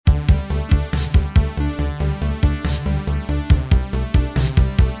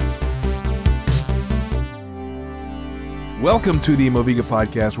Welcome to the Moviga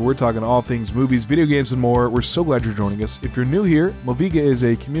Podcast, where we're talking all things movies, video games, and more. We're so glad you're joining us. If you're new here, Moviga is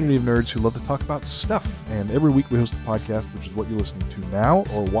a community of nerds who love to talk about stuff. And every week we host a podcast, which is what you're listening to now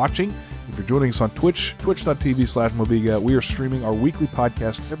or watching. If you're joining us on Twitch, twitch.tv/Moviga, we are streaming our weekly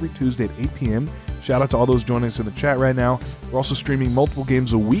podcast every Tuesday at 8 p.m. Shout out to all those joining us in the chat right now. We're also streaming multiple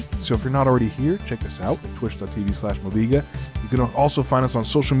games a week, so if you're not already here, check us out at twitch.tv/Moviga. You can also find us on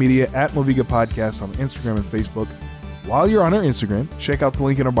social media at Moviga Podcast on Instagram and Facebook. While you're on our Instagram, check out the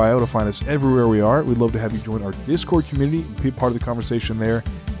link in our bio to find us everywhere we are. We'd love to have you join our Discord community and be part of the conversation there.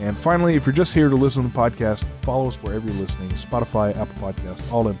 And finally, if you're just here to listen to the podcast, follow us wherever you're listening. Spotify, Apple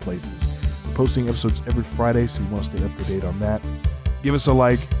Podcasts, all in places. We're posting episodes every Friday, so you want to stay up to date on that. Give us a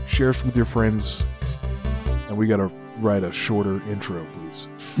like, share us with your friends, and we got to write a shorter intro, please.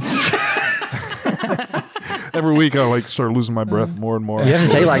 Every week I start losing my breath more and more. You have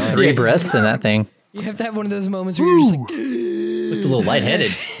to take like 3 breaths in that thing. You have to have one of those moments where you're just like... Looked a little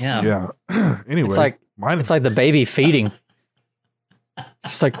lightheaded. Yeah. Yeah. Anyway. It's like the baby feeding.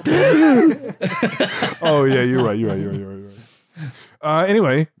 Just like... Oh, yeah, you're right.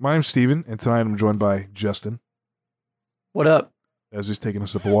 Anyway, my name's Steven, and tonight I'm joined by Justin. What up? As he's taking a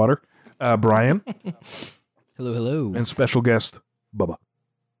sip of water. Brian. Hello. And special guest, Bubba.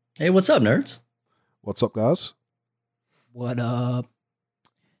 Hey, what's up, nerds? What's up, guys? What up?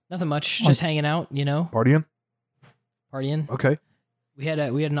 Nothing much. Just hanging out, you know. Partying? Okay. We had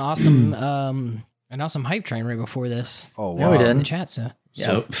an awesome hype train right before this. Oh, wow. No, we In the didn't. chat, so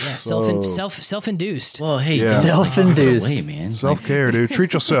Yeah. self-induced. Well, hey, Yeah. Self-induced. Wait, man. Self-care, dude.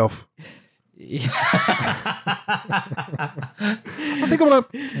 Treat yourself. Yeah. I think I'm gonna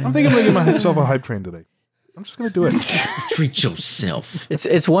give myself a hype train today. I'm just gonna do it. Treat yourself.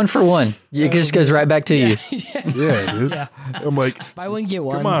 It's 1 for 1. It just goes right back to you. Yeah, dude. Yeah. I'm like, Buy one, get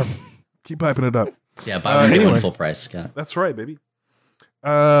one. come on, keep hyping it up. Yeah, buy one, get anyway. one full price. Got it. That's right, baby.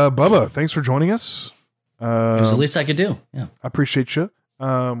 Bubba, thanks for joining us. It was the least I could do. Yeah. I appreciate you.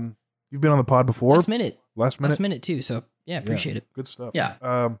 You've been on the pod before. Last minute too. So yeah, appreciate it. Good stuff.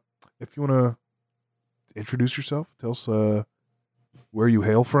 Yeah. If you want to introduce yourself, tell us where you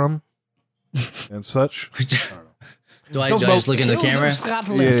hail from and such. Do I just look into the camera? Yeah,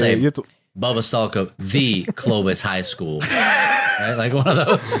 and say, you have to- Bubba Stalko, the Clovis High School. Right? Like one of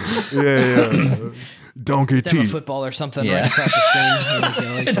those. yeah. Donkey Have a teeth. football or something Yeah. right across the screen.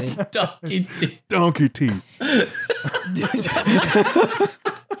 You know, like, Donkey D. Donkey teeth.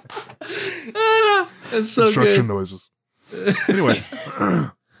 That's so Construction noises. Anyway.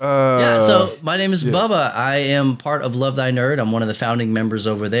 Yeah, so my name is Bubba. I am part of Love Thy Nerd. I'm one of the founding members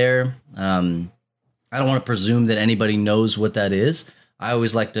over there. I don't want to presume that anybody knows what that is. I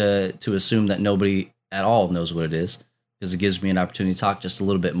always like to assume that nobody at all knows what it is because it gives me an opportunity to talk just a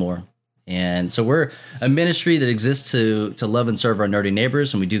little bit more. And so we're a ministry that exists to love and serve our nerdy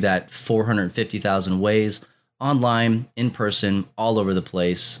neighbors, and we do that 450,000 ways, online, in person, all over the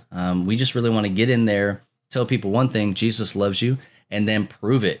place. We just really want to get in there, tell people one thing, Jesus loves you, and then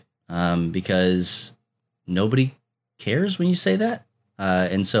prove it because nobody cares when you say that.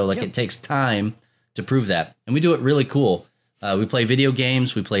 And so it takes time to prove that. And we do it really cool. We play video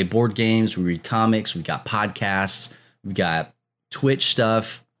games, we play board games, we read comics, we've got podcasts, we've got Twitch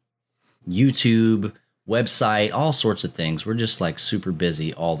stuff, YouTube, website, all sorts of things. We're just super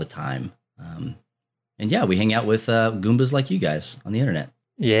busy all the time. And yeah, we hang out with Goombas like you guys on the internet.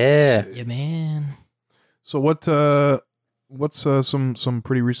 Yeah. yeah, man. So what's some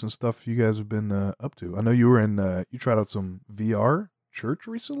pretty recent stuff you guys have been up to? I know you were you tried out some VR church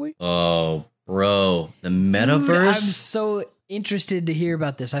recently. Oh, bro, the metaverse. Dude, I'm so interested to hear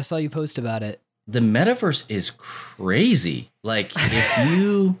about this. I saw you post about it. The metaverse is crazy. Like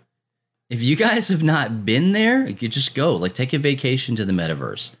if you guys have not been there, you just go. Take a vacation to the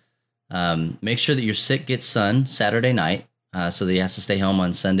metaverse. Make sure that your sick gets sun Saturday night, so that he has to stay home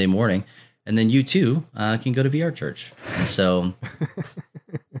on Sunday morning, and then you too can go to VR church. And so,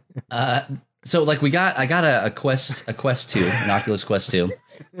 I got a Quest 2, an Oculus Quest 2,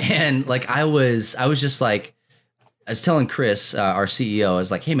 and I was telling Chris, our CEO, I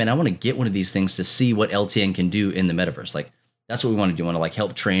was like, hey man, I want to get one of these things to see what LTN can do in the metaverse. That's what we want to do. We want to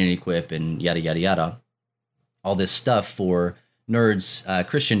help train and equip and yada, yada, yada. All this stuff for nerds,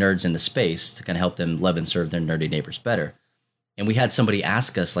 Christian nerds in the space to kind of help them love and serve their nerdy neighbors better. And we had somebody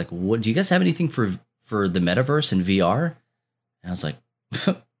ask us, what do you guys have anything for the metaverse and VR? And I was like,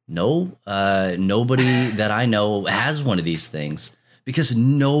 no, nobody that I know has one of these things because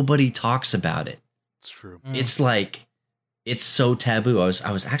nobody talks about it. It's true. It's it's so taboo. I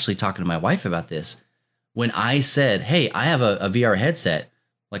was actually talking to my wife about this. When I said, hey, I have a VR headset,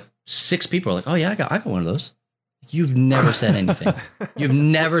 6 people are like, oh yeah, I got one of those. You've never said anything. You've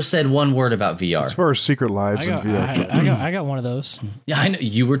never said one word about VR. As far as secret lives in VR. I got one of those. Yeah, I know.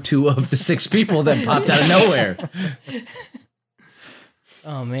 You were 2 of the 6 people that popped out of nowhere.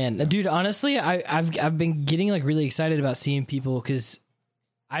 Oh man, dude. Honestly, I've been getting like really excited about seeing people because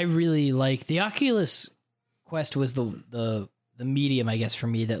I really like the Oculus Quest was the medium, I guess, for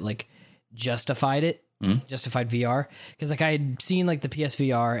me that like justified it. Justified VR because like I had seen like the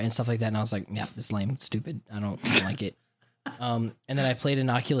PSVR and stuff like that, and I was like, yeah, it's lame, it's stupid. I don't like it. And then I played an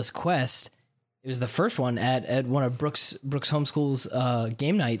Oculus Quest. It was the first one at one of Brooks Homeschool's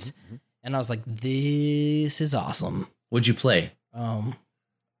game nights, and I was like, this is awesome. What'd you play?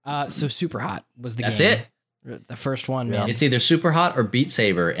 So Super Hot was the That's game. it. The first one, man. It's either Super Hot or Beat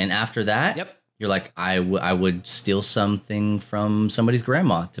Saber, and after that, Yep. You're like, I would steal something from somebody's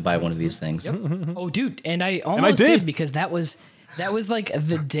grandma to buy one of these things. Yep. Oh, dude, and I almost did because that was like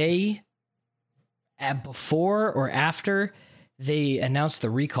the day before or after they announced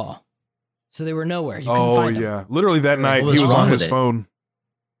the recall, so they were nowhere. You couldn't find them. Literally that night he was on his phone.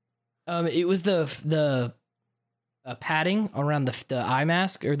 It was the padding around the eye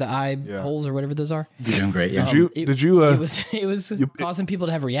mask or the eye holes or whatever those are. You're doing great. Yeah. It was causing people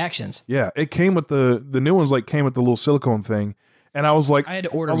to have reactions. Yeah, it came with the new ones. Like came with the little silicone thing, and I was like, I had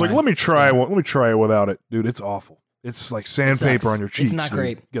to order. I was like, let me try one. Let me try it without it, dude. It's awful. It's like sandpaper on your cheeks. It's not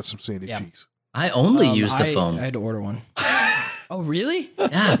great. You get some sandy cheeks. I only use the phone. I had to order one. Oh, really?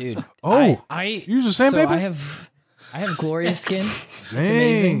 Yeah, dude. I use the sandpaper. So I have glorious skin. It's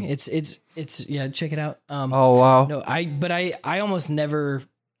amazing. It's yeah. Check it out. Oh wow. No, I almost never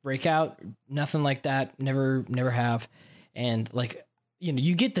break out. Nothing like that. Never have. And like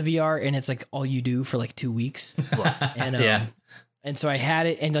you get the VR and it's like all you do for like 2 weeks. And and so I had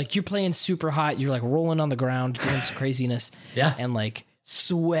it and like you're playing super hot. You're like rolling on the ground doing some craziness. Yeah. And like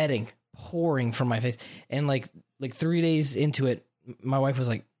sweating, pouring from my face. And like 3 days into it, my wife was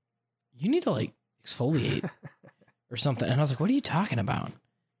like, "You need to like exfoliate." Or something, and I was like, "What are you talking about?"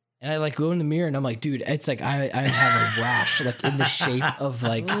 And I like go in the mirror, and I'm like, "Dude, it's like I have a rash, like in the shape of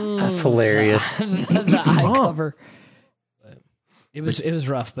like that's hilarious, the eye cover." But it was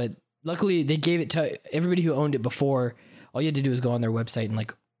rough, but luckily they gave it to everybody who owned it before. All you had to do was go on their website and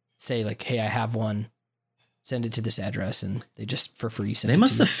like say like, "Hey, I have one. Send it to this address," and they just for free sent it. They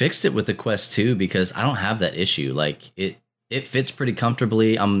must have fixed it with the Quest 2 because I don't have that issue. Like it fits pretty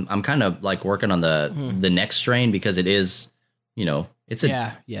comfortably. I'm kind of like working on the next strain because it is, it's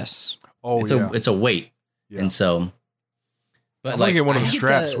a it's a weight, and so. But I'm like get one of the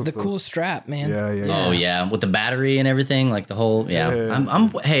straps the cool strap, man. Yeah. Oh yeah, with the battery and everything, like the whole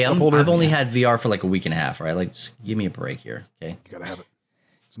I've only had VR for like a week and a half, right? Like just give me a break here, okay? You gotta have it.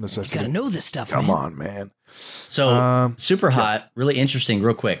 It's a necessity. You gotta know this stuff. Come on, man. So super hot, really interesting.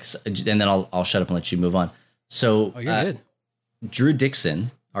 Real quick, and then I'll shut up and let you move on. So you're good. Drew Dixon,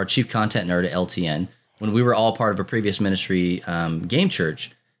 our chief content nerd at LTN, when we were all part of a previous ministry, Game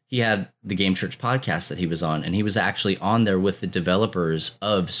Church, he had the Game Church podcast that he was on, and he was actually on there with the developers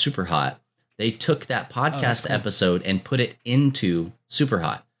of Superhot. They took that podcast episode and put it into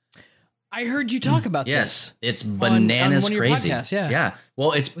Superhot. I heard you talk about this. Yes, it's bananas on one crazy. Of your podcasts, yeah. Yeah.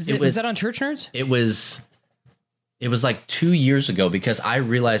 Well, was that on Church Nerds? It was like 2 years ago because I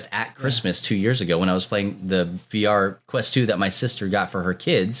realized at Christmas 2 years ago when I was playing the VR Quest 2 that my sister got for her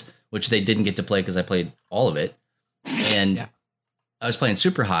kids, which they didn't get to play because I played all of it. And I was playing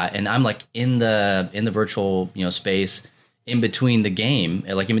Super Hot, and I'm like in the virtual space in between the game,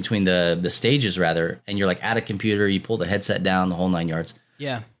 like in between the stages rather, and you're like at a computer, you pull the headset down, the whole 9 yards.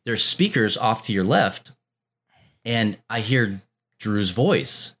 Yeah. There's speakers off to your left, and I hear Drew's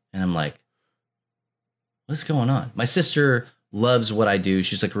voice, and I'm like, what's going on? My sister loves what I do.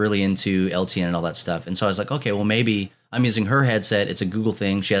 She's like really into LTN and all that stuff. And so I was like, okay, well, maybe I'm using her headset. It's a Google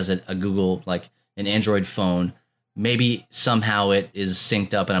thing. She has a Google, like an Android phone. Maybe somehow it is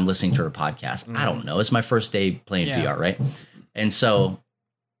synced up and I'm listening to her podcast. I don't know. It's my first day playing VR, right? And so,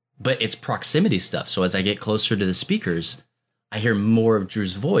 but it's proximity stuff. So as I get closer to the speakers, I hear more of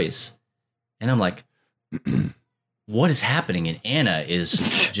Drew's voice. And I'm like, what is happening? And Anna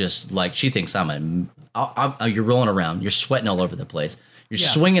is just like, she thinks you're rolling around, you're sweating all over the place, you're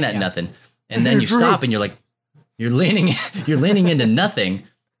swinging at nothing, and then you stop and you're like, you're leaning into nothing.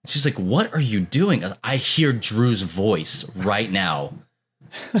 She's like, what are you doing? I hear Drew's voice right now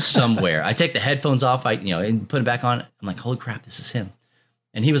somewhere. I take the headphones off, and put it back on. I'm like, holy crap, this is him.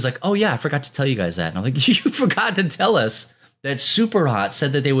 And he was like, oh yeah, I forgot to tell you guys that. And I'm like, you forgot to tell us that Superhot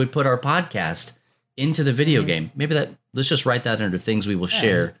said that they would put our podcast into the video game. Maybe let's just write that under things we will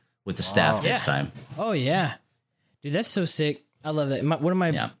share with the staff next time. Oh yeah, dude, that's so sick. I love that. One of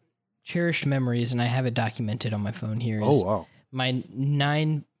my cherished memories, and I have it documented on my phone here. Is Oh wow. my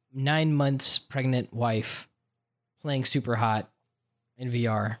 9 months pregnant wife playing Super Hot in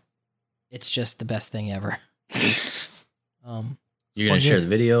VR. It's just the best thing ever. You're gonna share the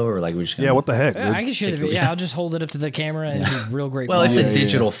video, or like we're just gonna? Yeah, what the heck? Yeah, dude? I can share the video. Yeah, I'll just hold it up to the camera and do real great. Well, it's quality. a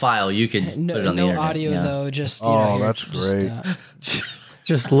digital file. You could put no, it on the no internet. audio yeah. though. Just Oh, here, that's great.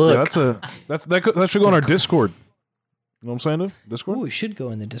 Just Yeah, look. that should go on our Discord. You know what I'm saying, dude? Discord? Ooh, we should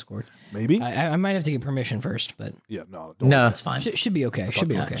go in the Discord. Maybe? I might have to get permission first, but Yeah, no. Don't. No. That's fine. should be okay. Should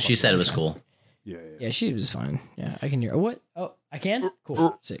be Yeah, okay. She said it was cool. Yeah. Yeah, she was fine. Yeah, I can hear. What? Oh, I can.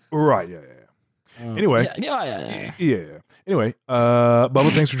 Cool. Sick. Right, yeah. Anyway. Yeah. Yeah. Anyway, Bubba,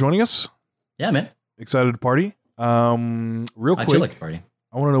 thanks for joining us. Yeah, man. Excited to party. Real I quick, chill like a party.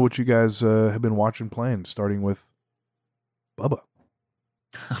 I want to know what you guys have been watching playing, starting with Bubba.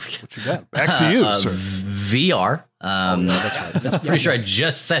 What you got? Back to you, sir. VR. That's right. I'm pretty sure I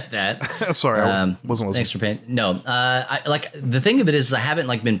just said that. Sorry, I wasn't listening. Thanks for paying. No, I like the thing of it is I haven't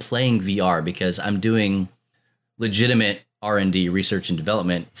like been playing VR because I'm doing legitimate R&D, research and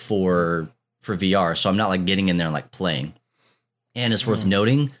development for VR. So I'm not like getting in there and like playing. And it's worth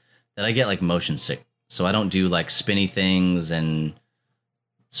noting that I get like motion sick, so I don't do like spinny things, and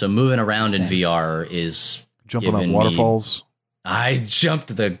so moving around in VR is Jumping up giving me- waterfalls. I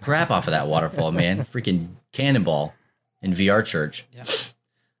jumped the crap off of that waterfall, man. Freaking cannonball in VR church.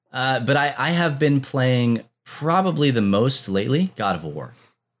 Yeah. But I have been playing probably the most lately God of War.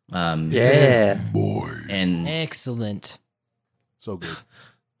 Yeah. Boy. And Excellent. So good.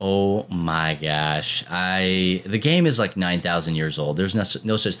 oh my gosh. The game is like 9,000 years old. There's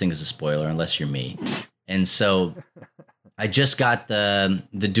no such thing as a spoiler unless you're me. And so I just got the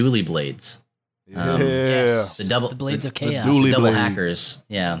dually blades. Yeah. Yes. The Blades of the Chaos. dually double blades. hackers.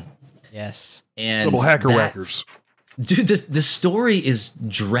 Yeah. Yes. And Double hacker that's- whackers. Dude, this story is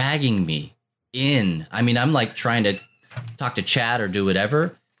dragging me in. I mean, I'm like trying to talk to chat or do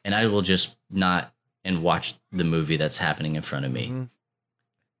whatever, and I will just not and watch the movie that's happening in front of me. Mhm.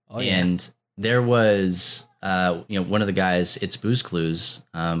 Oh yeah. And there was, one of the guys, it's Booze Clues,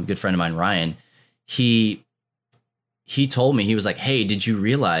 good friend of mine, Ryan. He told me, he was like, "Hey, did you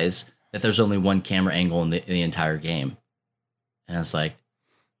realize that there's only one camera angle in the entire game?" And I was like,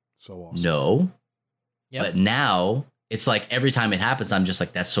 So awesome. "No." Yep. But now it's like every time it happens, I'm just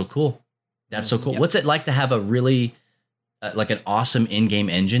like, that's so cool. That's so cool. Yep. What's it like to have a really, like an awesome in-game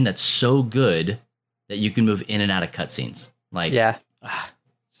engine that's so good that you can move in and out of cutscenes? Like, Yeah.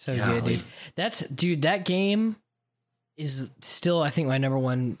 So Golly. good, dude. That game is still, I think, my number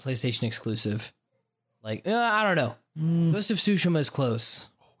one PlayStation exclusive. Like, I don't know. Ghost of Tsushima is close.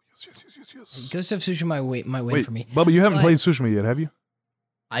 Yes. Ghost of Tsushima might win Wait, for me. Bubba, you haven't But- played Tsushima yet, have you?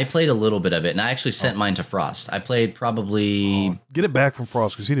 I played a little bit of it, and I actually sent mine to Frost. I played probably Get it back from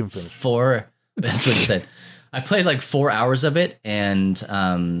Frost because he didn't finish. that's what he said. I played like 4 hours of it, and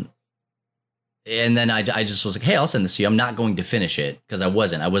then I just was like, hey, I'll send this to you. I'm not going to finish it because I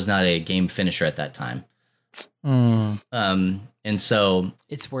was not a game finisher at that time. And so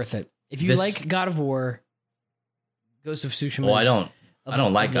It's worth it. If you This- like God of War, Ghost of Tsushima. well, is I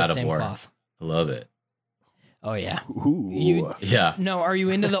don't like the God of same War. cloth. I love it. Oh yeah. Ooh. You- Yeah. No, are you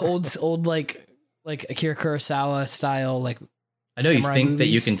into the old like Akira Kurosawa style like? I know you Samurai think that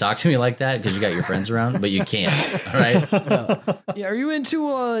you movies? can talk to me like that because you got your friends around, but you can't. All right. Yeah, are you into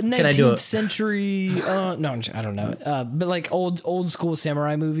I do 19th it? century? No, I don't know. But like old school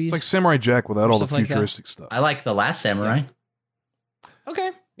samurai movies. It's like Samurai Jack without all the Stuff like that. futuristic stuff. I like The Last Samurai.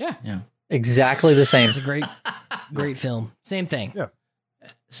 Okay, yeah, Exactly the same. it's a great film. Same thing. Yeah.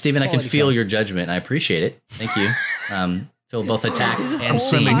 Steven, I can Quality feel film. your judgment. I appreciate it. Thank you. Feel both attacked His and whole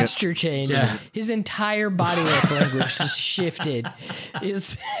seen. posture changed. Yeah. His entire body language just shifted.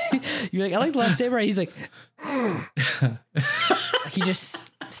 You're like, I like The Last Samurai. He's like, he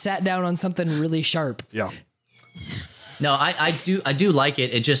just sat down on something really sharp. Yeah. No, I do like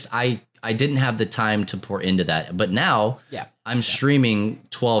it. It just I didn't have the time to pour into that. But now Yeah. I'm streaming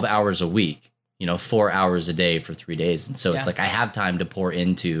 12 hours a week, 4 hours a day for 3 days. And so it's Yeah. like I have time to pour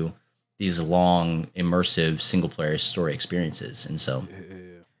into these long, immersive single player story experiences. And so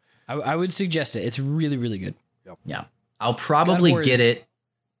I would suggest it. It's really, really good. yeah. I'll probably God of War get is- it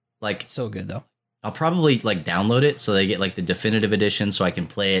like So good though. I'll probably like download it so they get like the definitive edition so I can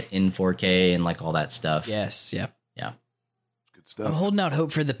play it in 4K and like all that stuff. Yes, yeah. Good stuff. I'm holding out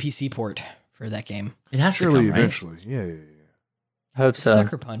hope for the PC port for that game. It has Surely, to come, right? eventually. Yeah. Hope so.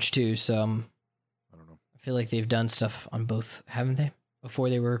 Sucker Punch too. So I don't know. I feel like they've done stuff on both, haven't they? Before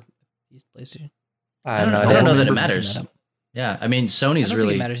they were PlayStation. I have no I idea. don't know that it remember matters. looking that up. Yeah, I mean I Sony's don't think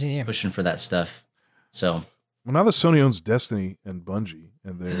really it matters either. pushing for that stuff. So Well, now that Sony owns Destiny and Bungie,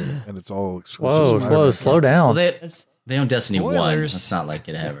 and it's all exclusive. Whoa, slow down. Well, they own Destiny 1. Spoilers. Let's not like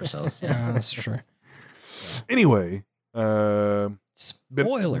get ahead of ourselves. Yeah, that's true. Anyway,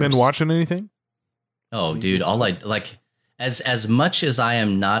 Spoilers. been watching anything? Oh, dude, all like as much as I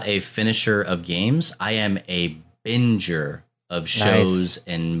am not a finisher of games, I am a binger of shows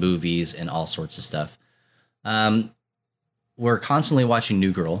and movies and all sorts of stuff. We're constantly watching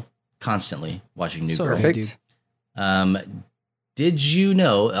New Girl. Constantly watching New Girl. Perfect. Did you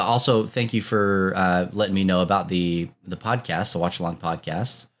know? Also, thank you for letting me know about the podcast, the Watch Along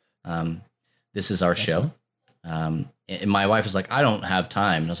podcast. This is our show. And my wife was like, "I don't have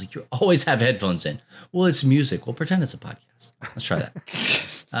time," and I was like, "You always have headphones in." Well, it's music. Well, pretend it's a podcast. Let's try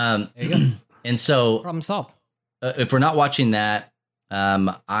that. There you go. And so, Problem solved. if we're not watching that, I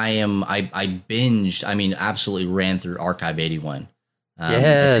binged. I mean, absolutely ran through Archive 81.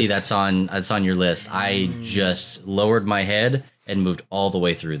 Yes. I see that's on your list. I just lowered my head and moved all the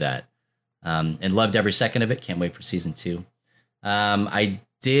way through that, and loved every second of it. Can't wait for season 2. I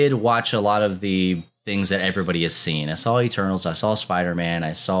did watch a lot of the things that everybody has seen. I saw Eternals. I saw Spider-Man.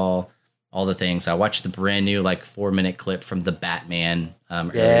 I saw all the things. I watched the brand new 4-minute clip from the Batman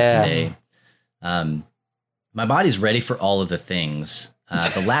earlier today. My body's ready for all of the things.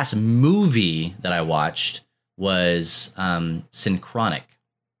 The last movie that I watched was Synchronic.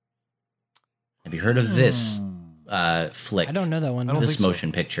 Have you heard of this flick? I don't know that one. This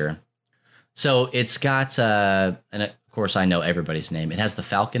motion picture. So it's got, and of course I know everybody's name. It has the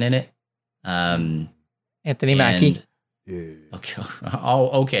Falcon in it. Anthony Mackie. Yeah. Okay.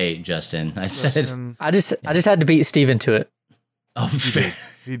 Oh, okay, Justin. I said. I just had to beat Steven to it. Oh, fair.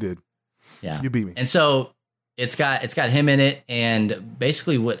 He did. Yeah. You beat me. And so it's got him in it, and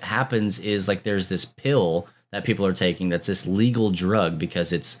basically what happens is there's this pill that people are taking that's this legal drug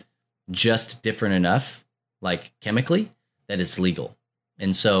because it's just different enough, chemically, that it's legal.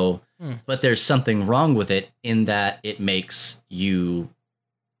 And so, but there's something wrong with it in that it makes you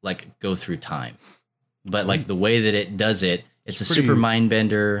go through time. But the way that it does it, it's a super mind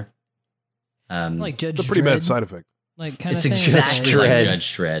bender. Like Judge It's a pretty Dredd, bad side effect. It's exactly like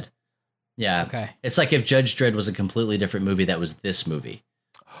Judge Dredd. Yeah. Okay. It's like if Judge Dredd was a completely different movie that was this movie.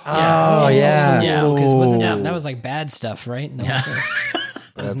 Oh, yeah. Because wasn't that was bad stuff, right? That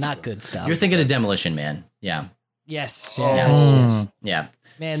Yeah. was not good stuff. You're thinking of Demolition Man. Yeah. Yes. Oh. Yes. Yeah.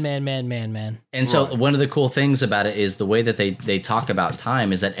 Man. And so one of the cool things about it is the way that they talk about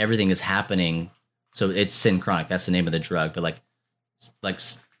time is that everything is happening. So it's synchronic. That's the name of the drug. But like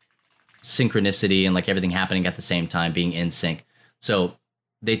synchronicity and everything happening at the same time, being in sync. So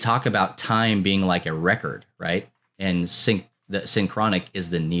they talk about time being like a record, right? And the synchronic is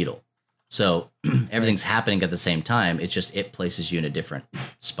the needle. So everything's happening at the same time. It's just it places you in a different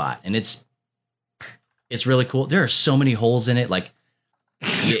spot, and it's really cool. There are so many holes in it.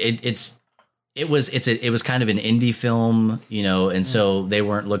 It was kind of an indie film, and so they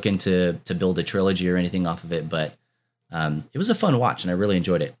weren't looking to build a trilogy or anything off of it, but it was a fun watch, and I really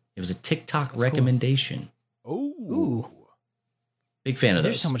enjoyed it. It was a TikTok recommendation. Cool. Ooh. Big fan of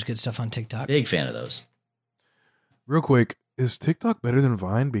those. There's so much good stuff on TikTok. Big fan of those. Real quick, is TikTok better than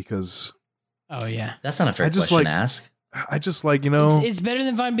Vine? Because Oh yeah. That's not a fair question to ask. I just It's better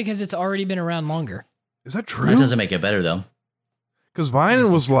than Vine because it's already been around longer. is that true? That doesn't make it better, though. Because Vine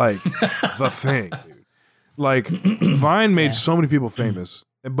was the thing, dude. Vine made so many people famous,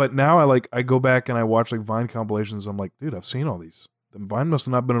 but now I go back and I watch Vine compilations. I'm like, dude, I've seen all these. Vine must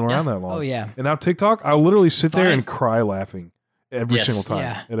have not been around that long. Oh yeah. And now TikTok, I'll literally sit there Vine- and cry laughing every Yes. single time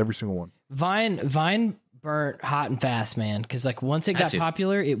Yeah. at every single one. Vine burnt hot and fast, man. Because once it Had got to.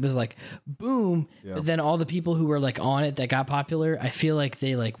 popular, it was boom. Yeah. But then all the people who were on it that got popular, I feel like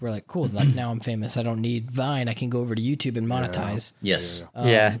they were cool. Now I'm famous. I don't need Vine. I can go over to YouTube and monetize. Yes.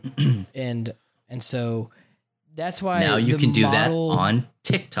 Yeah. And so that's why Now you the can do that model- on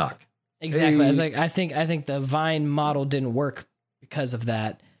TikTok. Exactly. I was I think the Vine model didn't work because of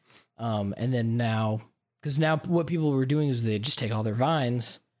that. And then because now what people were doing is they just take all their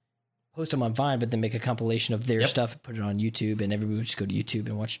Vines, post them on Vine, but then make a compilation of their Yep. stuff and put it on YouTube, and everybody would just go to YouTube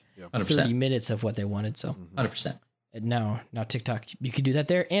and watch 100%. 30 minutes of what they wanted. So 100%. and now TikTok, you can do that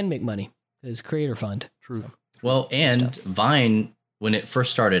there and make money because Creator Fund. Truth. Well, and Vine, when it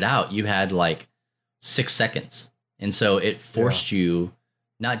first started out, you had 6 seconds. And so it forced you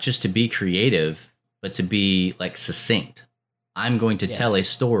not just to be creative, but to be succinct. I'm going to tell a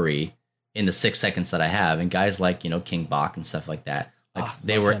story in the 6 seconds that I have. And guys like, King Bach and stuff like that,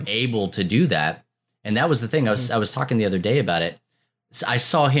 they love were him. able to do that. And that was the thing. I was talking the other day about it. So I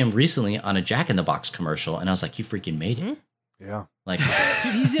saw him recently on a Jack in the Box commercial, and I was like, he freaking made it. Yeah. Like,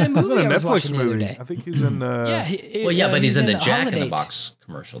 Dude, he's in a He's movie in a I was Netflix watching the other movie. day. I think he's in. but he's in the Jack in Holiday. the Box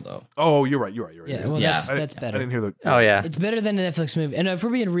commercial though. Oh, you're right. Yeah, Yes. well, Yeah. that's I better. didn't hear the. Oh yeah. It's better than a Netflix movie. And if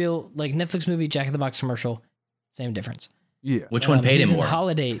we're being real, like Netflix movie, Jack in the Box commercial, same difference. Yeah. Which one paid he's him in more?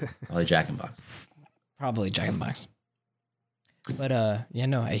 Holiday, Probably Jack in the Box. probably Jack in the Box. But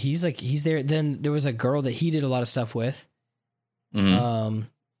he's there. Then there was a girl that he did a lot of stuff with. Mhm.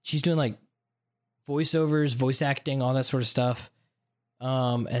 She's doing like voiceovers, voice acting, all that sort of stuff.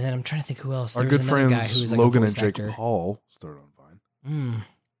 And then I'm trying to think who else. Our There was good another guy friends who was like Logan a and voice Jake actor. Paul started on Vine.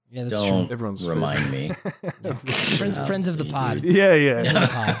 Yeah, that's Don't true. Everyone's remind me. Friends of the pod. Yeah, yeah. Friends of the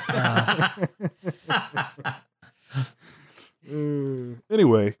pod.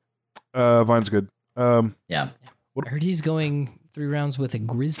 Anyway, Vine's good. Yeah. I heard he's going 3 rounds with a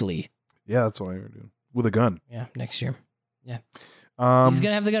grizzly. Yeah, that's what I heard. With a gun. Yeah, next year. He's He's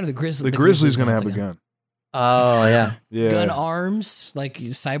gonna have the gun, or the grizzly. The Grizzly's gonna have the gun. Oh yeah. Yeah. Gun arms, like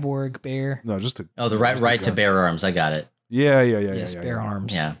cyborg bear. No, just a. Oh, the just a right to gun. bear arms. I got it. Yeah. Yes, yeah, bear yeah.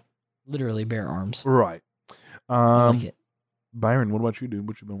 arms. Yeah. Literally bear arms. Right. I like it. Byron, what about you, dude?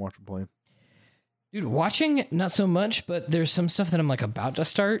 What you been watching, playing? Dude, watching not so much, but there's some stuff that I'm like about to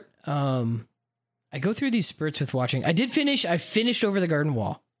start. I go through these spurts with watching. I finished Over the Garden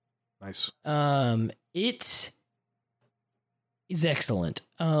Wall. Nice. It is excellent.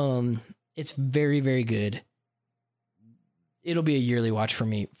 It's very, very good. It'll be a yearly watch for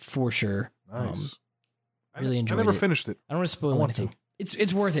me for sure. Nice. really enjoyed I never it. finished it. I don't want to I spoil want anything.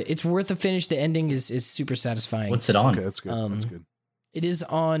 It's worth it. It's worth the finish. The ending is super satisfying. What's it on? Okay, that's good. That's good. It is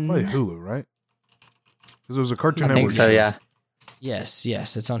on. Probably Hulu, right? Because there was a Cartoon I Network. think so. Yeah. Yes,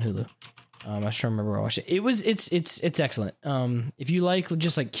 it's on Hulu. I was trying to remember where I watched it. It's excellent. If you like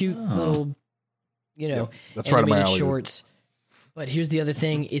just like cute little, That's right up my animated alley. shorts. But here's the other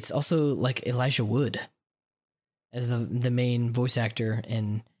thing: it's also like Elijah Wood as the main voice actor,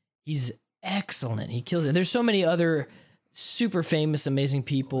 and he's excellent. He kills it. There's so many other super famous, amazing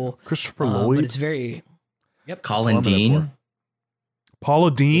people. Christopher Lloyd. But it's very. Yep. Colin That's what I'm in Dean.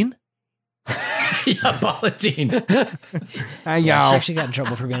 Paula Dean. Yeah, Paula Dean. Hey, Yeah, she y'all. actually got in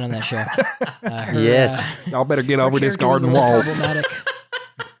trouble for being on that show. Her, Yes. Y'all better get her over this character was a garden little wall. problematic.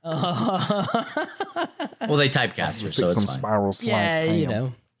 Well, they typecast her, so Fix some it's fine. spiral slice. Yeah,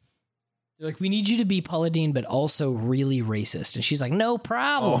 ham. They're like, we need you to be Paula Dean, but also really racist. And she's like, no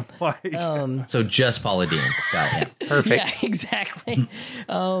problem. Oh my. So just Paula Dean. Got it. Perfect. Yeah, exactly.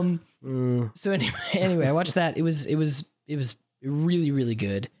 So anyway, I watched that. It was really, really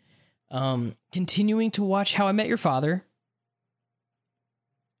good. Continuing to watch How I Met Your Father.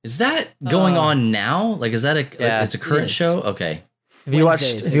 Is that going on now? Like, is that Yeah, it's a current it is. show? Okay. Have you watched?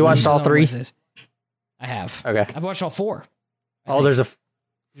 Wednesdays. Have you watched It all releases on 3? Wednesdays. I have. Okay. I've watched all 4. Oh, there's a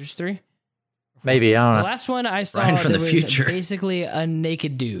There's 3. maybe. I The don't know. last one I saw Ryan from there the was future. basically a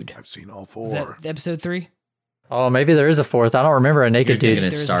naked dude. I've seen all Was 4. that episode 3? Oh, maybe there is a 4th. I don't remember a You're naked thinking dude.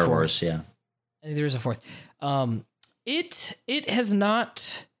 it's There is a Star fourth. Wars, yeah. I think there is a 4th. It has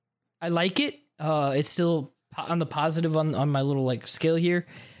not. I like it. It's still on the positive on my little like scale here,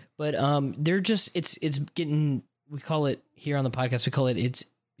 but they're just it's getting. We call it here on the podcast. We call it it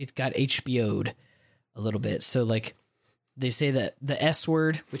got HBO'd a little bit. So like they say that the S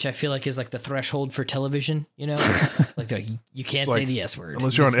word, which I feel like is like the threshold for television. Like they're like, you can't It's say like, the S word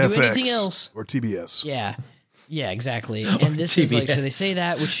Unless you're on Just do FX anything else. or TBS. Yeah, exactly. And this is like, so they TBS. say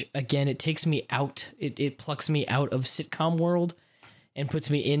that, which again, it takes me out. It plucks me out of sitcom world and puts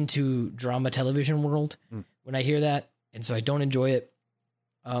me into drama television world when I hear that. And so I don't enjoy it.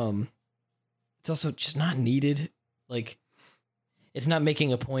 It's also just not needed. Like, it's not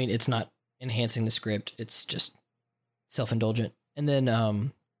making a point. It's not enhancing the script. It's just self-indulgent. And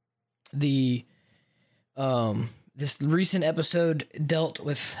then this recent episode dealt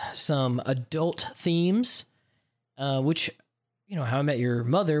with some adult themes, which, How I Met Your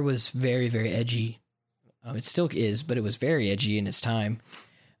Mother was very, very edgy. It still is, but it was very edgy in its time.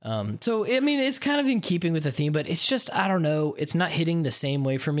 So, I mean, it's kind of in keeping with the theme, but it's just, I don't know. It's not hitting the same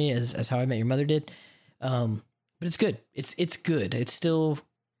way for me as How I Met Your Mother did. But it's good. It's good. It's still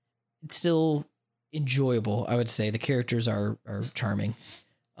enjoyable. I would say the characters are charming.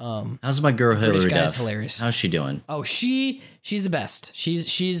 How's my girl British Hillary guy is Duff? hilarious. How's she doing? Oh, she's the best.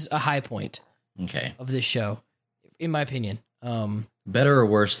 She's a high point Okay. of this show, in my opinion. Better or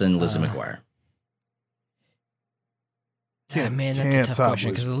worse than Lizzie McGuire? Man, that's a can't tough top question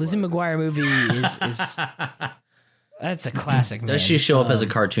because the Lizzie Lizzie McGuire movie is that's a classic. Does she show up as a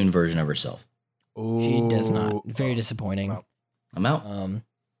cartoon version of herself? She does not. Oh, Very disappointing. out. I'm out.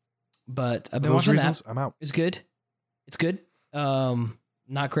 But I've For been those watching reasons, that. I'm out. It's good. It's good.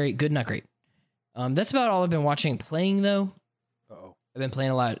 Not great. Good. Not great. That's about all I've been watching. Playing though, I've been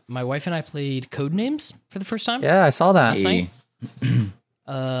playing a lot. My wife and I played Codenames for the first time. Yeah, I saw that. Last night.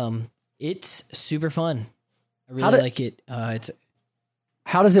 It's super fun. I really like it.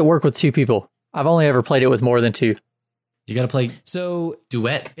 How does it work with two people? I've only ever played it with more than two. You got to play so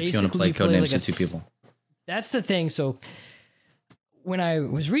duet if you want to play Codenames like with two people. That's the thing. So when I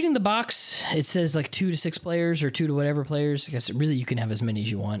was reading the box, it says like 2 to 6 players or 2 to whatever players. I guess really you can have as many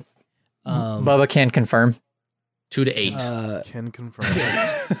as you want. Bubba can confirm. 2 to 8. Can confirm.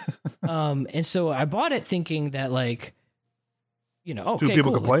 And so I bought it thinking that like, you know, okay, two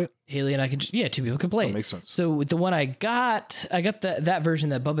people cool. can play it. Haley and I could, 2 people could play That it. makes sense. So with the one I got that version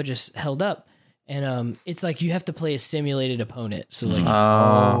that Bubba just held up, and it's like you have to play a simulated opponent. So like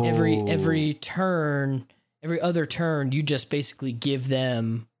every turn, every other turn, you just basically give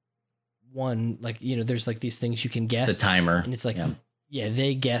them one. Like, you know, there's like these things you can guess. It's a timer, and it's like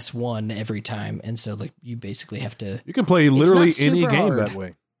they guess one every time, and so like you basically have to. You can play literally any super game hard. that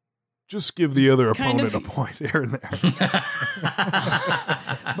way. Just give the other Kind opponent of. a point here and there.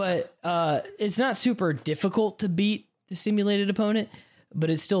 But it's not super difficult to beat the simulated opponent, but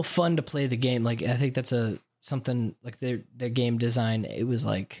it's still fun to play the game. Like I think that's something like their game design. It was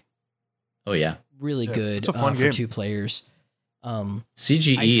like, oh yeah, really good it's a fun for game. 2 players. I think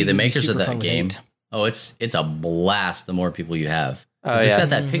CGE, it the would be makers of super that fun with game. 8. Oh, it's a blast. The more people you have, Oh, it's yeah. got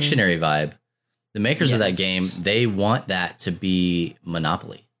that Pictionary vibe. The makers of that game, Yes. they want that to be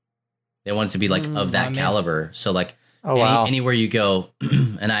Monopoly. They want it to be like of that man. caliber. So like Oh, wow. anywhere you go,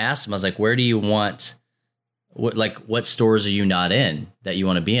 and I asked him, I was like, where do you want? What stores are you not in that you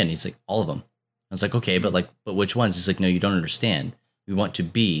want to be in? He's like, all of them. I was like, okay, but which ones? He's like, no, you don't understand. We want to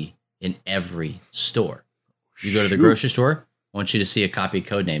be in every store. You go to the grocery store, I want you to see a copy of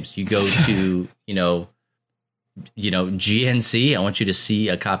Codenames. You go to, GNC, I want you to see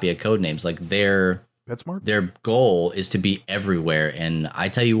a copy of Codenames. Like PetSmart? their goal is to be everywhere. And I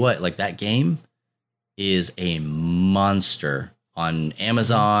tell you what, like that game is a monster on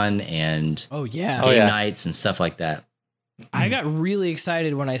Amazon and Oh yeah, game yeah. nights and stuff like that. I got really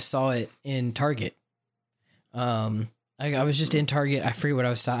excited when I saw it in Target. I was just in Target. I forget what I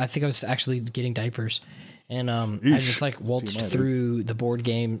was. I think I was actually getting diapers, and I Eesh. just like waltzed TMI, dude. through the board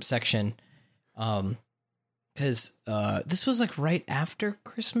game section, because this was like right after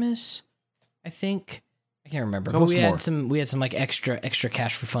Christmas, I think. I can't remember. Tell But us more. we had some like extra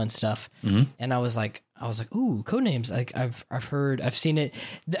cash for fun stuff, and I was like, ooh, Codenames. Like I've seen it.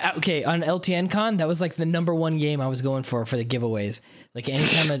 Okay, on LTN Con, that was like the number one game I was going for the giveaways. Like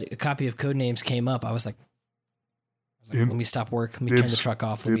anytime a copy of Codenames came up, I was like, In. let me stop work. Let me turn the Dibs. truck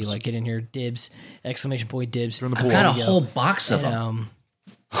off. Let me Dibs. like get in here. Dibs! Exclamation point! Dibs! Turn the I've pool got a off. whole box of And, them.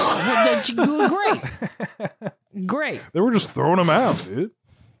 great. They were just throwing them out, dude.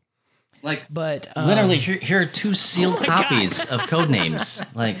 Like But literally, here are 2 sealed copies of Codenames.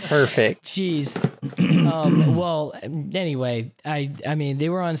 Like Perfect. jeez. Well, anyway, I mean, they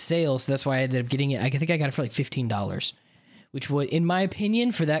were on sale, so that's why I ended up getting it. I think I got it for like $15, which would, in my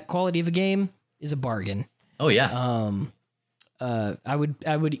opinion, for that quality of a game, is a bargain. oh yeah, I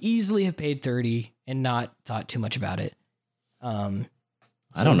would easily have paid $30 and not thought too much about it.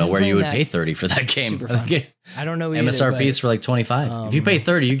 I don't know where you would playing pay that. 30 for that game. Super fun. I don't know either, MSRP's but for like 25. If you pay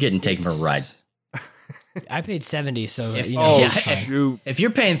 30, you're getting taken for a ride. I paid 70, so If- you know. Oh, Yeah. shoot. If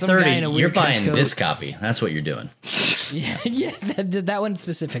you're paying Some guy 30, in a weird you're trench buying coat. this copy. That's what you're doing. yeah, that one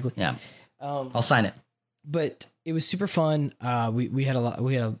specifically. Yeah, I'll sign it. But it was super fun. We had a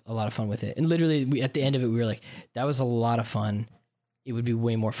lot of fun with it, and literally at the end of it, we were like, that was a lot of fun. It would be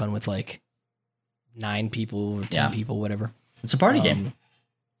way more fun with like 9 people or 10 Yeah. people, whatever. It's a party game.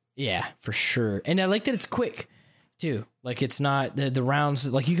 Yeah, for sure. And I like that it's quick too. Like it's not the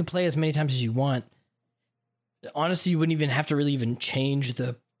rounds, like you can play as many times as you want. Honestly, you wouldn't even have to really even change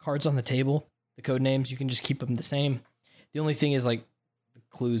the cards on the table, the code names. You can just keep them the same. The only thing is like the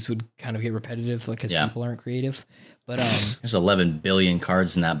clues would kind of get repetitive, like because Yeah. people aren't creative. But There's 11 billion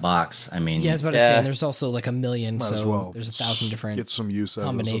cards in that box. I mean, yeah, I was about to say, and there's also like a million, Might as so well. there's 1,000 different. Get some use out of those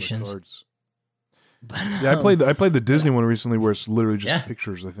other combinations. cards. But, Yeah, I played the Disney one recently where it's literally just Yeah.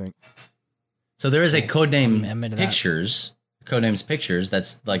 pictures, I think. so there is a codename I'm into that. Pictures. Codenames Pictures.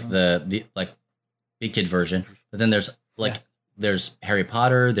 That's like the like big kid version. But then there's there's Harry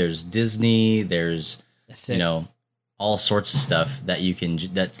Potter. There's Disney. There's that's it. all sorts of stuff that you can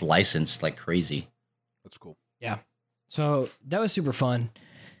that's licensed like crazy. That's cool. So that was super fun.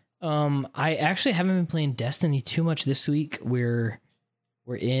 I actually haven't been playing Destiny too much this week. We're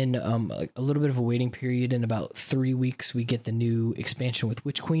in like a little bit of a waiting period. In about 3 weeks, we get the new expansion with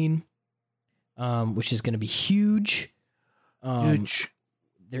Witch Queen, which is going to be huge.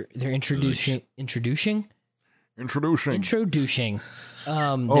 They're introducing Introducing.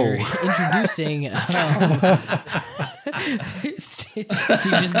 They're introducing. Steve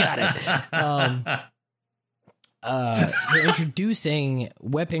just got it. They're introducing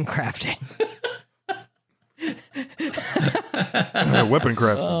weapon crafting. Weapon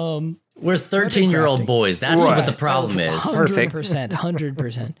crafting. We're 13-year-old boys. That's what the problem is.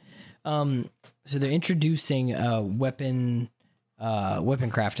 100%. So they're introducing weapon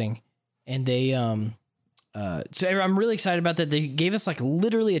crafting, and they so I'm really excited about that. They gave us like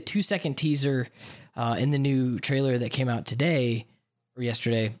literally a 2-second teaser in the new trailer that came out today or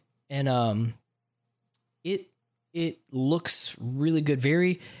yesterday, and it looks really good.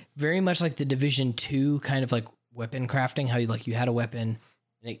 Very, very much like the Division 2 kind of like weapon crafting, how you had a weapon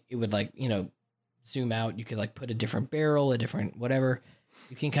and it would like, zoom out. You could like put a different barrel, a different whatever.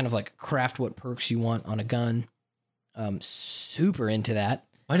 You can kind of like craft what perks you want on a gun. Super into that.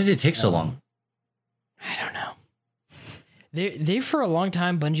 Why did it take so long? I don't know. They for a long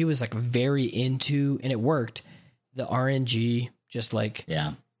time, Bungie was like very into, and it worked, the RNG, just like,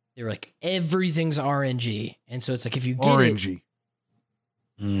 yeah. They were like, everything's RNG. And so it's like, if you get RNG.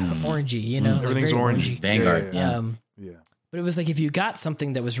 Orangey, everything's like orange. Vanguard. Yeah. Yeah. But it was like, if you got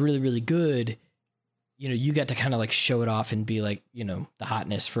something that was really, really good, you got to kind of like show it off and be like, the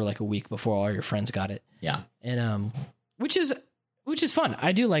hotness for like a week before all your friends got it. Yeah. And, which is fun.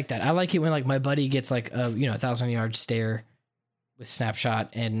 I do like that. I like it when like my buddy gets like a, 1,000-yard stare with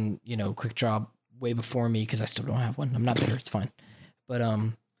snapshot and, quick draw way before me. 'Cause I still don't have one. I'm not bitter. It's fine. But,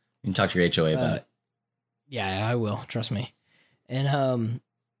 you can talk to your HOA about it. Yeah, I will. Trust me. And,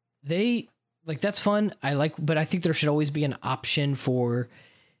 they like, that's fun. But I think there should always be an option for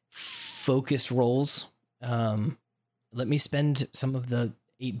focus roles. Let me spend some of the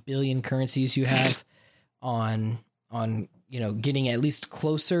 8 billion currencies you have on getting at least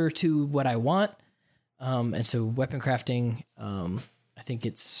closer to what I want. And so weapon crafting, I think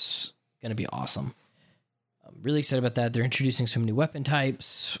it's going to be awesome. I'm really excited about that. They're introducing some new weapon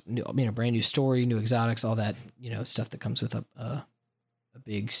types, brand new story, new exotics, all that, stuff that comes with a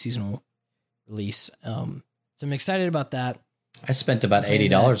big seasonal release. So I'm excited about that. I spent about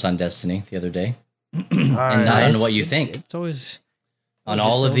 $80 on Destiny the other day. Nice. And not on what you think. It's always on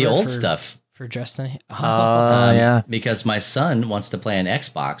all of the old stuff. For Destiny. Yeah. Because my son wants to play an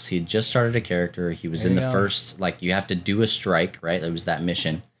Xbox. He had just started a character. He was in the first, you have to do a strike, right? It was that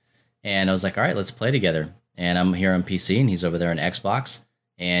mission. And I was like, all right, let's play together. And I'm here on PC and he's over there on Xbox.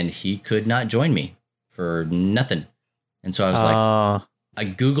 And he could not join me for nothing. And so I was like, I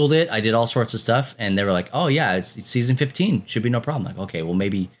Googled it. I did all sorts of stuff. And they were like, oh, yeah, it's season 15. Should be no problem. Like, okay, well,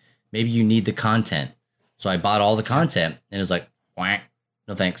 maybe you need the content. So I bought all the content and it was like, wah,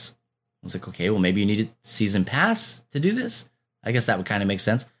 no thanks. I was like, okay, well, maybe you need a season pass to do this. I guess that would kind of make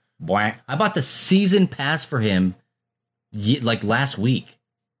sense. Wah. I bought the season pass for him like last week.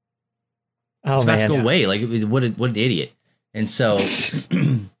 Oh, it's about man. to go away. Like, what an idiot. And so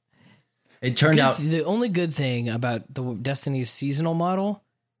it turned out. The only good thing about the Destiny's seasonal model,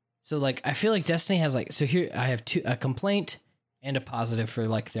 so like, I feel like Destiny has like, so here I have a complaint and a positive for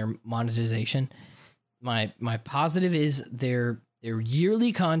like their monetization. My positive is their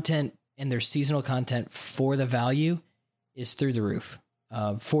yearly content and their seasonal content for the value is through the roof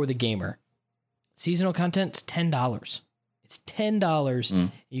for the gamer. Seasonal content's $10. It's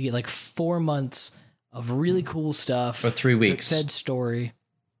 $10. You get like 4 months of really cool stuff for 3 weeks. Said story.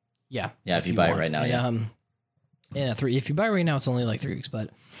 Yeah. Yeah. If you buy it right now. If you buy it right now, it's only like 3 weeks, but,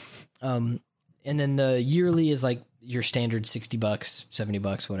 and then the yearly is like your standard $60,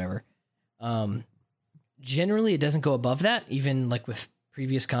 $70, whatever. Generally it doesn't go above that, even like with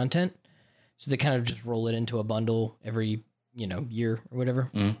previous content. So they kind of just roll it into a bundle every, year or whatever.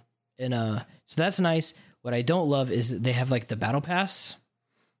 And, so that's nice. What I don't love is they have like the battle pass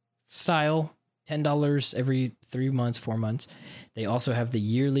style, $10 every 3 months, 4 months. They also have the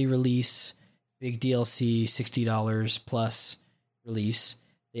yearly release, big DLC, $60 plus release.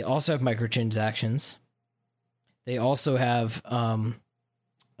 They also have microtransactions. They also have,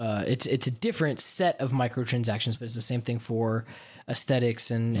 it's a different set of microtransactions, but it's the same thing for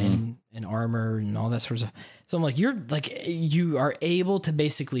aesthetics and armor and all that sort of stuff. So I'm like, you are able to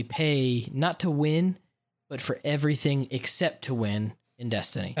basically pay not to win, but for everything except to win in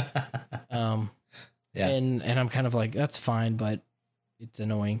Destiny. Yeah. And I'm kind of like, that's fine, but it's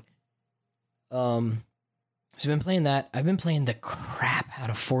annoying. So I've been playing that. I've been playing the crap out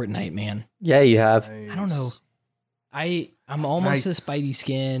of Fortnite, man. Yeah, you have. I don't know. I'm almost to Spidey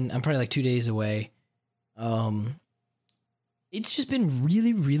skin. I'm probably like 2 days away. It's just been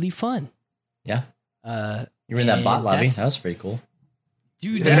really, really fun. Yeah. You were in that bot lobby. That was pretty cool.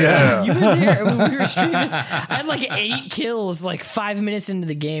 Dude, Yeah. you were there when we were streaming. I had like 8 kills, like 5 minutes into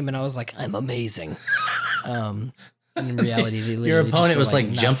the game, and I was like, I'm amazing. In reality, they literally Your opponent just was were,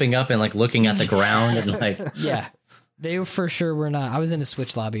 like jumping up and like looking at the ground and like, Yeah, they for sure were not. I was in a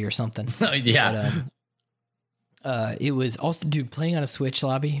Switch lobby or something. yeah. But, it was also, dude, playing on a Switch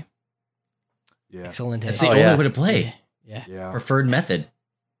lobby. Yeah. Excellent. That's the Oh, only yeah. way to play. Yeah. Yeah. Preferred method.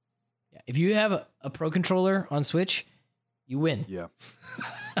 If you have a Pro Controller on Switch, you win. Yeah.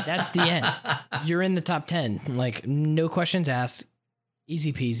 That's the end. You're in the top 10. Like, no questions asked.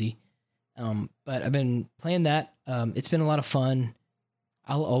 Easy peasy. But I've been playing that. It's been a lot of fun.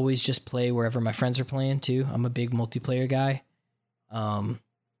 I'll always just play wherever my friends are playing too. I'm a big multiplayer guy. I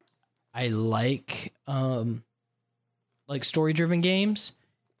like story-driven games.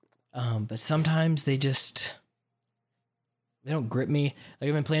 But sometimes they don't grip me. Like,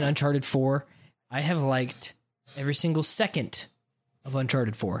 I've been playing Uncharted 4. I have liked every single second of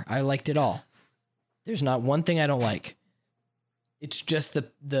Uncharted 4. I liked it all. There's not one thing I don't like. It's just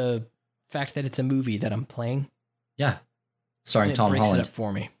the fact that it's a movie that I'm playing. Yeah. Starring and it Tom breaks Holland. it up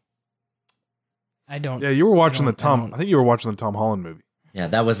for me. I don't. Yeah, you were watching the I Tom. don't- I think you were watching the Tom Holland movie. Yeah,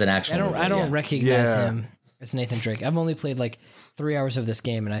 that was an actual movie, I don't yeah. recognize Yeah. him as Nathan Drake. I've only played like 3 hours of this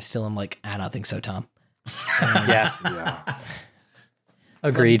game, and I still am like, I don't think so, Tom. Yeah, Yeah.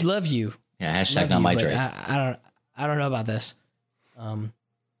 agreed. Love you. Yeah, hashtag Love not you, my but Drake. I don't know about this.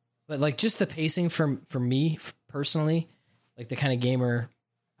 But like, just the pacing for me personally, like the kind of gamer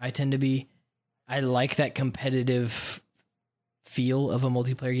I tend to be, I like that competitive feel of a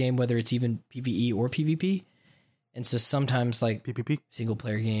multiplayer game, whether it's even PvE or PvP. And so sometimes like PPP. single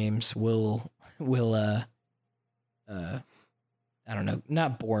player games will I don't know,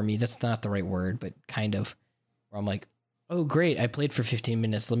 not bore me. That's not the right word, but kind of, where I'm like, oh great, I played for 15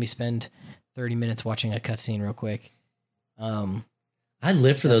 minutes. Let me spend 30 minutes watching a cutscene real quick. I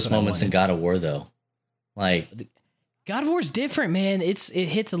live for That's those what I moments in wanted. God of War, though. Like, God of War's different, man. It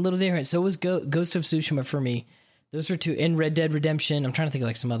hits a little different. So was Ghost of Tsushima for me. Those were two. In Red Dead Redemption, I'm trying to think of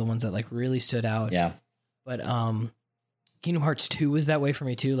like some other ones that like really stood out. yeah. But Kingdom Hearts 2 was that way for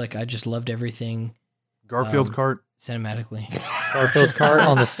me too. Like, I just loved everything Garfield cart. cinematically. Garfield Cart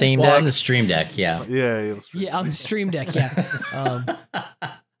on the Steam Well, Deck. on the Stream Deck, yeah. Yeah. That's true. Yeah, on the Stream Deck. Yeah,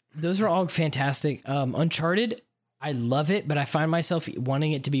 those were all fantastic. Uncharted, I love it, but I find myself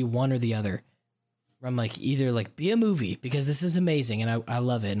wanting it to be one or the other. I'm like, either like be a movie because this is amazing and I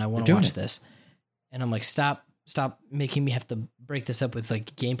love it and I want to doing watch it. this, and I'm like, stop making me have to break this up with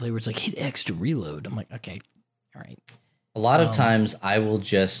like gameplay where it's like hit X to reload. I'm like, okay, all right. A lot of times I will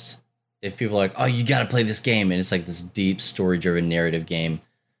just, if people are like, oh, you got to play this game, and it's like this deep story driven narrative game,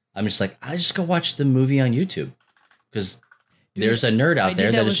 I'm just like, I just go watch the movie on YouTube because Dude, there's a nerd I out did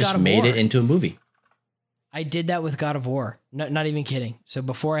there that that with has just God of made it War. into a movie. I did that with God of War. Not even kidding. So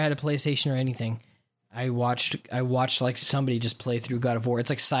before I had a PlayStation or anything, I watched like somebody just play through God of War. It's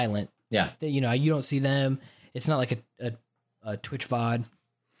like silent. Yeah. You know, you don't see them. It's not like a Twitch VOD.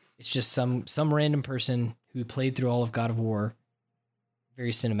 It's just some random person who played through all of God of War,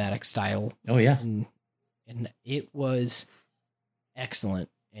 very cinematic style, Oh, yeah. and it was excellent.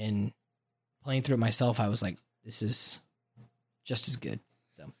 And playing through it myself, I was like, this is just as good.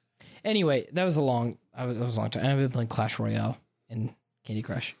 So anyway, that was a long time. And I've been playing Clash Royale and Candy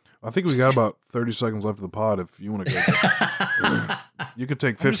Crush. I think we got about 30 seconds left of the pod. If you want to go, you could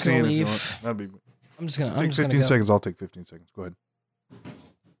take I'm just gonna 15 if you leave. want. That'd be. I'm just gonna Take 15 go. seconds. I'll take 15 seconds. Go ahead.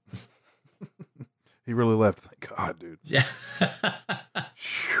 He really left. Thank God, dude. Yeah.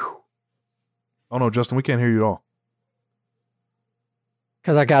 Oh no, Justin, we can't hear you at all.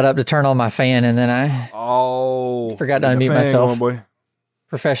 Because I got up to turn on my fan and then I Oh, Forgot to get the unmute fan myself. going, boy.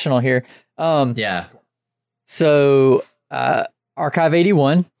 professional here. Yeah. So Archive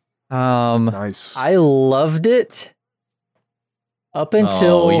 81. Nice. I loved it up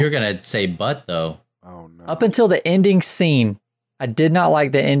until Oh, you're going to say but, though. Oh no. up until the ending scene. I did not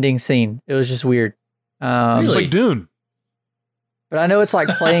like the ending scene. It was just weird. It's Really? like Dune. But I know it's like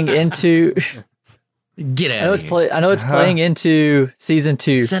playing into. Get I out know of it's here. I know it's playing into season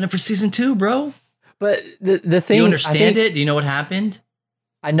 2. Set up for season 2, bro. But the Do thing, you I understand think- it? Do you know what happened?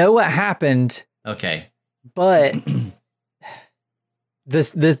 I know what happened, Okay. but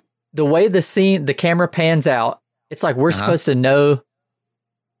the way the camera pans out, it's like we're supposed to know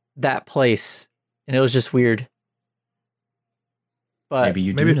that place, and it was just weird. But Maybe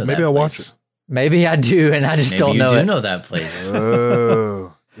you do maybe- know maybe that I'll watch place. maybe I do, and I just Maybe don't you know do it. know that place.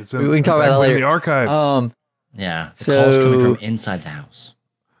 Oh, it's We can talk about that in later. the archive. Yeah. The So- call's coming from inside the house.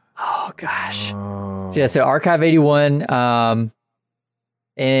 Oh gosh. Oh. So, yeah, so Archive 81,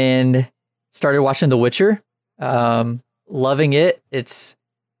 and started watching The Witcher. loving it.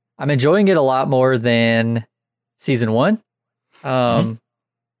 I'm enjoying it a lot more than season 1.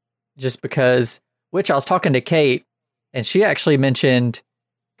 Just because, which I was talking to Kate, and she actually mentioned,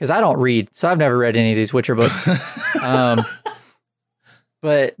 because I don't read, so I've never read any of these Witcher books.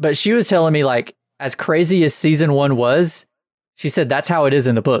 But she was telling me, like, as crazy as season 1 was, she said that's how it is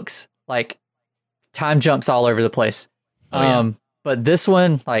in the books. Like, time jumps all over the place. But this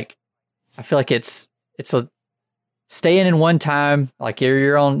one, like, I feel like it's a staying in one time. Like,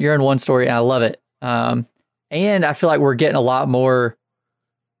 you're in one story, and I love it. And I feel like we're getting a lot more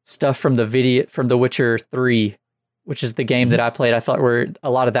stuff from The Witcher 3, which is the game that I played. I feel like a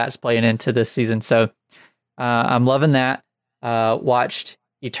lot of that's playing into this season. So I'm loving that. Watched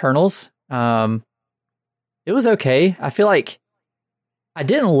Eternals. It was okay. I feel like I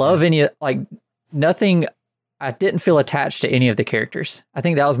didn't love nothing. I didn't feel attached to any of the characters. I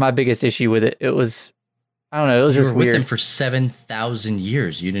think that was my biggest issue with it. It was, I don't know. It was just weird. You were with them for 7,000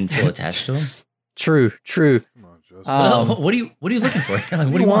 years. You didn't feel attached to them? True. Come on, Justin. What are you looking for? Like,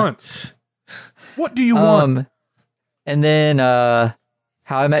 what do you want? What do you want? And then How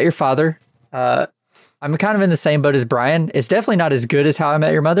I Met Your Father. I'm kind of in the same boat as Brian. It's definitely not as good as How I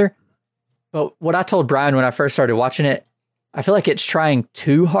Met Your Mother. But what I told Brian when I first started watching it, I feel like it's trying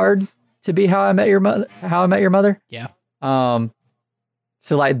too hard to be How I Met Your Mother. Yeah.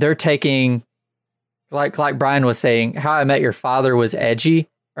 So like they're taking, like Brian was saying, How I Met Your Father was edgy,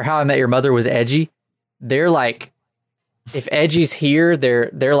 or How I Met Your Mother was edgy. They're like, if edgy's here,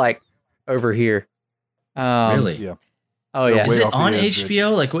 they're like over here. Really? Yeah. Oh yeah. Is it on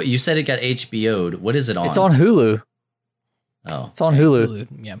HBO? Like what you said, it got HBO'd. What is it on? It's on Hulu. Oh, it's on Hulu.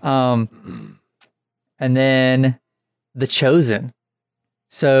 Yeah. And then The Chosen.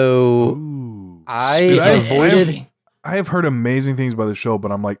 So I have heard amazing things about the show,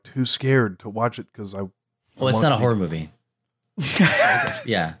 but I'm like too scared to watch it because Well, it's not a horror movie.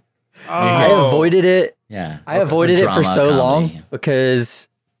 Yeah. I avoided it. Yeah. I avoided it for so long because,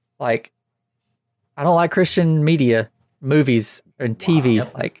 like, I don't like Christian media, movies, and TV.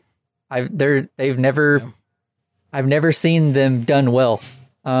 Yep. Like, I've never seen them done well.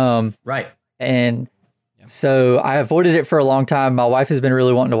 Right. And so I avoided it for a long time. My wife has been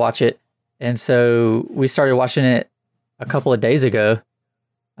really wanting to watch it. And so we started watching it a couple of days ago.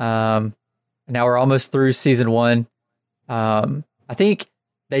 Now we're almost through season 1. I think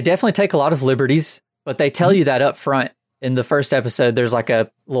they definitely take a lot of liberties, but they tell you that up front. In the first episode, there's like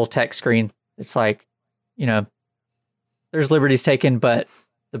a little text screen. It's like, there's liberties taken, but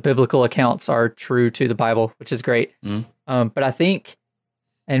the biblical accounts are true to the Bible, which is great. But I think,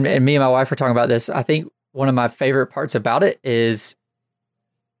 and me and my wife were talking about this, I think one of my favorite parts about it is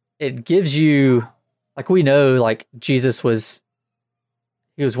it gives you, like, we know, like, Jesus was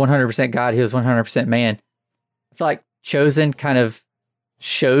 100% God, he was 100% man. I feel like Chosen kind of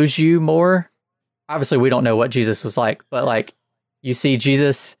shows you more. Obviously, we don't know what Jesus was like, but, like, you see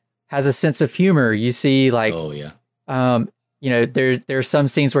Jesus has a sense of humor. You see, like, there's some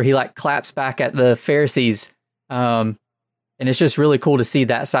scenes where he, like, claps back at the Pharisees. And it's just really cool to see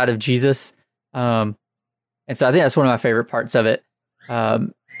that side of Jesus. And so I think that's one of my favorite parts of it.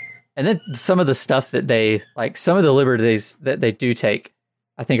 And then some of the stuff that they, like, some of the liberties that they do take,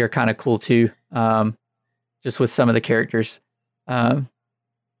 I think are kind of cool too. Just with some of the characters. So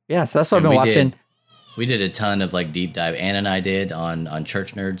that's what I've been watching. We did a ton of, like, deep dive. Ann and I did on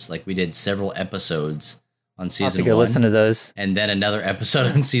Church Nerds. Like, we did several episodes on season 1. I'll have to go listen to those. And then another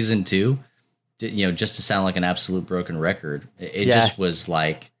episode on season 2. Just to sound like an absolute broken record. It just was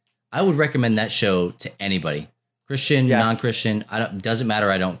like, I would recommend that show to anybody. Christian, non-Christian, doesn't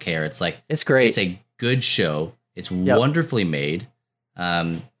matter. I don't care. It's like, it's great. It's a good show. It's wonderfully made.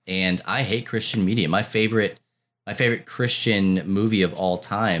 And I hate Christian media. My favorite Christian movie of all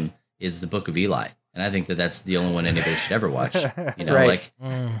time is The Book of Eli. And I think that's the only one anybody should ever watch. Right.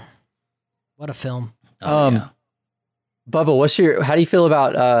 What a film. Bubba, how do you feel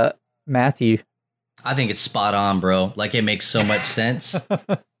about Matthew? I think it's spot on, bro. Like, it makes so much sense.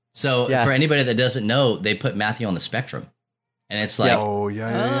 So for anybody that doesn't know, they put Matthew on the spectrum. And it's like, I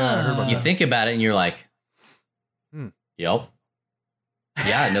heard about you that. think about it and you're like, yep.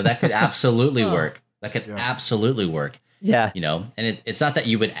 Yeah, no, that could absolutely work. That could absolutely work. Yeah. And it's not that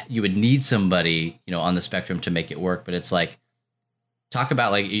you would need somebody, on the spectrum to make it work, but it's like, talk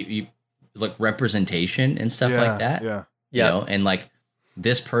about, like, you like representation and stuff like that. Yeah. And, like,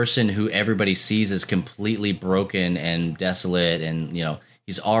 this person who everybody sees is completely broken and desolate, and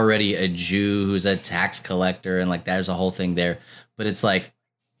he's already a Jew who's a tax collector, and, like, there's a whole thing there. But it's like,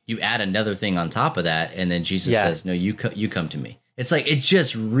 you add another thing on top of that, and then Jesus says, no, you come to me. It's like, it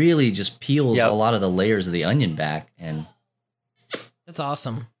just really just peels a lot of the layers of the onion back, and That's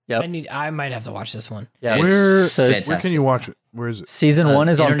awesome. Yep. I might have to watch this one. Yeah. Where fantastic. can you watch it? Where is it? Season 1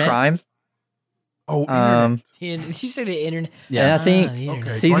 is internet? on Prime. Oh, internet. Did you say the internet? Yeah. And I think the internet. Okay. Do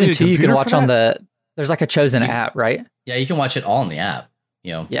I season need a 2 you can computer watch for on that? there's like a chosen app, right? Yeah, you can watch it all on the app.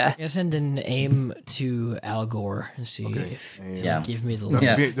 You know. Yeah. I send an aim to Al Gore and see if Yeah. give me the Yeah. link.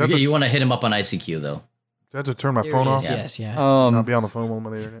 Yeah. That's a- You want to hit him up on ICQ though. Do I have to turn my There phone it off? is, Yes, yeah. I'll be on the phone while I'm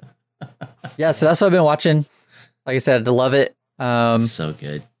on the internet. Yeah, so that's what I've been watching. Like I said, I love it. So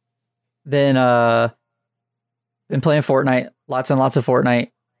good. Then been playing Fortnite, lots and lots of Fortnite.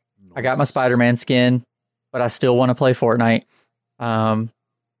 I got my Spider-Man skin, but I still want to play Fortnite.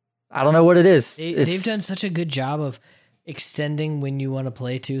 I don't know what it is. They've done such a good job of extending when you want to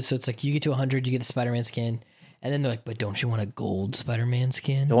play too. So it's like you get to 100, you get the Spider-Man skin, and then they're like, "But don't you want a gold Spider-Man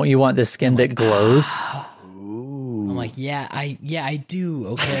skin?" Don't you want this skin that glows? I'm like, "Yeah, I do."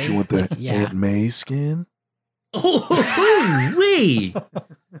 Okay, You want that yeah. Aunt May skin? Oh, wee.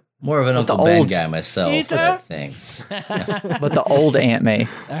 More of an Uncle Ben old- guy myself. But thanks. But the old Aunt May.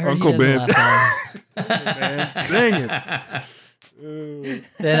 I heard Uncle he does Ben. the last Dang it.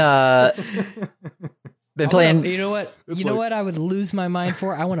 Then been playing. You know what? It's You know like- what? I would lose my mind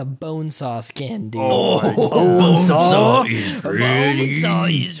for. I want a Bonesaw skin, dude. Bonesaw is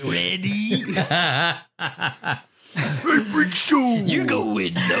Bonesaw is ready. Freak show. You're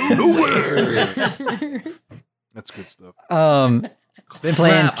going nowhere. That's good stuff. Been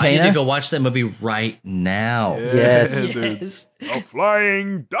playing Crap, I need to Kana. go watch that movie right now. Yes. dude. Yes. A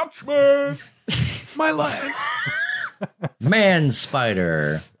Flying Dutchman. My life. Man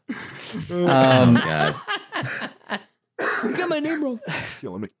Spider. Oh God. You got my name wrong.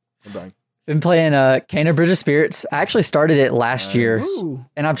 Killing me. I'm dying. Been playing Kana Bridge of Spirits. I actually started it last year, Ooh.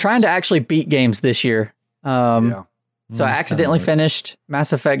 and I'm trying to actually beat games this year. Yeah. So I accidentally finished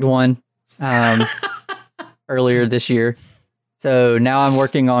Mass Effect 1 earlier this year. So now I'm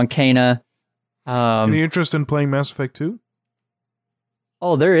working on Kana. Any interest in playing Mass Effect 2?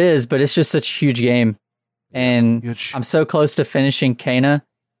 Oh, there is, but it's just such a huge game. And Huge. I'm so close to finishing Kana.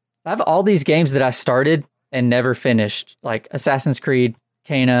 I have all these games that I started and never finished, like Assassin's Creed,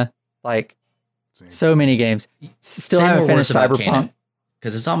 Kana, like Same. so many games. Still Say haven't more finished words about Cyberpunk.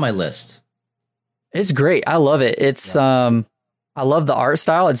 because it's on my list. It's great. I love it. It's I love the art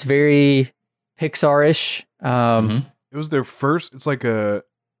style. It's very Pixar-ish. It was their first. It's like an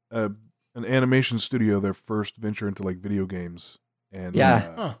animation studio. Their first venture into like video games, and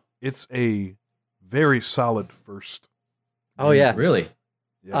Yeah. Huh. it's a very solid first. Oh yeah. Really?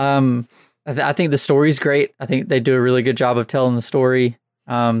 Yeah. I think the story's great. I think they do a really good job of telling the story.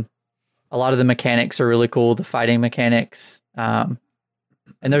 A lot of the mechanics are really cool. The fighting mechanics, and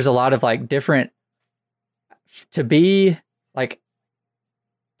there's a lot of like different. To be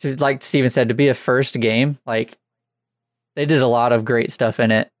like Steven said, to be a first game, like they did a lot of great stuff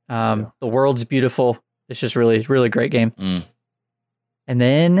in it. The world's beautiful. It's just really, really great game. Mm. And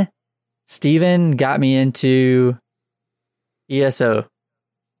then Steven got me into ESO.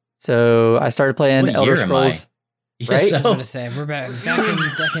 So I started playing What Elder year am I? Scrolls. Yeah, Right? I was so- going to say we're back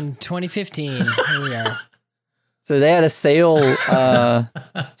in 2015. Here we are. So they had a sale.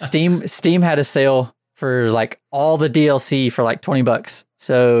 Steam had a sale for like all the DLC for like $20.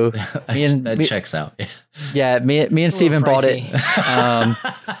 So that checks out. yeah, me and Steven bought it.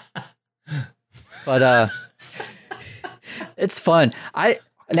 But it's fun. I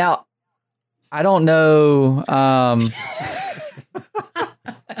don't know.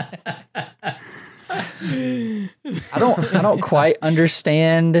 I don't quite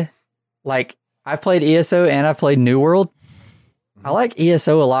understand. Like I've played ESO and I've played New World. I like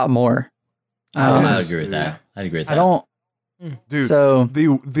ESO a lot more. I agree with that. I agree with that. I don't. Dude, So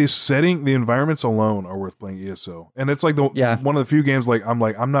the setting, the environments alone are worth playing ESO, and it's like one of the few games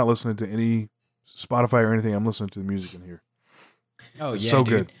I'm not listening to any Spotify or anything. I'm listening to the music in here. Oh It's yeah, so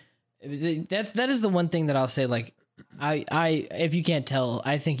dude. That is the one thing that I'll say. Like, I if you can't tell,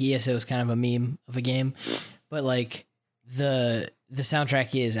 I think ESO is kind of a meme of a game, but like the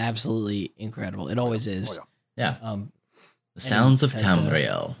soundtrack is absolutely incredible. It always is. Oh, yeah. Yeah. The Sounds of Bethesda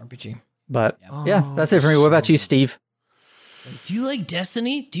Tamriel. but RPG. yeah, that's it for me. What about you, Steve? Do you like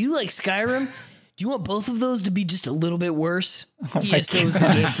Destiny? Do you like Skyrim? Do you want both of those to be just a little bit worse? ESO is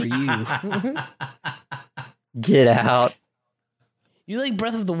the game for you. Get out. You like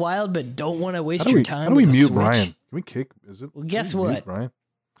Breath of the Wild, but don't want to waste How do your we, time. how do we with a mute Switch? Brian? Can we kick? Is it? Well, guess can we mute what? Brian.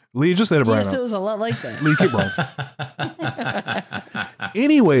 Lee just said Brian. ESO is a lot like that. Lee, kick Brian.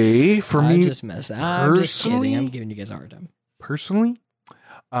 Anyway, for I'm me just messing. I'm just kidding. personally- I'm giving you guys a hard time. personally,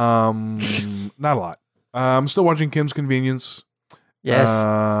 not a lot. I'm still watching Kim's Convenience. Yes.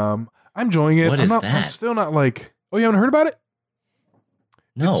 I'm enjoying it. What I'm is not, I'm that? still not like. Oh, you haven't heard about it?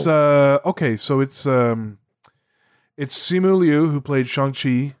 No. It's okay. So it's Simu Liu who played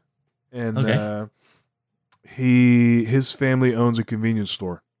Shang-Chi, and his family owns a convenience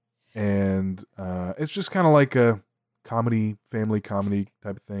store, and it's just kind of like a family comedy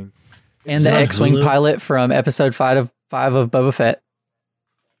type of thing. And the X-Wing pilot from episode 5 of Boba Fett.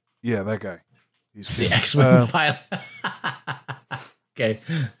 Yeah, that guy. He's the X-Wing pilot. Okay.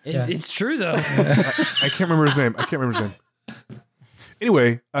 It's true, though. I can't remember his name.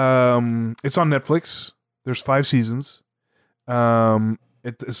 Anyway, it's on Netflix. There's 5 seasons.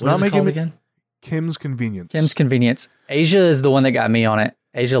 It's not making it again. Kim's Convenience. Kim's Convenience. Asia is the one that got me on it.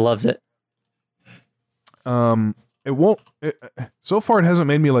 Asia loves it. It won't. So far, it hasn't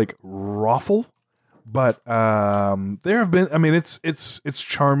made me like raffle, but there have been. I mean, it's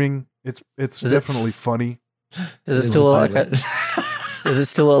charming. It's definitely funny. Does it still look like Does it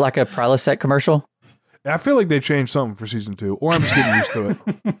still look like a Prilosec commercial? I feel like they changed something for season 2, or I'm just getting used to it.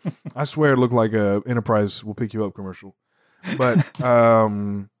 I swear it looked like a Enterprise will pick you up commercial. But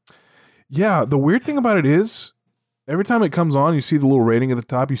yeah, the weird thing about it is every time it comes on, you see the little rating at the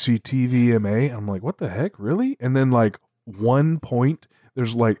top, you see TVMA, and I'm like, what the heck, really? And then like 1 point,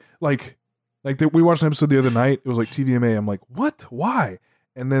 there's we watched an episode the other night, it was like TVMA. I'm like, what? Why?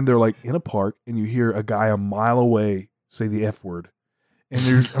 And then they're like in a park, and you hear a guy a mile away say the F word.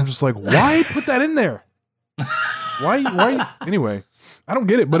 And I'm just like, why put that in there? Why? Anyway, I don't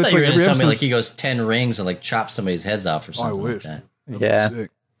get it. But I it's thought like you were every gonna tell episode. me like he goes 10 rings and like chops somebody's heads off or something. I wish. Like that. That'd be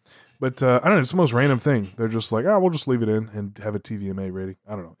sick. But I don't know. It's the most random thing. They're just like, we'll just leave it in and have a TVMA rating.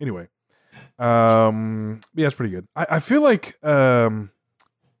 I don't know. Anyway, yeah, it's pretty good. I feel like Simu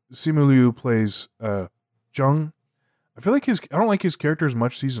Liu plays Jung. I feel like I don't like his character as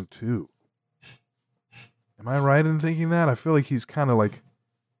much season 2. Am I right in thinking that? I feel like he's kind of like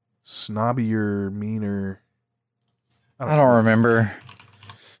snobbier, meaner. I don't remember.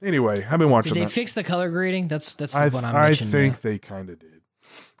 Anyway, I've been watching. Did they that. fix the color grading? That's the one I'm I mentioning. think they kind of did.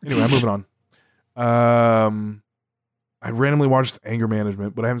 Anyway, I'm moving on. I randomly watched Anger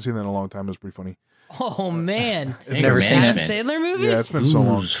Management, but I haven't seen that in a long time. It was pretty funny. Oh man, It's never seen Adam it. Sandler movie? Yeah, it's been so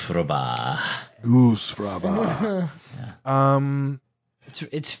long. Goose fraba.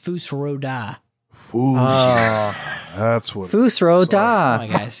 It's Fus Roda. That's what. Fus Roda. Oh my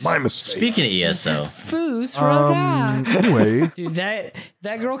guys. My mistake. Speaking of ESO, Fus Roda. Anyway, Dude, that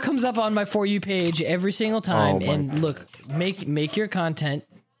girl comes up on my For You page every single time. Oh, my And look, make your content.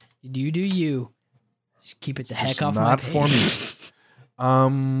 You do you. Just keep it the heck off my not page. for me.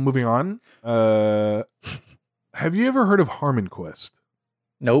 Moving on. Have you ever heard of Harmon Quest?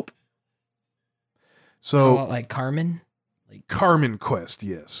 Nope. So Like Carmen? Carmen Quest,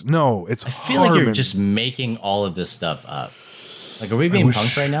 yes. No, it's I feel like you're just making all of this stuff up. Like, are we being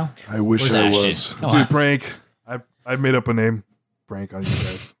punked right now? I wish Where's I Ashton? was. Come Dude, on. prank. I made up a name. Prank on you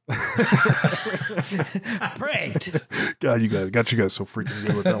guys. Pranked. God, you guys got you guys so freaking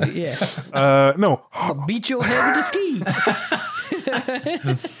good with that one. Yeah. No, I'll beat your head with a ski.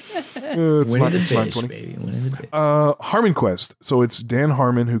 it's Winnie not, the it's Fish, 920. baby. Winnie the Fish. Harmon Quest. So it's Dan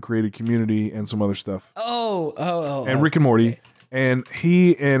Harmon who created Community and some other stuff, and Rick and Morty. And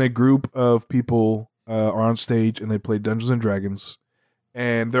he and a group of people are on stage and they play Dungeons and Dragons,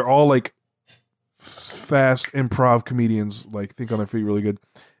 and they're all like fast improv comedians, like think on their feet really good,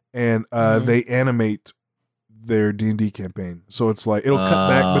 and they animate their D&D campaign. So it's like it'll cut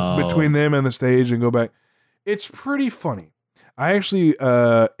back between them and the stage and go back. It's pretty funny. I actually,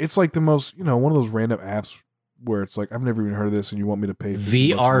 it's like the most, one of those random apps where it's like, I've never even heard of this and you want me to pay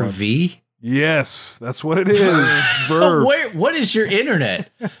 $50 a month. VRV? Yes, that's what it is. Verve. What is your internet?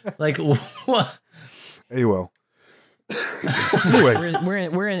 Like, what? Hey, well.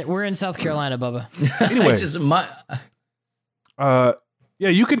 Anyway. We're in South Carolina, Bubba. Anyway. Yeah,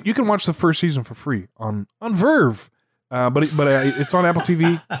 you can watch the first season for free on Verve. But it's on Apple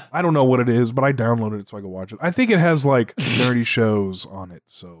TV. I don't know what it is, but I downloaded it so I can watch it. I think it has like nerdy shows on it,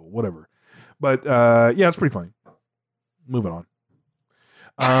 so whatever. But yeah, it's pretty funny. Moving on.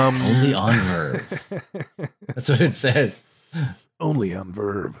 Only on Verve. That's what it says. Only on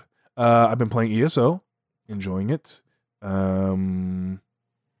Verve. I've been playing ESO, enjoying it. Yeah,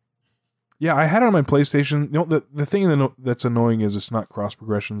 I had it on my PlayStation. The thing that's annoying is it's not cross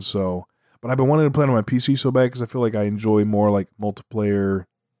progression, so. But I've been wanting to play it on my PC so bad because I feel like I enjoy more like multiplayer,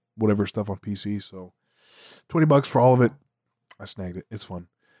 whatever stuff on PC. So, $20 for all of it. I snagged it. It's fun.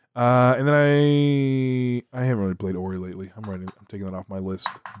 And then I haven't really played Ori lately. I'm taking that off my list.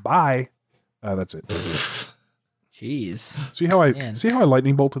 Bye. That's it. Jeez. See how I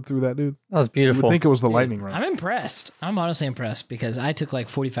lightning bolted through that, dude? That was You beautiful. would think it was the lightning round. I'm impressed. I'm honestly impressed because I took like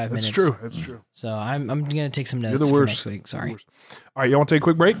 45 minutes. It's true. It's true. So I'm gonna take some notes You're the for worst. next week. Sorry. All right, you want to take a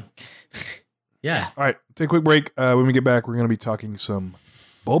quick break? Yeah. All right, take a quick break. When we get back, we're going to be talking some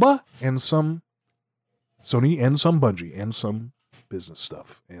Boba and some Sony and some Bungie and some business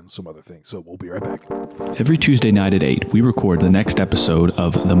stuff and some other things. So we'll be right back. Every Tuesday night at 8, we record the next episode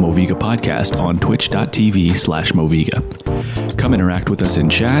of the Moviga podcast on twitch.tv/Moviga. Come interact with us in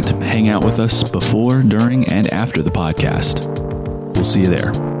chat, hang out with us before, during, and after the podcast. We'll see you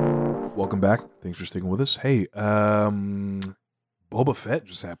there. Welcome back. Thanks for sticking with us. Hey, Boba Fett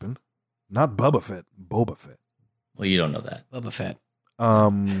just happened. Not Bubba Fett, Boba Fett. Well, you don't know that. Boba Fett.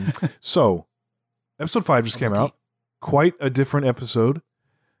 So episode 5 just came out. Quite a different episode.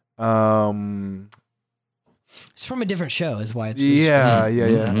 It's from a different show, is why it's Yeah.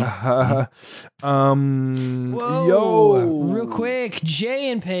 Whoa, Yo, real quick, Jay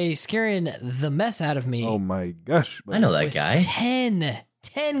and Pay scaring the mess out of me. Oh my gosh, I know that with guy.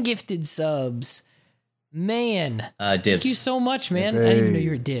 10 gifted subs. Man, Dibs. thank you so much, man. Hey. I didn't even know you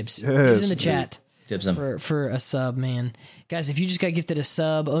were Dibs. Yes, Dibs in the dude. chat Dibs him. for a sub, man. Guys, if you just got gifted a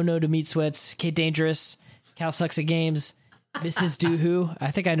sub, oh no to Meat Sweats, Kate Dangerous, Cal Sucks at Games, Mrs. Doohoo.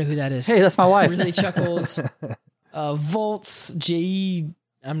 I think I know who that is. Hey, that's my wife. Really Chuckles, Volts, J.E.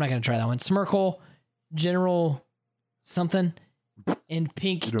 I'm not going to try that one. Smirkle, General something, and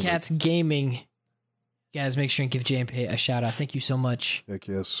Pink doing Cats Gaming. Guys, make sure and give JMP a shout out. Thank you so much Heck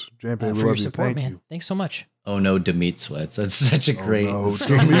yes, JMP, we for your love you. support, Thank man. you. Thanks so much. Oh no, Demeat Sweats. That's such a great Oh, no,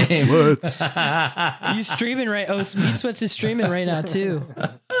 screen Meat name. Sweats. You streaming right? Oh, Meat Sweats is streaming right now too.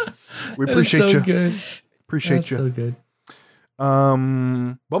 We appreciate you. Good. Appreciate That's you. so good.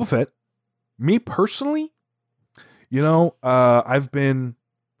 Boba Fett. Me personally, I've been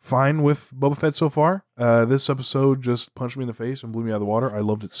fine with Boba Fett so far. This episode just punched me in the face and blew me out of the water. I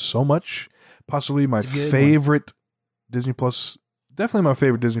loved it so much. Possibly my It's a good favorite Disney Plus. Definitely my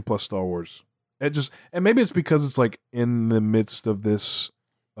favorite Disney Plus Star Wars. And maybe it's because it's like in the midst of this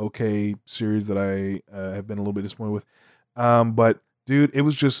series that I have been a little bit disappointed with. But dude, it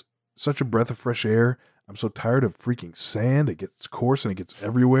was just such a breath of fresh air. I'm so tired of freaking sand. It gets coarse and it gets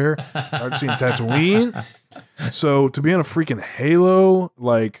everywhere. I've seen Tatooine. So to be on a freaking Halo,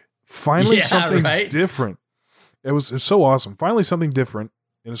 like finally Yeah, something right? different. It's so awesome. Finally something different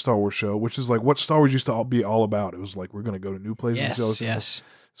in a Star Wars show, which is like what Star Wars used to be all about. It was like, we're going to go to new places. and Yes, so- yes.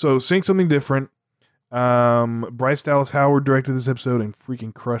 So seeing something different. Bryce Dallas Howard directed this episode and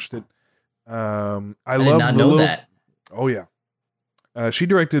freaking crushed it. I did love not the know little, that. Oh yeah. She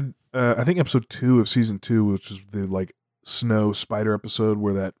directed I think episode 2 of season 2, which is the like snow spider episode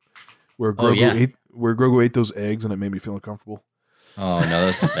where Grogu ate those eggs and it made me feel uncomfortable. Oh no,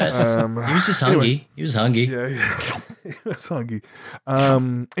 that's the best. He was just hungry. Anyway. He was hungry. Yeah. That's hungry.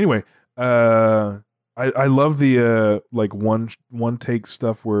 Anyway, I love the like one take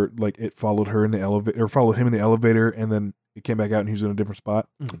stuff where like it followed her in the elevator or followed him in the elevator and then it came back out and he was in a different spot.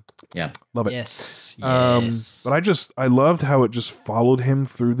 Yeah. Love it. Yes. But I loved how it just followed him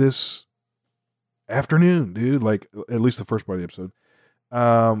through this afternoon, dude. Like at least the first part of the episode.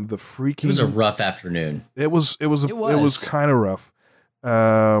 The freaking It was a rough afternoon. It was kind of rough.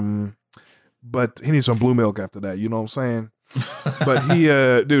 But he needs some blue milk after that. You know what I'm saying? But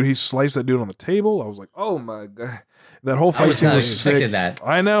he sliced that dude on the table. I was like, oh my God. That whole I fight was scene not was expecting sick. that.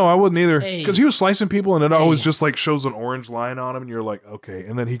 I know, I wouldn't either. Hey. Because he was slicing people and it always Hey. just like shows an orange line on him and you're like, okay.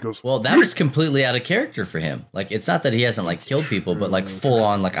 And then he goes, Well, that was completely out of character for him. Like, it's not that he hasn't like killed people, but like full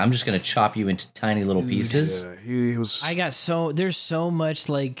on, like I'm just gonna chop you into tiny little pieces. yeah, he was. There's so much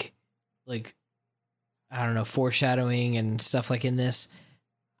like I don't know, foreshadowing and stuff like in this.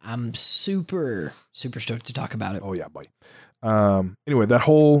 I'm super stoked to talk about it. Oh yeah, buddy. Anyway, that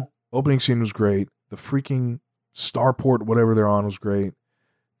whole opening scene was great. The freaking starport, whatever they're on, was great.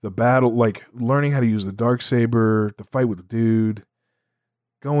 The battle, like learning how to use the Darksaber, the fight with the dude,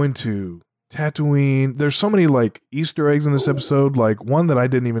 going to Tatooine. There's so many like Easter eggs in this episode. Like one that I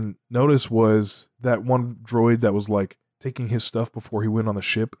didn't even notice was that one droid that was like taking his stuff before he went on the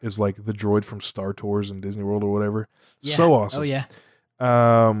ship is like the droid from Star Tours and Disney World or whatever. Yeah. So awesome. Oh yeah.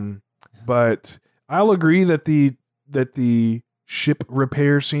 But I'll agree that the ship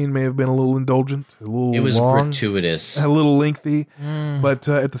repair scene may have been a little indulgent, a little It was long, gratuitous. a little lengthy. Mm. But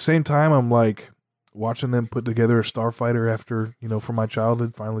at the same time, I'm like watching them put together a starfighter after, from my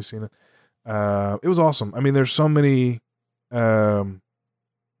childhood, finally seeing it. It was awesome. I mean, there's so many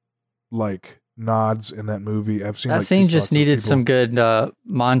like nods in that movie. I've seen That like, scene TikToks just of needed people- some good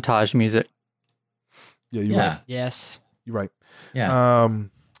montage music. Yeah, you're Yeah. right. Yes. You're right. Yeah.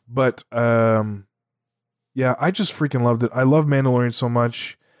 But Yeah, I just freaking loved it. I love Mandalorian so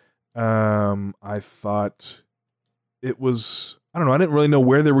much. I thought it was, I don't know, I didn't really know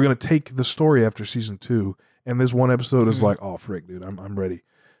where they were going to take the story after season 2. And this one episode is like, oh, frick, dude, I'm ready.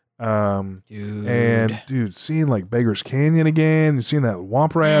 Dude, seeing like Beggar's Canyon again, seeing that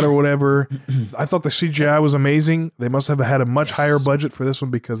Womp Rat or whatever. I thought the CGI was amazing. They must have had a much higher budget for this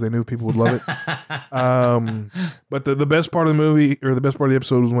one because they knew people would love it. But the best part of the movie, or the best part of the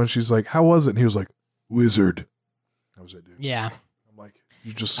episode, was when she's like, how was it? And he was like, wizard. That was it, dude. Yeah. I'm like,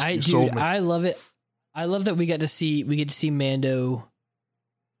 you sold me. I love it. I love that we get to see Mando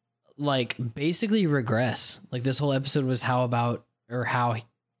like basically regress. Like this whole episode was how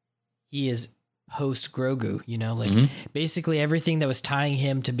he is post Grogu, you know, like basically everything that was tying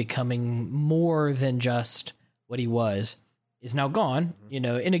him to becoming more than just what he was is now gone, you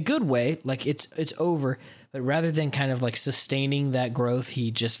know, in a good way. Like it's over, but rather than kind of like sustaining that growth,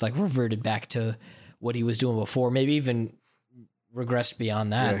 he just like reverted back to what he was doing before, maybe even regressed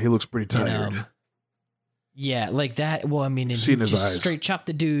beyond that. Yeah, he looks pretty tired. Yeah, like that. Well, I mean, see in his eyes. Straight chopped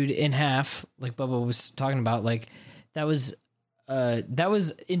the dude in half, like Bubba was talking about. Like that was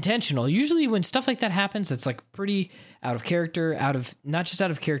intentional. Usually, when stuff like that happens, it's like pretty out of character. Not just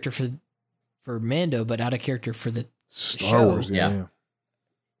out of character for Mando, but out of character for the Star Wars. Yeah.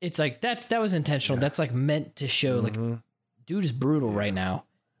 It's like that was intentional. Yeah. That's like meant to show like dude is brutal right now.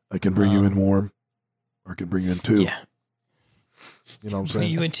 I can bring you in warm, or I can bring you in 2. Yeah. You know what I'm saying?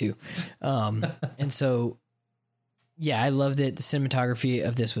 Bring you in 2. And so. Yeah, I loved it. The cinematography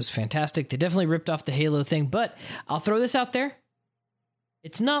of this was fantastic. They definitely ripped off the Halo thing, but I'll throw this out there.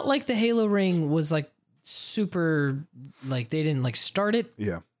 It's not like the Halo ring was like super, like they didn't like start it.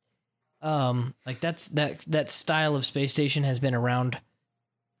 Yeah. Like that style of space station has been around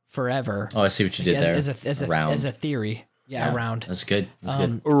forever. Oh, I see what you did there. As a theory. Yeah, around. That's good. That's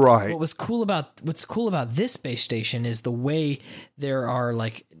good. Right. What's cool about this space station is the way there are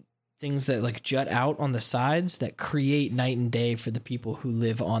like things that like jut out on the sides that create night and day for the people who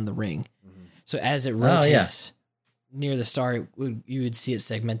live on the ring. Mm-hmm. So as it rotates near the star, you would see it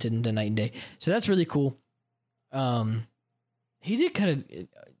segmented into night and day. So that's really cool. He did cut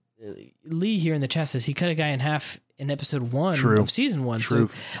Lee here in the chat says he cut a guy in half in episode 1 of season 1. True.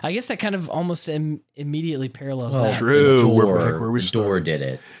 So I guess that kind of almost immediately parallels that. True. Where the door did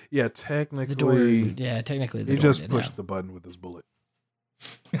it. Yeah, technically. The door, technically. He just pushed the button with his bullet.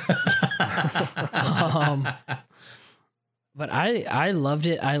 But I loved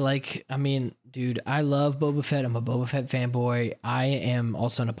it. I love Boba Fett. I'm a Boba Fett fanboy. I am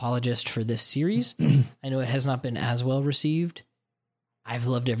also an apologist for this series. I know it has not been as well received. I've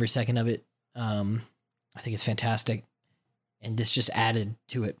loved every second of it. I think it's fantastic, and this just added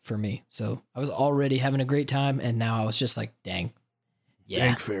to it for me. So I was already having a great time, and now I was just like, dang, yeah,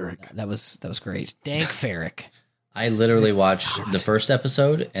 Dank Ferrick. That was great. Dank Ferrick. I literally watched the first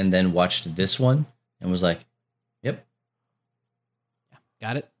episode and then watched this one and was like, yep.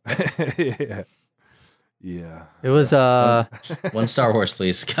 Got it? Yeah. It was one Star Wars,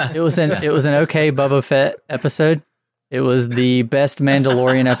 please. It was an okay Boba Fett episode. It was the best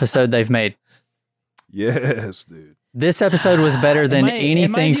Mandalorian episode they've made. Yes, dude. This episode was better than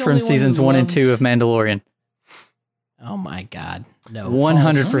anything from seasons 1 and 2 of Mandalorian. Oh my God. No.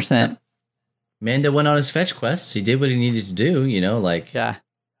 100%. Mando went on his fetch quests. He did what he needed to do, you know, like. Yeah.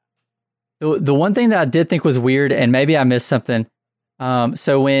 The one thing that I did think was weird, and maybe I missed something.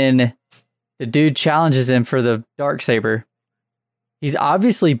 So when the dude challenges him for the Darksaber, he's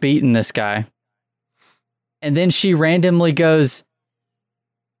obviously beaten this guy. And then she randomly goes,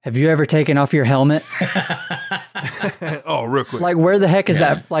 "Have you ever taken off your helmet?" Oh, real quick. Like, where the heck is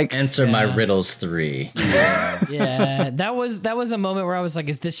that? Like, answer my riddles 3. Yeah, that was a moment where I was like,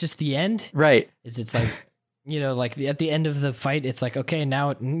 "Is this just the end?" Right? It's like, you know, like at the end of the fight, it's like, okay,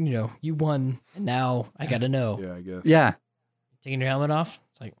 now you know you won, and now I gotta know. Yeah, I guess. Yeah. Taking your helmet off?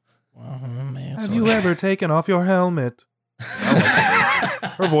 It's like, well, man. Have you ever taken off your helmet?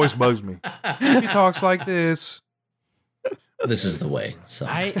 Her voice bugs me. She talks like this. This is the way. So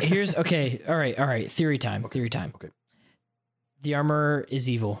all right. Theory time. Okay. The armor is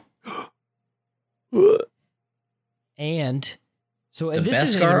evil. And so the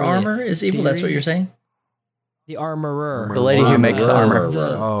this Beskar really armor is evil. That's what you're saying. The armorer, the lady who makes the armor. with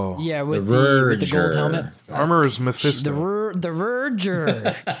the gold helmet. The armor is Mephisto. The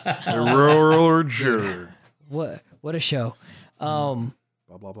Verger. The Verger. What a show. Blah,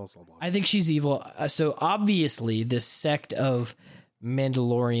 blah, blah, blah. I think she's evil. So obviously, this sect of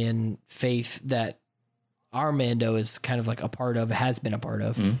Mandalorian faith that our Mando is kind of like a part of, has been a part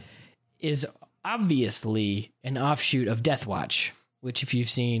of, is obviously an offshoot of Death Watch, which if you've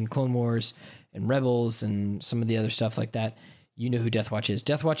seen Clone Wars in Rebels and some of the other stuff like that, you know who Death Watch is.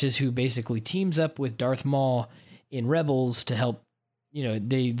 Death Watch is who basically teams up with Darth Maul in Rebels to help,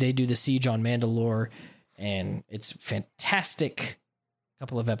 they do the siege on Mandalore, and it's fantastic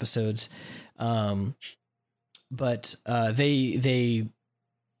couple of episodes. But they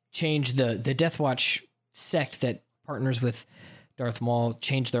changed the Death Watch sect that partners with Darth Maul,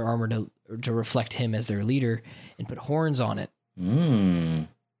 changed their armor to reflect him as their leader and put horns on it. And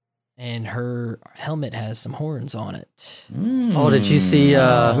her helmet has some horns on it. Oh, did you see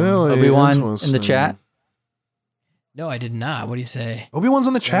Obi-Wan in the chat? No, I did not. What do you say? Obi-Wan's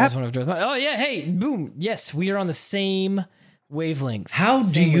in the chat? Oh, yeah. Hey, boom. Yes, we are on the same wavelength. How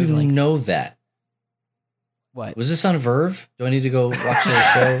do you know that? What? Was this on Verve? Do I need to go watch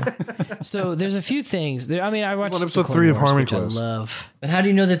the show? So there's a few things. I watched episode 3 of Harmony Quest. I love. But how do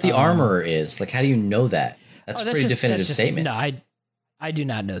you know that the armor is? Like, how do you know that? That's a pretty definitive statement. No, I do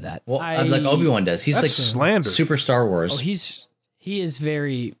not know that. Well, like Obi-Wan does. He's like slander. Super Star Wars. Oh, he is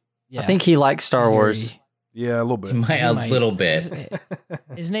very. Yeah, I think he likes Star Wars. Yeah, a little bit. A little bit.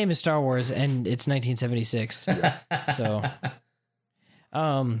 His name is Star Wars, and it's 1976. So,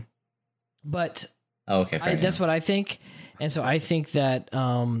 but. Oh, okay, that's what I think, and so I think that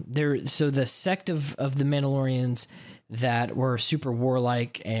the sect of the Mandalorians that were super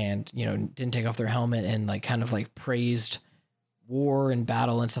warlike and didn't take off their helmet and like kind of like praised war and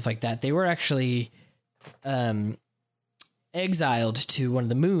battle and stuff like that, they were actually exiled to one of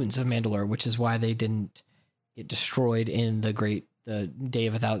the moons of Mandalore, which is why they didn't get destroyed in the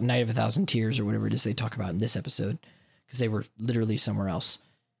Night of a Thousand Tears or whatever it is they talk about in this episode, because they were literally somewhere else.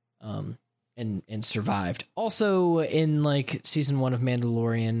 And survived. Also, in like season 1 of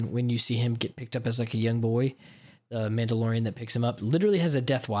Mandalorian, when you see him get picked up as like a young boy, the Mandalorian that picks him up literally has a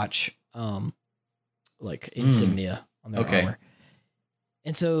Death Watch, like insignia on their armor.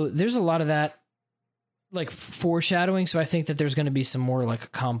 And so there's a lot of that, like foreshadowing. So I think that there's going to be some more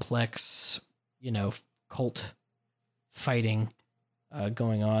like complex, cult fighting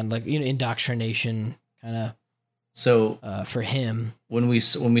going on, like indoctrination kind of. So for him, when we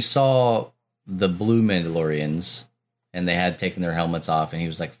saw the blue Mandalorians and they had taken their helmets off and he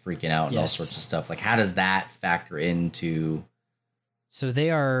was like freaking out and all sorts of stuff, like how does that factor into? So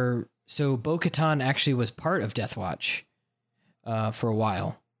Bo-Katan actually was part of Death Watch for a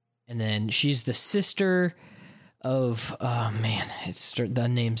while, and then she's the sister of the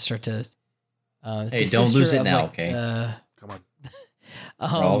names start to hey, don't lose it now, okay? Come on. We're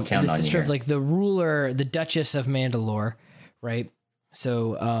all counting the on you sister here. of like the ruler, the Duchess of Mandalore, right?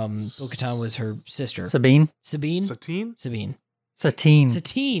 So Bo-Katan was her sister. Sabine. Satine.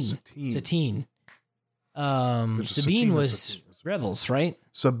 Sabine was Rebels, right?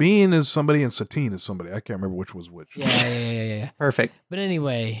 Sabine is somebody and Satine is somebody. I can't remember which was which. Yeah. Perfect. But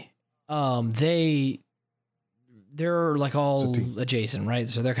anyway, they're like all adjacent, right?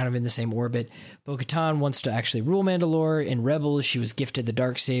 So they're kind of in the same orbit. Bo-Katan wants to actually rule Mandalore. In Rebels, she was gifted the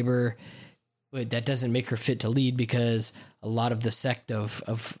Darksaber. But that doesn't make her fit to lead, because a lot of the sect of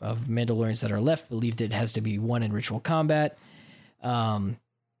Mandalorians that are left believe that it has to be won in ritual combat. So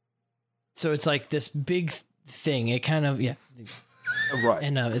it's like this big thing. It kind of, Right.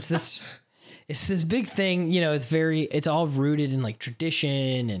 And it's this big thing, it's all rooted in like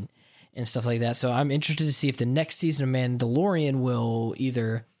tradition and stuff like that. So I'm interested to see if the next season of Mandalorian will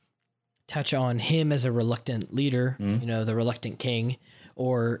either touch on him as a reluctant leader, the reluctant king,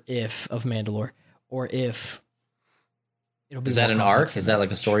 or if of Mandalore, or if it'll be. Is that an arc? Is that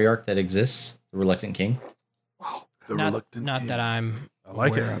like a story arc that exists? The Reluctant King? Wow. Reluctant King. That I'm. I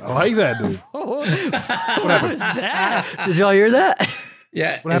like it. I like that, dude. What was that? Did y'all hear that?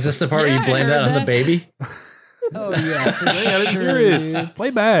 Yeah. Is this the part where you blame that on the baby? Oh yeah, for sure, dude. Play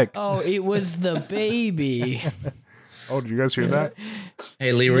back. Oh, it was the baby. Oh, did you guys hear that?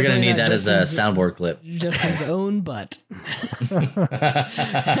 Hey, Lee, we're going to need that as a soundboard clip. Justin's own butt.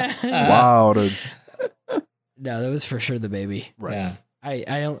 Wow, dude. No, that was for sure the baby. Right.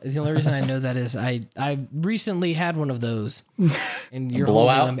 Yeah. The only reason I know that is I recently had one of those, and you're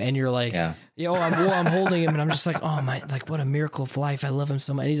blowout? holding him, and you're like, I'm holding him, and I'm just like, oh my, like what a miracle of life. I love him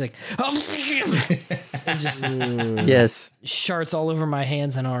so much. And he's like, oh, and just Yes. sharts all over my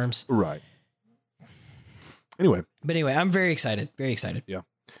hands and arms. Right. Anyway. But anyway, I'm very excited. Very excited. Yeah.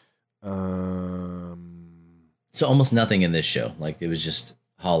 So almost nothing in this show. Like it was just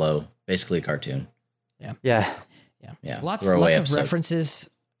hollow, basically a cartoon. Yeah. Lots of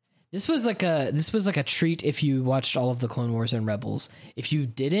references. This was like a treat if you watched all of the Clone Wars and Rebels. If you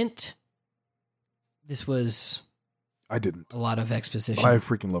didn't, this was I didn't. a lot of exposition. But I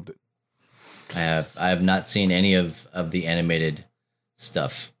freaking loved it. I have not seen any of the animated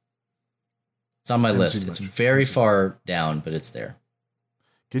stuff. It's on my list. It's very far down, but it's there.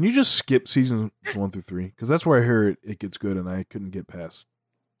 Can you just skip seasons 1 through 3? Because that's where I hear it gets good, and I couldn't get past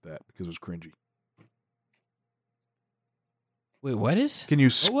that because it was cringy. Wait, what is? Can you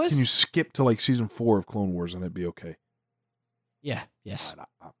skip to like season 4 of Clone Wars and it'd be okay? Yeah. Yes. I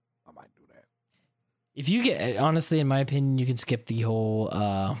might do that. If you get, honestly, in my opinion, you can skip the whole.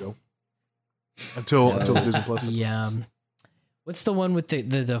 Until Disney Plus. What's the one with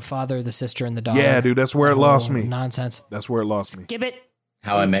the father, the sister, and the daughter? Yeah, dude, that's where it lost me. Nonsense. That's where it lost me. Skip it.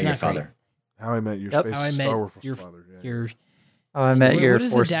 How I Met Your Father. How I Met Your Yep. Space How I Met Star Wars Your Father. Yeah. Your. Oh, I met your What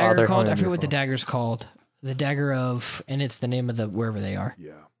is the force dagger father. called? I Your forget what the father. dagger's called. The dagger of, and it's the name of the wherever they are.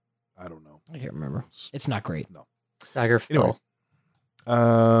 Yeah, I don't know. I can't remember. It's not great. No. Dagger Anyway.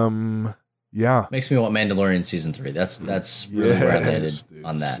 Phil. Yeah. Makes me want Mandalorian season 3. That's really Yes, where I landed dude,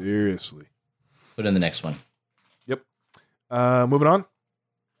 on that. Seriously. Put in the next one. Yep. Moving on.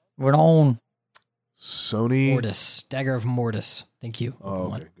 We're on. Sony. Mortis. Dagger of Mortis. Thank you.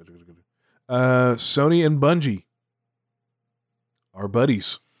 Oh, okay. Good. Sony and Bungie are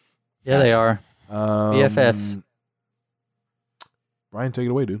buddies. Yeah, they are. BFFs. Brian, take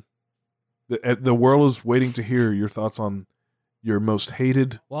it away, dude. The world is waiting to hear your thoughts on your most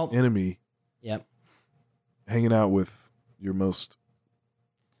hated enemy. Yep. Hanging out with your most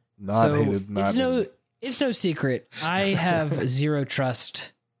hated. It's no secret. I have zero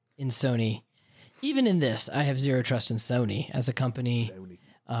trust in Sony. Even in this, I have zero trust in Sony as a company.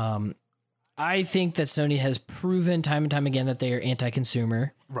 I think that Sony has proven time and time again that they are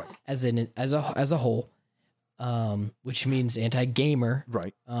anti-consumer, right? As a whole, which means anti-gamer,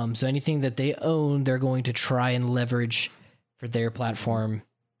 right? So anything that they own, they're going to try and leverage for their platform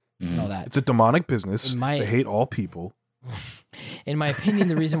and all that. It's a demonic business. They hate all people. In my opinion,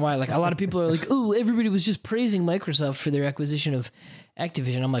 the reason why, like, a lot of people are like, "Oh, everybody was just praising Microsoft for their acquisition of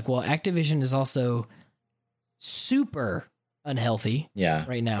Activision." I'm like, well, Activision is also super unhealthy. Yeah,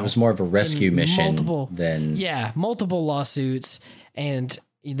 right now it was more of a rescue mission than multiple lawsuits, and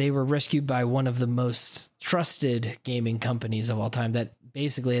they were rescued by one of the most trusted gaming companies of all time that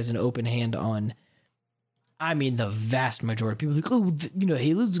basically has an open hand on. I mean, the vast majority of people are like,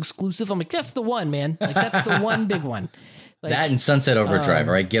 Halo's exclusive. I'm like, that's the one, man. Like, that's the one big one. Like, that and Sunset Overdrive.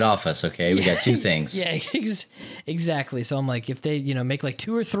 All right, get off us, okay? We got two things. Yeah, exactly. So I'm like, if they, make like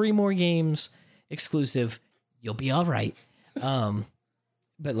 2 or 3 more games exclusive, you'll be all right.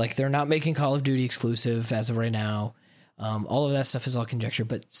 But like, they're not making Call of Duty exclusive as of right now. All of that stuff is all conjecture,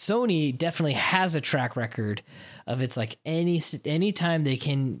 but Sony definitely has a track record of it's like any time they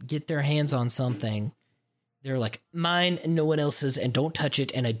can get their hands on something, they're like, mine and no one else's, and don't touch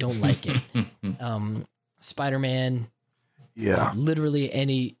it, and I don't like it. Spider-Man, literally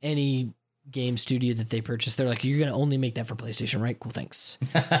any game studio that they purchase, they're like, you're gonna only make that for PlayStation, right? Cool, thanks.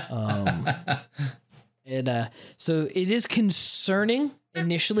 So it is concerning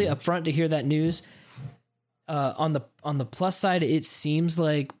initially up front to hear that news. On the plus side, it seems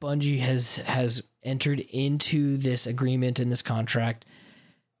like Bungie has entered into this agreement and this contract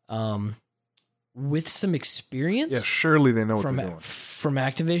with some experience. Yeah, surely they know what they're doing. From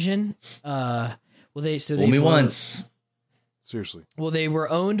Activision. Once. Seriously. Well, they were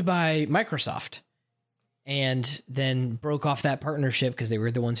owned by Microsoft and then broke off that partnership because they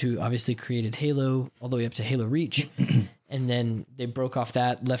were the ones who obviously created Halo all the way up to Halo Reach. And then they broke off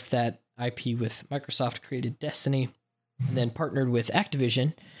that, left that IP with Microsoft, created Destiny, and then partnered with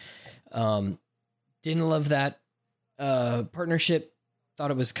Activision. Didn't love that partnership.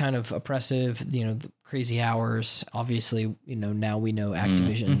 Thought it was kind of oppressive, the crazy hours. Obviously, now we know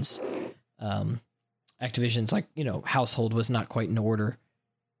Activision's Activision's household was not quite in order.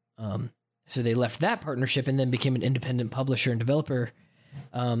 So they left that partnership and then became an independent publisher and developer.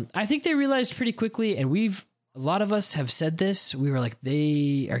 I think they realized pretty quickly, and a lot of us have said this, we were like,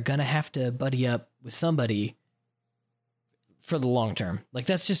 they are going to have to buddy up with somebody for the long term. Like,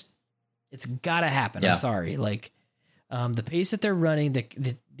 that's just, it's got to happen. Yeah. I'm sorry. Like, the pace that they're running,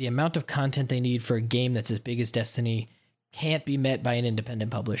 the amount of content they need for a game that's as big as Destiny can't be met by an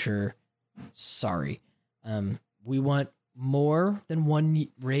independent publisher. Sorry. We want more than 1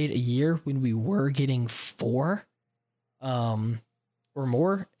 raid a year when we were getting 4 or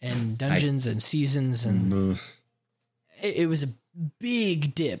more, and dungeons and seasons, and it was a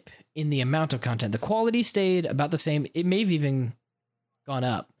big dip in the amount of content. The quality stayed about the same. It may have even gone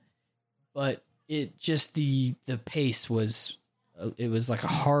up, but it just the pace was like a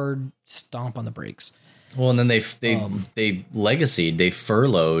hard stomp on the brakes. Well, and then they legacied, they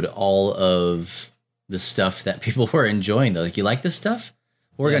furloughed all of the stuff that people were enjoying. They're like, you like this stuff?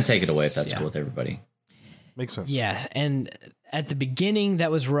 We're going to take it away if that's cool with everybody. Makes sense. Yeah, and at the beginning that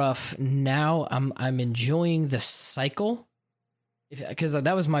was rough. Now I'm enjoying the cycle, because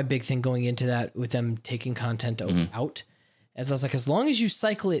that was my big thing going into that with them taking content out. As I was like, as long as you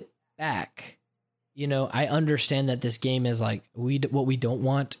cycle it back, you know, I understand that this game is like, what we don't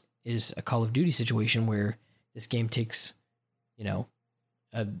want is a Call of Duty situation where this game takes, you know,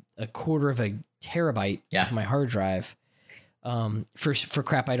 a quarter of a terabyte of my hard drive for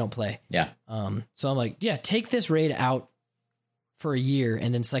crap I don't play. Yeah. So I'm like, yeah, take this raid out for a year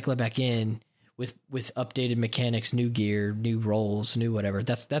and then cycle it back in with updated mechanics, new gear, new roles, new whatever.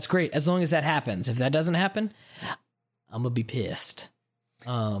 That's great. As long as that happens. If that doesn't happen, I'm gonna be pissed.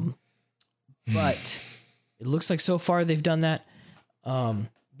 But it looks like so far they've done that.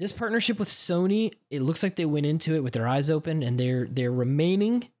 This partnership with Sony, it looks like they went into it with their eyes open, and they're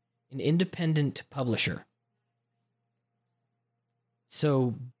remaining an independent publisher.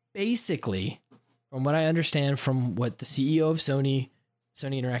 So basically, from what I understand from what the CEO of Sony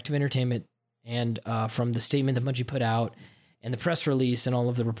Interactive Entertainment, and from the statement that Bungie put out, and the press release, and all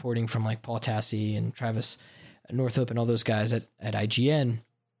of the reporting from like Paul Tassi and Travis Northup and all those guys at IGN,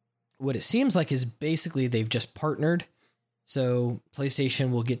 what it seems like is basically they've just partnered. So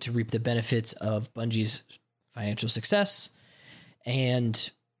PlayStation will get to reap the benefits of Bungie's financial success, and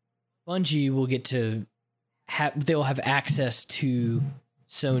Bungie will get to they'll have access to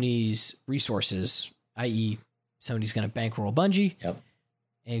Sony's resources, i.e. Sony's going to bankroll Bungie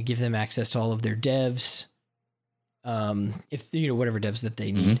and give them access to all of their devs, if you know, whatever devs that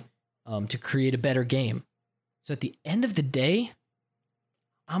they need, to create a better game. So at the end of the day,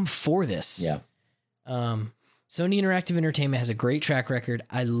 I'm for this. Yeah. Sony Interactive Entertainment has a great track record.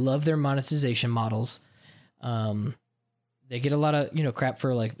 I love their monetization models. They get a lot of, you know, crap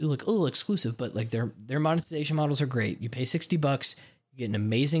for like exclusive, but like their monetization models are great. You pay $60, you get an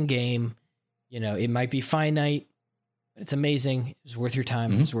amazing game. You know, it might be finite, but it's amazing. It's worth your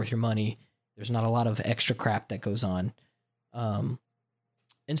time. It's worth your money. There's not a lot of extra crap that goes on.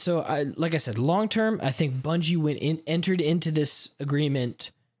 And so like I said, long term, I think Bungie entered into this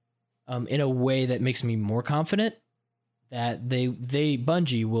agreement in a way that makes me more confident that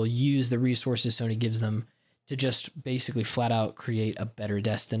Bungie will use the resources Sony gives them to just basically flat out create a better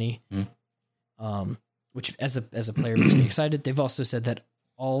Destiny. Which as a player makes me excited. They've also said that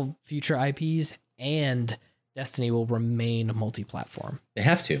all future IPs and Destiny will remain multi-platform. They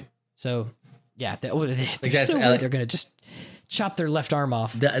have to. So yeah, they're going to just chop their left arm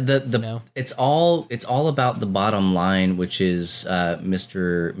off. You know? It's all about the bottom line, which is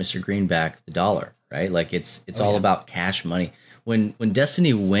Mr. Greenback, the dollar, right? Like it's all about cash money. When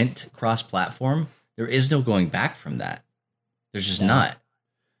Destiny went cross-platform, there is no going back from that. There's just not.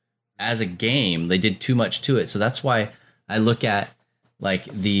 As a game, they did too much to it. So that's why I look at like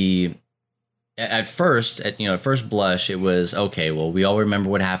at first blush, it was okay. Well, we all remember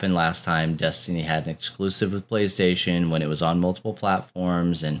what happened last time. Destiny had an exclusive with PlayStation when it was on multiple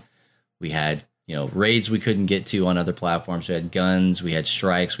platforms, and we had, you know, raids we couldn't get to on other platforms. We had guns, we had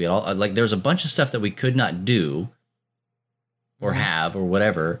strikes, we had all like there was a bunch of stuff that we could not do or have or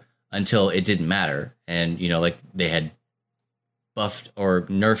whatever until it didn't matter. And you know, like they had buffed or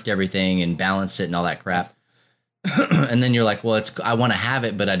nerfed everything and balanced it and all that crap. And then you're like, well, I want to have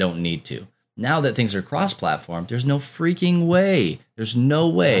it, but I don't need to. Now that things are cross-platform, there's no freaking way. There's no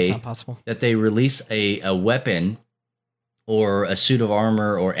way That's not possible. that they release a weapon or a suit of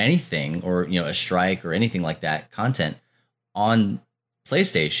armor or anything, or you know, a strike or anything like that content on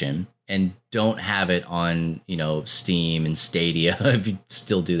PlayStation and don't have it on, you know, Steam and Stadia if you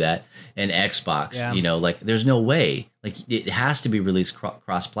still do that, and Xbox. Yeah. You know, like there's no way. Like it has to be released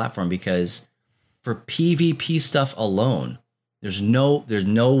cross-platform, because for PvP stuff alone, there's no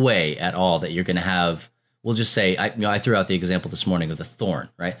way at all that you're going to have. We'll just say, I threw out the example this morning of the Thorn,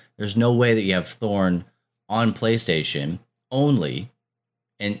 right? There's no way that you have Thorn on PlayStation only,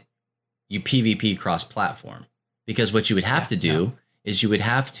 and you PvP cross-platform, because what you would have to do is you would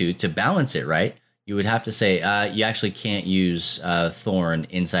have to balance it, right? You would have to say you actually can't use Thorn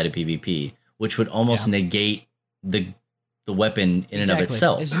inside of PvP, which would almost negate the weapon in and of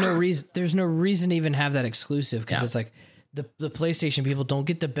itself. There's no reason to even have that exclusive, because it's like the PlayStation people don't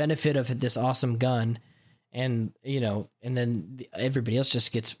get the benefit of this awesome gun, and you know, and then everybody else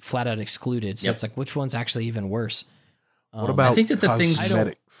just gets flat out excluded. So it's like, which one's actually even worse? What about I think that the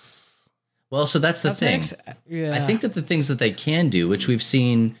cosmetics? Well, so that's the thing. Yeah. I think that the things that they can do, which we've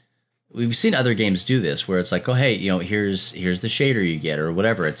seen other games do this, where it's like, oh hey, you know, here's the shader you get or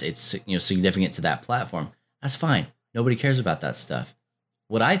whatever. It's you know, significant to that platform. That's fine. Nobody cares about that stuff.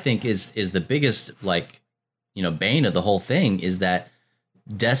 What I think is the biggest, like, you know, bane of the whole thing is that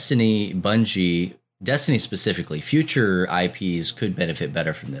Destiny, Bungie, Destiny specifically, future IPs could benefit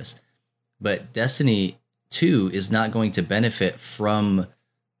better from this. But Destiny 2 is not going to benefit from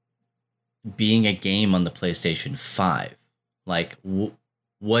being a game on the PlayStation 5. Like,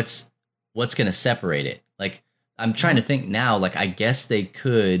 what's going to separate it? Like, I'm trying to think now, like, I guess they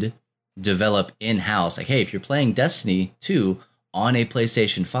could develop in-house. Like, hey, if you're playing Destiny 2 on a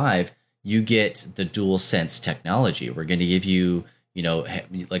PlayStation 5, you get the DualSense technology. We're going to give you, you know,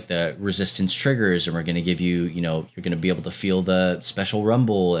 like the resistance triggers, and we're going to give you, you know, you're going to be able to feel the special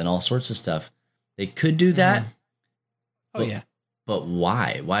rumble and all sorts of stuff. They could do that. But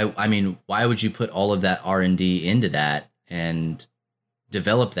why? Why? I mean, why would you put all of that R&D into that and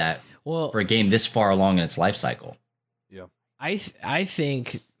develop that for a game this far along in its life cycle? Yeah. I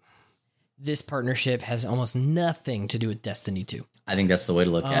think this partnership has almost nothing to do with Destiny 2. I think that's the way to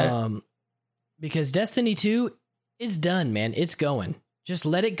look at it. Because Destiny 2 is done, man. It's going. Just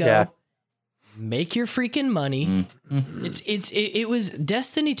let it go. Yeah. Make your freaking money. It was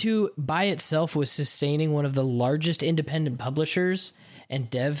Destiny 2 by itself was sustaining one of the largest independent publishers and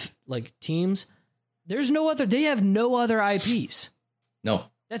dev like teams. They have no other IPs. No.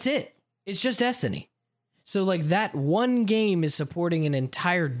 That's it. It's just Destiny. So like that one game is supporting an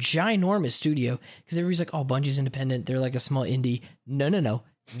entire ginormous studio because everybody's like, oh, Bungie's independent. They're like a small indie. No.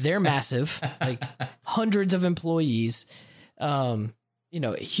 They're massive, like hundreds of employees. You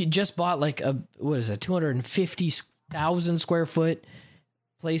know, he just bought like a 250,000 square foot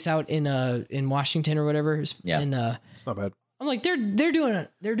place out in Washington or whatever. Yeah, and it's not bad. I'm like,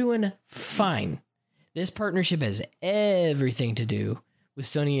 they're doing fine. This partnership has everything to do with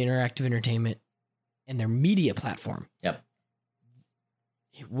Sony Interactive Entertainment and their media platform. Yep.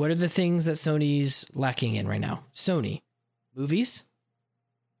 What are the things that Sony's lacking in right now? Sony movies,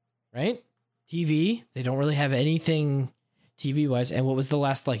 right? TV. They don't really have anything TV wise. And what was the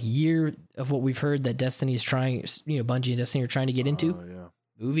last like year of what we've heard that Destiny is trying, you know, Bungie and Destiny are trying to get into? Yeah.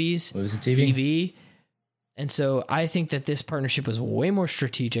 Movies and TV. And so I think that this partnership was way more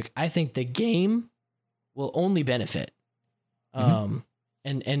strategic. I think the game will only benefit.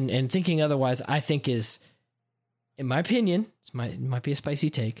 And thinking otherwise, I think is, in my opinion, it might be a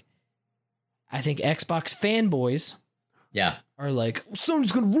spicy take. I think Xbox fanboys are like,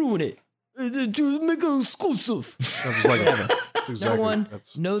 Sony's going to ruin it. Make it exclusive.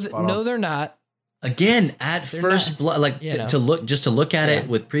 No, they're not. Again, at first blood, to look at it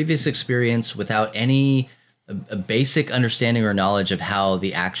with previous experience, without any a basic understanding or knowledge of how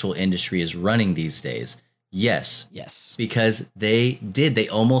the actual industry is running these days. Yes, because they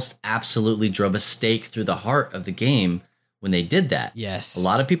almost absolutely drove a stake through the heart of the game when they did that. Yes, a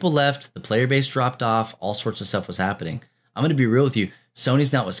lot of people left, the player base dropped off, all sorts of stuff was happening. I'm going to be real with you.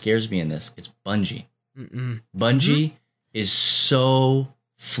 Sony's not what scares me in this. It's Bungie. Bungie is so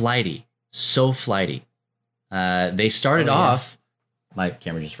flighty. They started off, my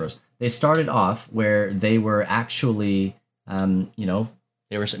camera just froze. They started off where they were actually,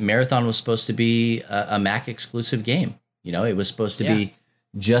 Marathon was supposed to be a Mac exclusive game. You know, it was supposed to be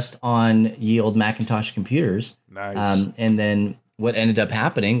just on ye old Macintosh computers. Nice. And then what ended up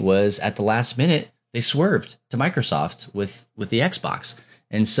happening was at the last minute, they swerved to Microsoft with the Xbox.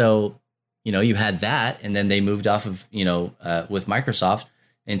 And so, you know, you had that, and then they moved off of, with Microsoft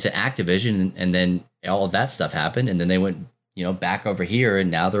into Activision, and then all of that stuff happened, and then they went, back over here,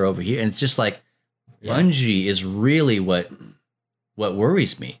 and now they're over here. And it's just like Bungie is really what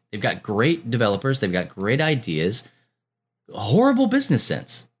worries me. They've got great developers, they've got great ideas, horrible business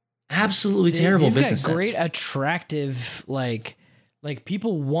sense. Absolutely terrible business sense. Great attractive like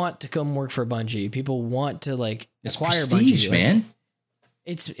people want to come work for Bungie. People want to it's acquire prestige, Bungie. Man.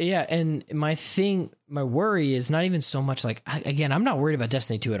 And my worry is not even so much again, I'm not worried about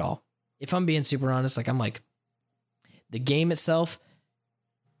Destiny 2 at all. If I'm being super honest, the game itself,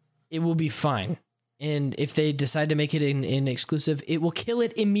 it will be fine. And if they decide to make it an exclusive, it will kill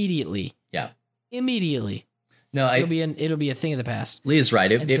it immediately. Yeah. Immediately. No, it'll be a thing of the past. Lee is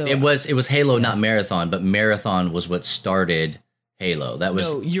right. It was Halo, not Marathon, but Marathon was what started Halo. That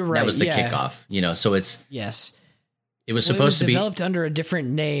was you're right. That was the kickoff. So it's it was supposed to be developed under a different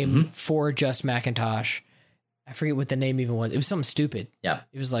name for just Macintosh. I forget what the name even was. It was something stupid. Yeah.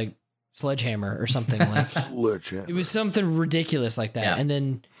 It was like Sledgehammer or something like Sledgehammer. It was something ridiculous like that. Yeah. And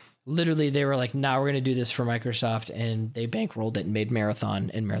then literally they were like, nah, we're going to do this for Microsoft, and they bankrolled it and made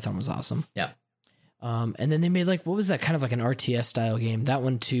Marathon, and Marathon was awesome. Yeah. And then they made what was that, kind of like an RTS style game. That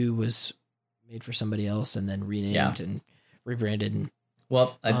one too was made for somebody else and then renamed and rebranded. And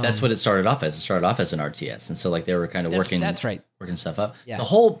that's what it started off as. It started off as an RTS, and so they were kind of working stuff up. Yeah. The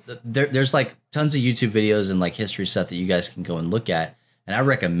whole there's tons of YouTube videos and history stuff that you guys can go and look at. And I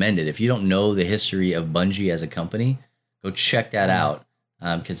recommend it. If you don't know the history of Bungie as a company, go check that out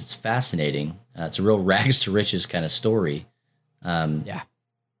because it's fascinating. It's a real rags to riches kind of story. Yeah.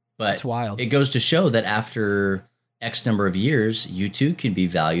 But it's wild. It goes to show that after X number of years, U2 can be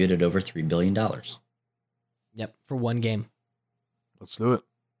valued at over $3 billion. Yep, for one game. Let's do it.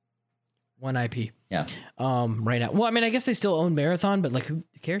 One IP. Yeah. Right now. Well, I mean, I guess they still own Marathon, but like, who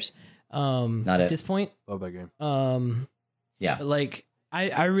cares? At this point. Love that game. Yeah. But like,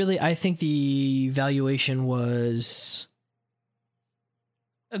 I think the valuation was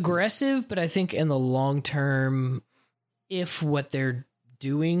aggressive, but I think in the long term, if what they're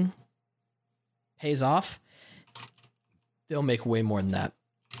doing pays off, they'll make way more than that.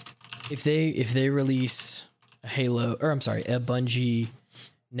 If they release a Bungie,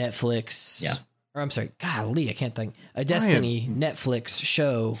 Netflix, golly, I can't think. A Destiny Netflix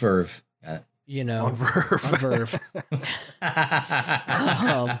show. Verve. Got it. You know, on Verve.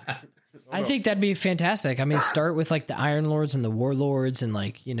 I think that'd be fantastic. I mean, start with like the Iron Lords and the Warlords and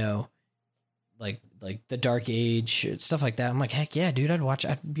like, you know, like the Dark Age, stuff like that. I'm like, heck yeah, dude,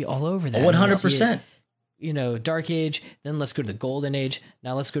 I'd be all over that. 100%. You know, Dark Age, then let's go to the Golden Age.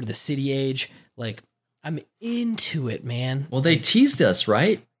 Now let's go to the City Age. Like, I'm into it, man. Well, they teased us,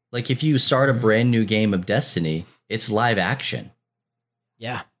 right? Like, if you start a brand new game of Destiny, it's live action.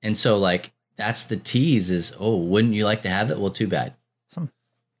 Yeah. And so, like, that's the tease is, oh, wouldn't you like to have it? Well, too bad.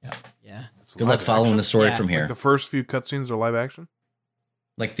 Yeah. Good luck following the story from here. Like the first few cutscenes are live action?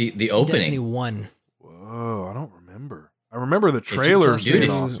 Like the opening. Destiny 1. Whoa, I don't remember. I remember the trailers being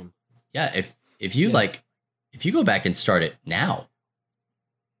awesome. Yeah, if you go back and start it now,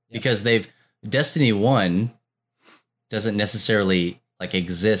 because Destiny 1 doesn't necessarily like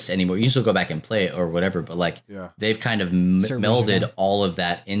exist anymore. You can still go back and play it or whatever, but like they've kind of melded all of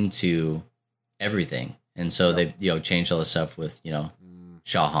that into everything. And so they've, changed all the stuff with,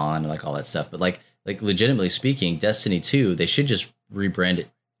 Shahan and like all that stuff. But like legitimately speaking, Destiny 2, they should just rebrand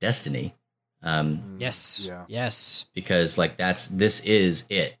it Destiny. Yes. Yeah. Yes. Because like this is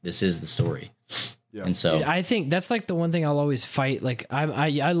it. This is the story. Yeah. And so I think that's like the one thing I'll always fight. Like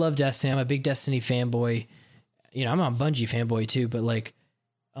I love Destiny. I'm a big Destiny fanboy. You know, I'm a Bungie fanboy too, but like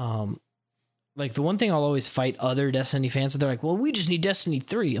the one thing I'll always fight other Destiny fans, they're like, well, we just need Destiny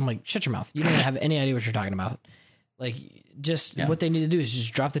 3. I'm like, shut your mouth. You don't have any idea what you're talking about. Like, what they need to do is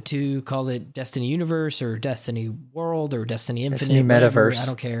just drop the 2, call it Destiny Universe or Destiny World or Destiny Infinite. Destiny Metaverse. I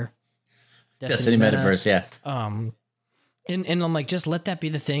don't care. Destiny Metaverse, yeah. And I'm like, just let that be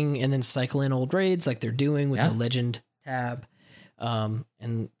the thing and then cycle in old raids like they're doing with the Legend tab.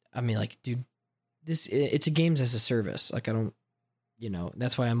 And I mean, like, dude, it's a games as a service. Like, I don't,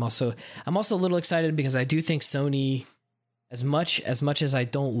 that's why I'm also a little excited because I do think Sony, as much as I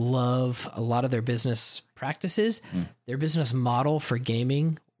don't love a lot of their business practices, their business model for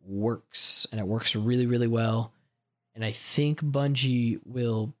gaming works, and it works really, really well. And I think Bungie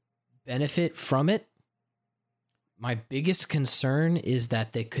will benefit from it. My biggest concern is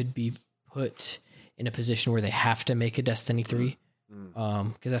that they could be put in a position where they have to make a Destiny 3.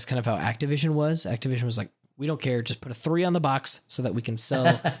 Because that's kind of how Activision was. Activision was like, we don't care, just put a 3 on the box so that we can sell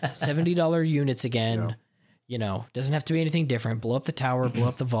 $70 units again. Yeah. Doesn't have to be anything different. Blow up the tower, blow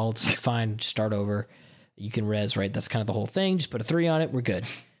up the vaults. It's fine. Just start over. You can res, right? That's kind of the whole thing. Just put a 3 on it. We're good.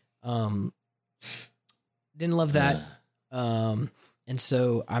 Didn't love that. And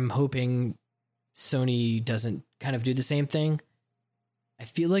so I'm hoping Sony doesn't kind of do the same thing. I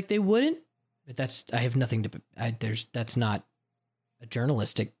feel like they wouldn't, but I have nothing to, that's not a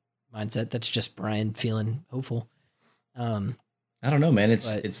journalistic mindset. That's just Brian feeling hopeful. I don't know, man.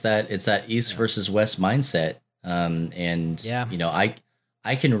 It's that East versus West mindset.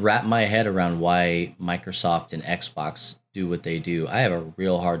 I can wrap my head around why Microsoft and Xbox do what they do. I have a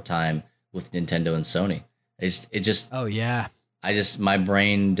real hard time with Nintendo and Sony. My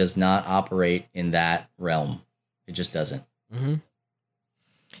brain does not operate in that realm. It just doesn't. Mm-hmm.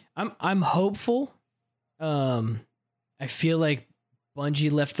 I'm hopeful. I feel like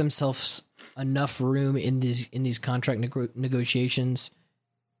Bungie left themselves enough room in these contract negotiations,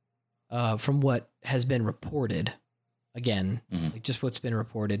 from what has been reported. Again, like just what's been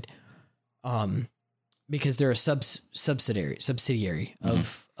reported, because they're a subsidiary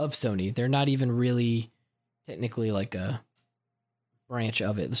of Sony. They're not even really technically like a branch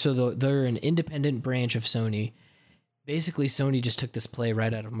of it. So they're an independent branch of Sony. Basically, Sony just took this play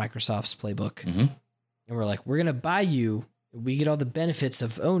right out of Microsoft's playbook, and we're like, we're gonna buy you. We get all the benefits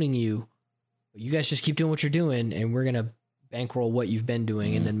of owning you. But you guys just keep doing what you're doing, and we're gonna bankroll what you've been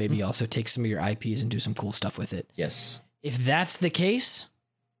doing, and then maybe also take some of your IPs and do some cool stuff with it. Yes. If that's the case,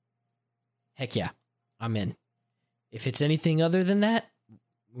 heck yeah, I'm in. If it's anything other than that,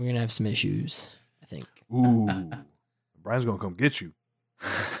 we're gonna have some issues, I think. Ooh, Brian's gonna come get you.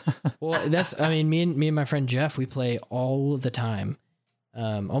 Well, me and my friend Jeff, we play all the time,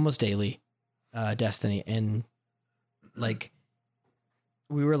 almost daily, Destiny, and like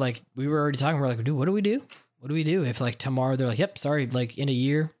we were already talking. We're like, dude, what do we do? What do we do if like tomorrow they're like, yep, sorry, like in a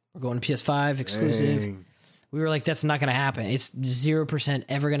year we're going to PS5 exclusive. Dang. We were like, that's not going to happen. It's 0%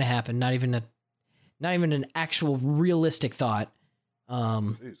 ever going to happen. Not even an actual realistic thought.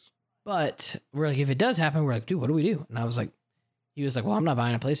 But we're like, if it does happen, we're like, dude, what do we do? And he was like, well, I'm not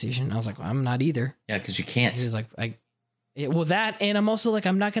buying a PlayStation. I was like, well, I'm not either. Yeah, because you can't. He was like, that, and I'm also like,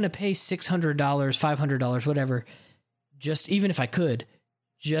 I'm not going to pay $600, $500, whatever, just even if I could,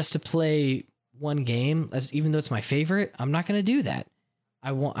 just to play one game, even though it's my favorite. I'm not going to do that.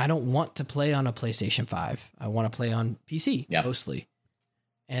 I don't want to play on a PlayStation 5. I want to play on PC mostly.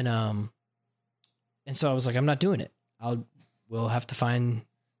 And so I was like, I'm not doing it. We'll have to find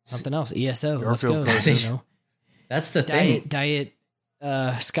something else. ESO. Let's go. That's the thing. Diet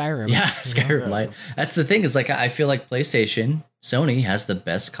Skyrim. Yeah, Skyrim Light. That's the thing is like I feel like Sony has the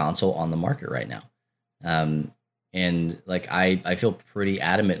best console on the market right now. And like I feel pretty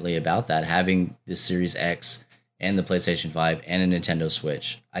adamantly about that, having the Series X and the PlayStation 5 and a Nintendo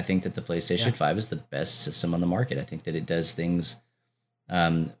Switch. I think that the PlayStation 5 is the best system on the market. I think that it does things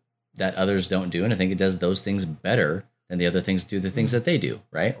that others don't do, and I think it does those things better than the other things do the things that they do,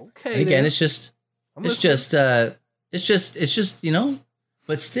 right? Okay. And again, it's just but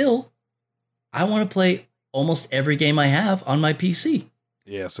still, I want to play almost every game I have on my PC.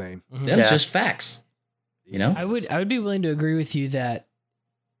 Yeah, same. Mm-hmm. That's just facts. You know, I would be willing to agree with you that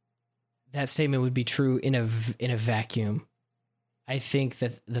statement would be true in a vacuum. I think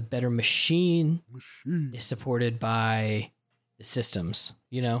that the better machine is supported by the systems,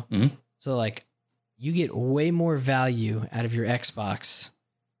 you know? Mm-hmm. So like you get way more value out of your Xbox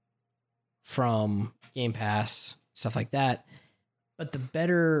from Game Pass, stuff like that. But the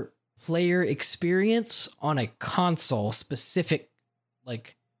better player experience on a console specific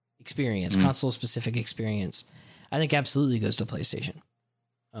experience, console specific experience, I think absolutely goes to PlayStation.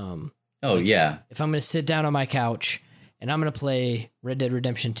 If I'm going to sit down on my couch and I'm going to play Red Dead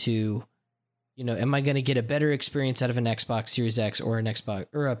Redemption 2, you know, am I going to get a better experience out of an Xbox Series X or an Xbox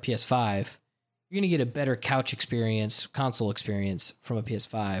or a PS5? You're going to get a better couch experience, console experience from a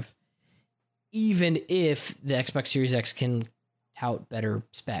PS5, even if the Xbox Series X can tout better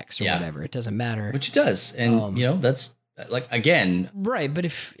specs or whatever. It doesn't matter. Which it does. And, you know, that's like, again. Right. But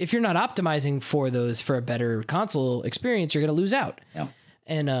if you're not optimizing for a better console experience, you're going to lose out. Yeah.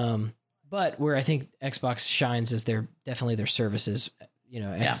 And, but where I think Xbox shines is definitely their services. You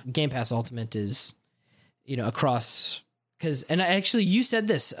know, Game Pass Ultimate is, you know, across you said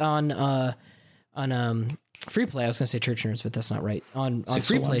this on Free Play. I was going to say Church Nerds, but that's not right. On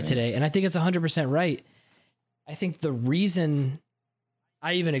Free Play today, and I think it's 100% right. I think the reason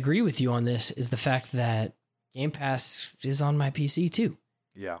I even agree with you on this is the fact that Game Pass is on my PC too.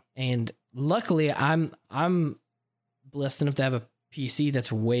 Yeah, and luckily I'm blessed enough to have a PC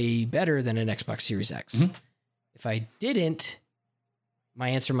that's way better than an Xbox Series X. Mm-hmm. If I didn't, my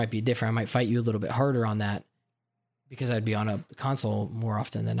answer might be different. I might fight you a little bit harder on that because I'd be on a console more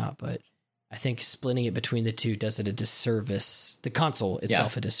often than not. But I think splitting it between the two does it a disservice. The console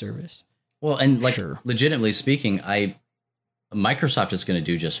itself a disservice. Well, and legitimately speaking, Microsoft is going to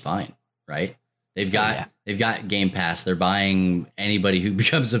do just fine, right? They've got Game Pass. They're buying anybody who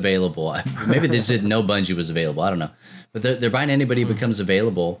becomes available. Maybe they just didn't know Bungie was available. I don't know, but they're buying anybody who becomes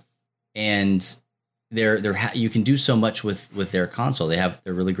available, and you can do so much with their console. They're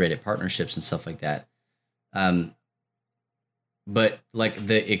really great at partnerships and stuff like that. But like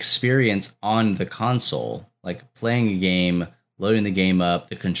the experience on the console, like playing a game, loading the game up,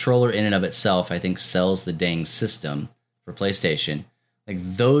 the controller in and of itself, I think sells the dang system for PlayStation. Like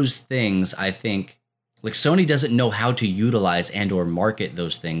those things, I think, like Sony doesn't know how to utilize and or market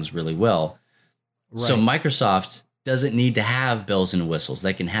those things really well. Right. So Microsoft doesn't need to have bells and whistles.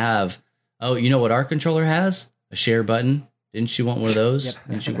 They can have, oh, you know what our controller has? A share button. Didn't you want one of those?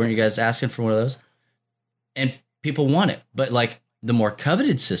 Weren't you guys asking for one of those? And people want it. But like the more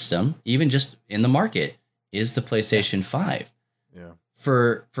coveted system, even just in the market, is the PlayStation 5. Yeah.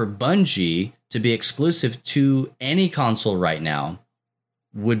 For Bungie to be exclusive to any console right now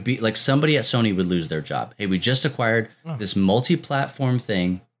would be like somebody at Sony would lose their job. Hey, we just acquired this multi-platform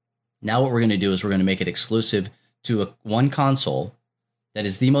thing. Now what we're going to do is we're going to make it exclusive to one console that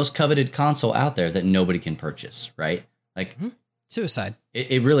is the most coveted console out there that nobody can purchase, right? Like suicide.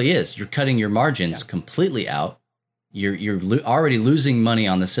 It really is. You're cutting your margins completely out. You're already losing money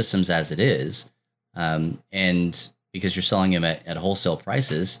on the systems as it is. And because you're selling them at wholesale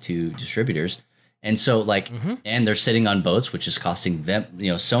prices to distributors. And so and they're sitting on boats, which is costing them,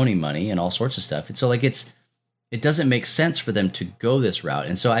 Sony money and all sorts of stuff. And so it doesn't make sense for them to go this route.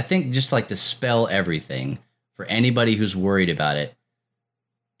 And so I think just to spell everything for anybody who's worried about it,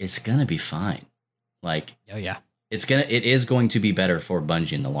 it's going to be fine. Oh yeah. It is going to be better for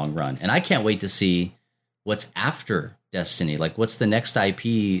Bungie in the long run. And I can't wait to see what's after Destiny. What's the next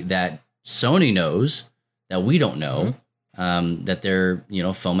IP that Sony knows that we don't know, that they're,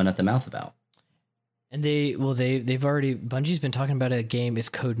 foaming at the mouth about. And they've already, Bungie's been talking about a game, its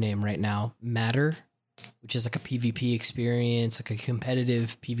code name right now, Matter, which is a PvP experience, a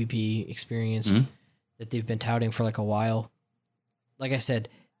competitive PvP experience that they've been touting for a while. Like I said,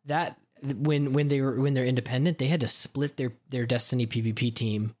 that when they're independent, they had to split their Destiny PvP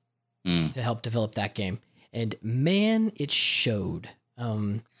team to help develop that game. And man, it showed.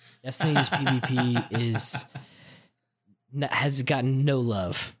 Destiny's PvP has gotten no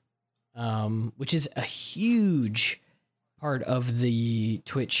love, which is a huge part of the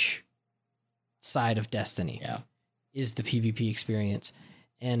Twitch side of Destiny. Yeah, is the PvP experience,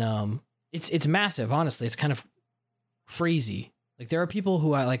 and it's massive. Honestly, it's kind of crazy. There are people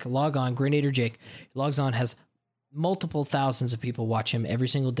who I log on. Grenader Jake logs on, has multiple thousands of people watch him every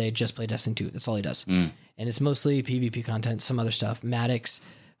single day. Just play Destiny 2. That's all he does, and it's mostly PvP content, some other stuff. Maddox,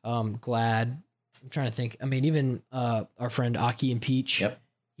 Glad. I'm trying to think. I mean, even our friend Aki and Peach. Yep.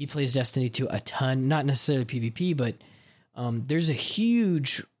 He plays Destiny 2 a ton. Not necessarily PvP, but there's a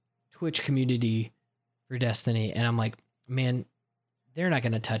huge Twitch community for Destiny, and I'm like, man, they're not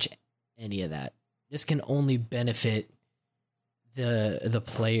going to touch any of that. This can only benefit the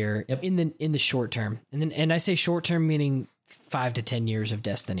player in the short term, and I say short term meaning 5 to 10 years of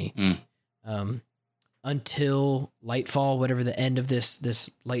Destiny, until Lightfall, whatever the end of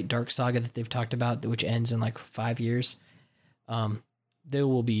this Light Dark saga that they've talked about, which ends in 5 years. There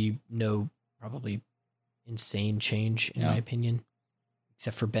will be no probably insane change in my opinion,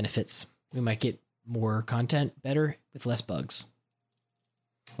 except for benefits. We might get more content, better with less bugs.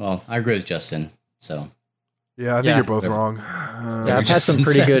 Well, I agree with Justin. So. Yeah, I think you're both wrong. I've had some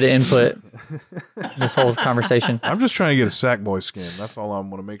pretty good input this whole conversation. I'm just trying to get a Sackboy skin. That's all I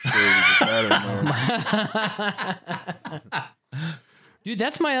want to make sure we get that in there. Dude,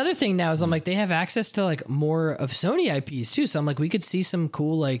 that's my other thing now is I'm like, they have access to more of Sony IPs too. So I'm like, we could see some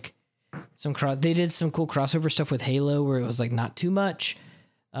cool, they did some cool crossover stuff with Halo where it was not too much,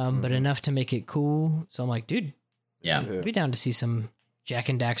 but enough to make it cool. So I'm like, dude, I'd be down to see some Jack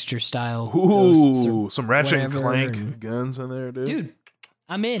and Daxter style. Ooh, some Ratchet and Clank guns in there, dude. Dude,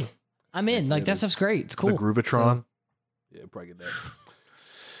 I'm in. That stuff's great. It's cool. The Groovatron. Yeah, probably get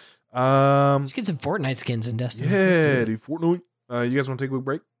that. Just get some Fortnite skins in Destiny. Yeah, dude, Fortnite. You guys want to take a quick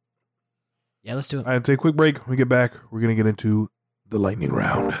break? Yeah, let's do it. All right, take a quick break. When we get back, we're going to get into the lightning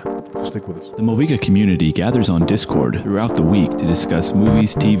round. So stick with us. The Moviga community gathers on Discord throughout the week to discuss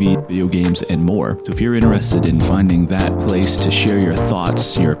movies, TV, video games, and more. So if you're interested in finding that place to share your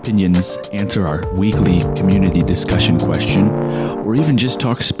thoughts, your opinions, answer our weekly community discussion question, or even just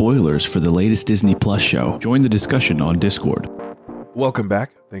talk spoilers for the latest Disney Plus show, join the discussion on Discord. Welcome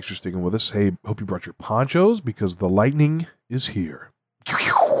back. Thanks for sticking with us. Hey, hope you brought your ponchos because the lightning is here.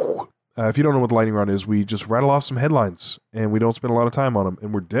 If you don't know what the lightning round is, we just rattle off some headlines, and we don't spend a lot of time on them,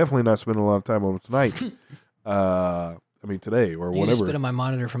 and we're definitely not spending a lot of time on them tonight. Today or whatever. Spit on my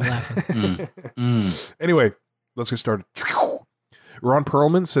monitor from laughing. Anyway, let's get started. Ron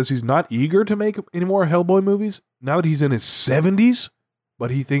Perlman says he's not eager to make any more Hellboy movies now that he's in his 70s,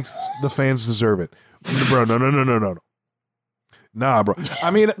 but he thinks the fans deserve it. Bro, no. Nah, bro.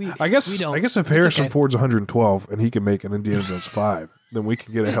 I mean, I guess if Harrison Ford's 112 and he can make an Indiana Jones 5, then we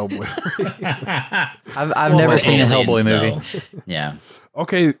can get a Hellboy. I've never seen a Hellboy movie. Yeah.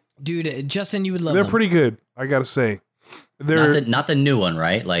 Okay, dude, Justin, you would love they're them. pretty good. I gotta say, they're not the new one,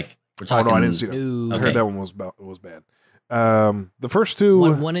 right? We're talking. Oh, no, I didn't see that. No. I heard that one was bad. The first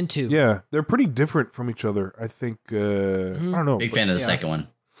two, one and two. Yeah, they're pretty different from each other. I think. I don't know. Big fan of the second one.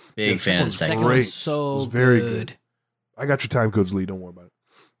 Big fan of the second Second one. one's so It was very good. I got your time codes, Lee. Don't worry about it.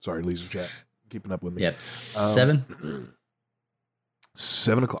 Sorry, Lee's in chat. Keeping up with me. Yep. 7.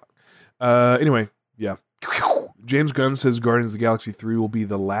 7 o'clock. Anyway, yeah. James Gunn says Guardians of the Galaxy 3 will be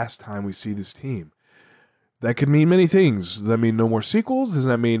the last time we see this team. That could mean many things. Does that mean no more sequels? Does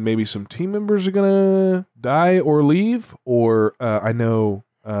that mean maybe some team members are going to die or leave? Or I know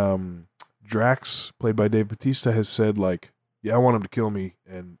Drax, played by Dave Bautista, has said, yeah, I want him to kill me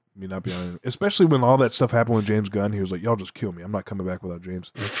and me not be on it. Especially when all that stuff happened with James Gunn. He was like, y'all just kill me. I'm not coming back without James.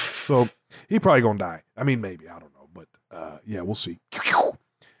 So he probably going to die. I mean, maybe. I don't know. But yeah, we'll see.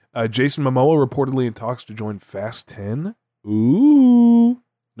 Jason Momoa reportedly in talks to join Fast 10. Ooh.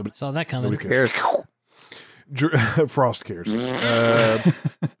 Nobody Saw that coming. cares. Frost cares.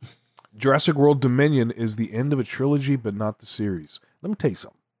 Jurassic World Dominion is the end of a trilogy, but not the series. Let me tell you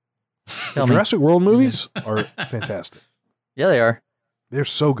something. The Jurassic World movies are fantastic. Yeah, they are. They're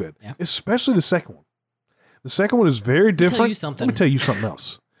so good, Yeah. especially the second one. The second one is very different. Let me tell you something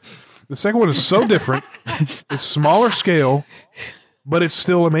else. The second one is so different. It's smaller scale, but it's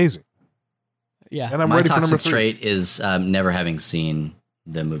still amazing. Yeah. And I'm My ready for number toxic 3. trait is never having seen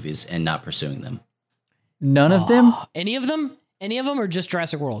the movies and not pursuing them. None of them? Any of them? Any of them, or just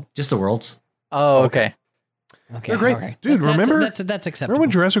Jurassic World? Just the worlds. Oh, okay. Okay, They're great. okay. Dude, remember- that's acceptable. Remember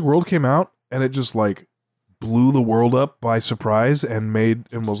when Jurassic World came out and it just like blew the world up by surprise and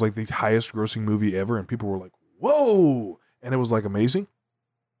was like the highest grossing movie ever, and people were like, "Whoa!" And it was like amazing.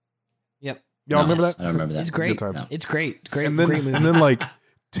 Yep. Y'all remember that? I don't remember that. It's great. Good times. No. It's great. Great. And then, great movie. and then like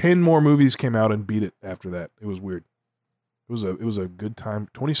 10 more movies came out and beat it after that. It was weird. It was a good time.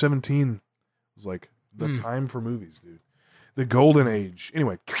 2017 was like the time for movies, dude. The golden age.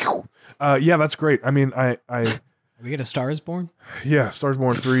 Anyway, yeah, that's great. I mean, we get A Star Is Born. yeah, Stars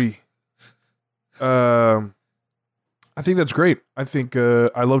Born 3. I think that's great. I think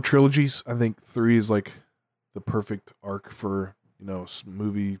I love trilogies. I think 3 is like the perfect arc for,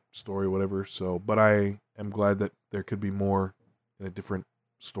 movie, story, whatever. So, but I am glad that there could be more in a different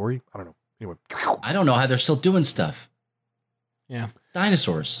story. I don't know. Anyway. I don't know how they're still doing stuff. Yeah.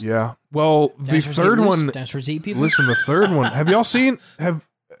 Dinosaurs. Yeah. Well, the Dinosaurs third get loose. one. Dinosaurs eat people. Listen, the third one. Have y'all seen?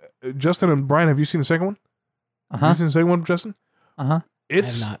 Justin and Brian? Have you seen the second one? Have you seen the second one, Justin? I have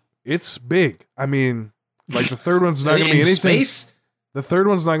not. It's big. I mean, like the third one's not In going to be anything. space? The third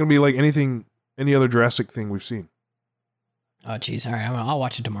one's not going to be like any other Jurassic thing we've seen. Oh, jeez. All right. I'll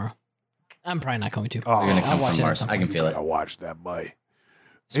watch it tomorrow. I'm probably not going to. Oh, You're gonna I'll come watch from it at Mars. some I can point. feel it. I watched that by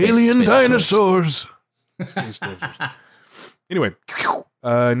Space- alien space dinosaurs. Space dinosaurs. Anyway,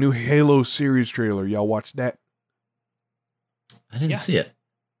 new Halo series trailer. Y'all watch that? I didn't see it.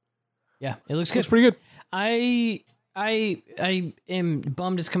 Yeah, it looks It's good. pretty good. I am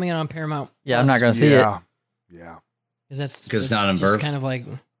bummed it's coming out on Paramount. Yeah, I'm not going to see it. Yeah. Because it's not on just Verve? kind of like,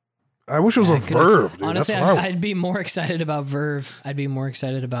 I wish it was Yeah, on I could've- Verve, dude. honestly, That's what I want. I'd be more excited about Verve. I'd be more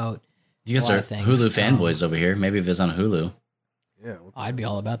excited about. You guys A lot are of things. Hulu fanboys over here. Maybe if it's on Hulu. Yeah. I'd be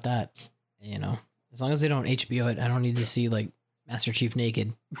all about that. As long as they don't HBO it, I don't need to see like Master Chief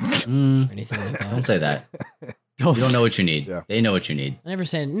naked Mm, or anything like don't that. say that. You don't know what you need. Yeah. They know what you need. Never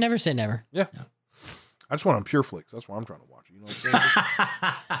say never. I just want on Pure Flix. That's why I'm trying to watch it. You know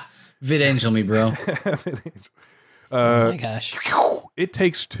what I'm Vid Angel me, bro. saying? Oh my gosh. It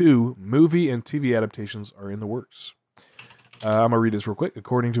Takes Two movie and TV adaptations are in the works. I'm going to read this real quick.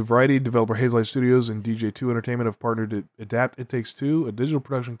 According to Variety, developer Hazelight Studios and DJ2 Entertainment have partnered to adapt It Takes Two, a digital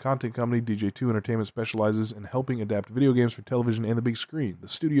production content company. DJ2 Entertainment specializes in helping adapt video games for television and the big screen. The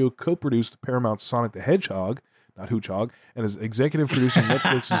studio co-produced Paramount's Sonic the Hedgehog, not Hoochhog, and is executive producing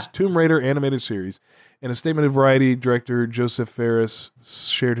Netflix's Tomb Raider animated series. In a statement of Variety, director Joseph Ferris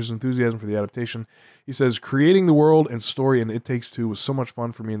shared his enthusiasm for the adaptation. He says, creating the world and story in It Takes Two was so much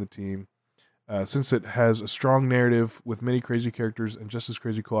fun for me and the team. Since it has a strong narrative with many crazy characters and just as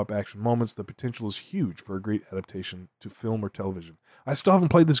crazy co-op action moments, the potential is huge for a great adaptation to film or television. I still haven't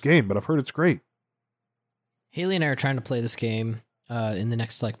played this game, but I've heard it's great. Haley and I are trying to play this game in the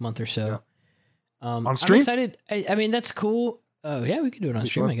next like month or so. On stream? I'm excited. I mean, that's cool. Yeah, we could do it on Be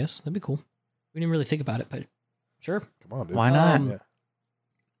stream, fun. I guess. That'd be cool. We didn't really think about it, but sure. Come on, dude. Why not?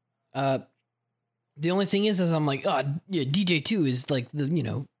 Yeah. The only thing is I'm like, oh, yeah, DJ2 is like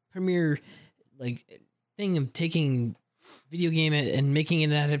the, premier like thing of taking video game and making it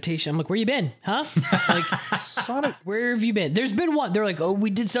an adaptation. I'm like, where you been? Huh? Like, Sonic. where have you been? There's been one. They're like, oh, we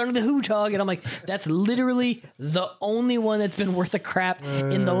did Sonic the Hedgehog. And I'm like, that's literally the only one that's been worth a crap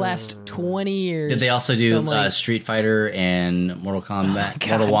in the last 20 years. Did they also do So I'm like, Street Fighter and Mortal Kombat, God.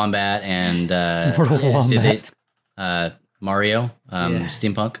 Mortal Wombat, and Mortal Yes. did Wombat. they, Mario, Yeah.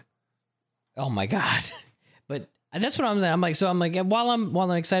 Steampunk? oh my God. But that's what I'm saying. I'm like, while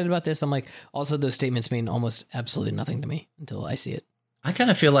I'm excited about this, I'm like, also those statements mean almost absolutely nothing to me until I see it. I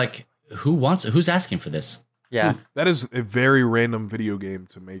kind of feel like who's asking for this? Yeah. That is a very random video game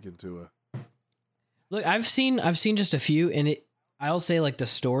to make into a... Look, I've seen just a few, and I'll say like the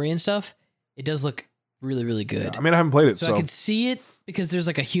story and stuff, it does look really, really good. I mean, I haven't played it, so so... I could see it because there's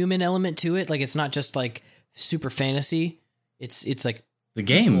like a human element to it. Like it's not just like super fantasy. It's like The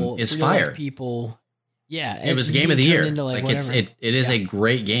game people, is real-life fire. people. Yeah, It was being game of the turned year. into, Like whatever. it is a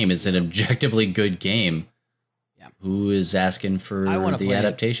great game. It's an objectively good game. Yeah. Who is asking for I wanna the play it.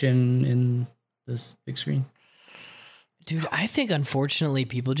 adaptation in this big screen? Dude, I think unfortunately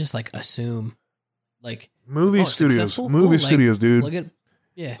people just like assume like movie studios, dude. Look at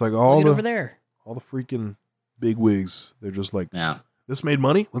it's like all over there. All the freaking big wigs. They're just like, Yeah. this made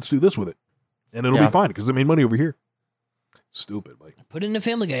money. Let's do this with it, and it'll be fine because it made money over here. Stupid, like. Put it in a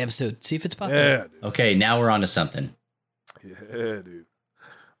Family Guy episode. See if it's popular. Yeah, dude. Okay, now we're on to something. Yeah, dude.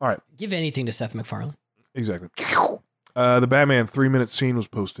 All right. Give anything to Seth MacFarlane. Exactly. The Batman 3-minute scene was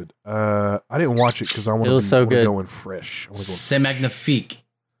posted. I didn't watch it because I want to go in fresh. C'est magnifique.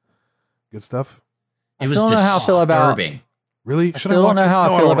 Good stuff. It was don't know how I feel about. Really? I still don't know how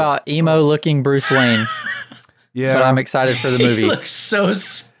I feel about emo-looking Bruce Wayne. Yeah, but I'm excited for the movie. He looks so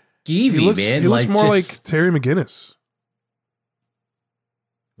skeevy, man. He looks more like Terry McGinnis.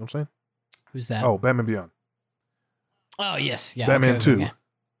 You know what I'm saying? Who's that? Oh, Batman Beyond. Oh yes, yeah. Batman 2. Okay.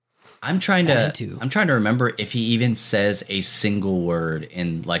 I'm trying to remember if he even says a single word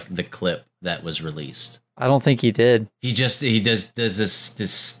in like the clip that was released. I don't think he did. He does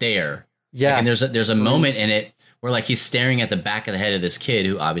this stare. Yeah, like, and there's a moment in it where like he's staring at the back of the head of this kid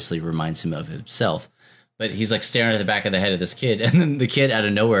who obviously reminds him of himself, but he's like staring at the back of the head of this kid, and then the kid out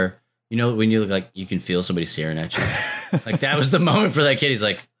of nowhere, you know, when you look like you can feel somebody staring at you, like that was the moment for that kid. He's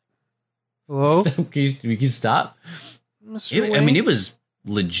like, "Hello, can you stop?" I mean, it was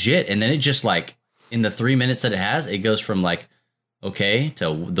legit, and then it just like in the 3 minutes that it has, it goes from like okay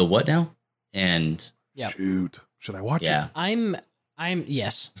to the what now, and shoot, should I watch it?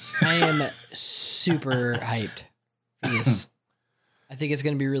 Yes, I am super hyped for this. I think it's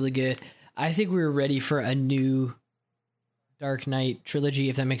going to be really good. I think we were ready for a new Dark Knight trilogy,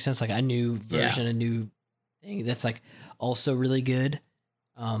 if that makes sense, like a new version, a new thing that's like also really good.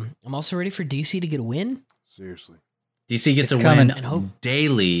 I'm also ready for DC to get a win. Seriously. DC gets a win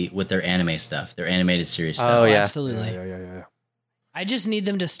daily with their anime stuff, their animated series stuff. Oh, yeah. Absolutely. Yeah. I just need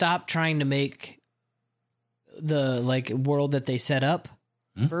them to stop trying to make the like world that they set up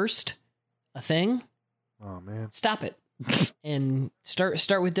first a thing. Oh man. Stop it. And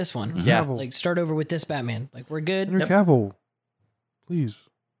start with this one. Yeah. Like start over with this Batman. Like we're good. Henry Cavill. Please.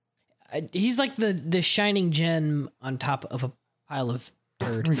 He's like the shining gem on top of a pile of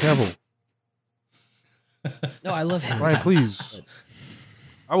turd. Henry Cavill. No, I love him. Ryan, please.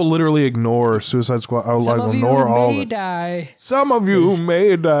 I will literally ignore Suicide Squad. I will Some of ignore you all may of it. die. Some of you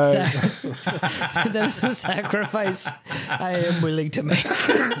may die. That is a sacrifice I am willing to make.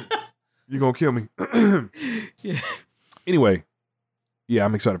 You're gonna kill me. Yeah. Anyway, yeah,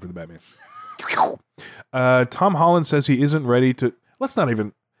 I'm excited for the Batman. Tom Holland says he isn't ready to. Let's not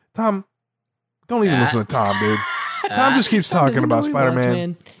even. Tom, don't even listen to Tom, dude. Tom just keeps talking about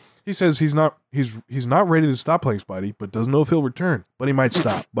Spider-Man. He says he's not ready to stop playing Spidey, but doesn't know if he'll return. But he might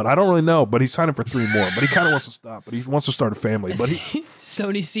stop. But I don't really know. But he's signing for 3 more. But he kind of wants to stop. But he wants to start a family. But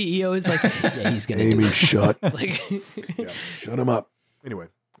Sony CEO is like, yeah, he's gonna. Amy, do it. shut. Like, Yeah, shut him up. Anyway,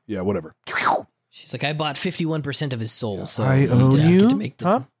 yeah, whatever. she's like, I bought 51% of his soul, so I you own get you, to make the,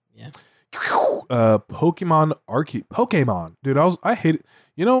 huh? Yeah. Pokemon Arceus. Pokemon, dude. I hate it.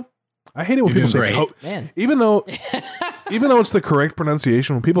 You know, I hate it when You're people say doing great. Man. even though it's the correct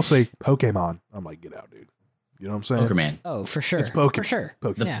pronunciation. When people say Pokemon, I'm like, get out, dude. You know what I'm saying? Pokemon. Oh, for sure. It's Pokemon. For sure.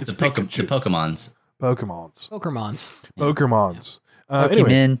 Pokemon. Yeah. It's The Pikachu. Pokemons. Pokemons. Pokemons.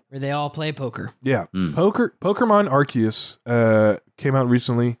 Anyway, Pokemon. Where they all play poker. yeah. Mm. Pokemon Arceus came out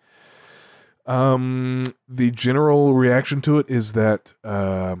recently. The general reaction to it is that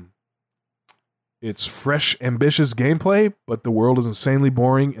it's fresh, ambitious gameplay, but the world is insanely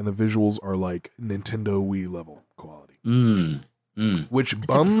boring and the visuals are like Nintendo Wii level quality. Which It's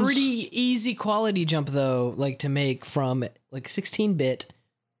bums. a pretty easy quality jump, though, like to make from like 16-bit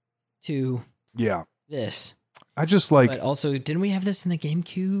to Yeah. this. I just like, But also, didn't we have this in the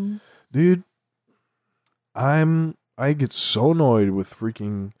GameCube? dude, I get so annoyed with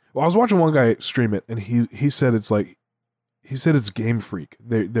freaking. Well, I was watching one guy stream it, and he said it's like, he said it's Game Freak.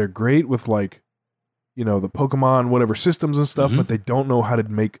 They're great with like, you know, the Pokemon whatever systems and stuff, but they don't know how to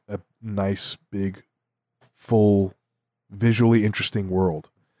make a nice big, full, visually interesting world.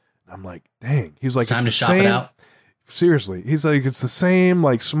 And I'm like, dang. He's like, It's time it's to the shop it same. out. Seriously, he's like, it's the same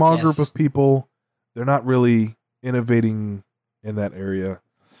like small group Yes. of people. They're not really innovating in that area.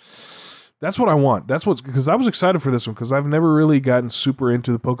 That's what I want. That's what's because I was excited for this one because I've never really gotten super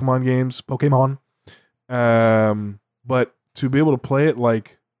into the Pokemon games. But to be able to play it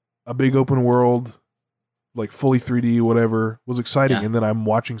like a big open world, like fully 3D, whatever, was exciting. Yeah. And then I'm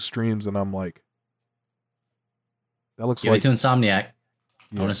watching streams and I'm like, that looks Give like it to Insomniac.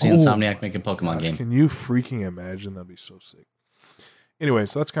 I want to see Insomniac make a Pokemon gosh, game. Can you freaking imagine? That'd be so sick. Anyway,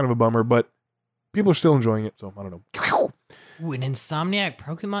 so that's kind of a bummer, but people are still enjoying it, so I don't know. Ooh, an Insomniac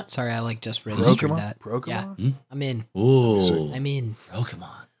Pokemon. Sorry, I just registered that. Pokemon? Yeah, I'm in. Ooh. I'm in.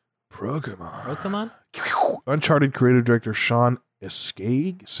 Pokemon. Uncharted creative director Sean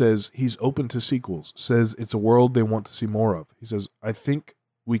Escaig says he's open to sequels. Says it's a world they want to see more of. He says, I think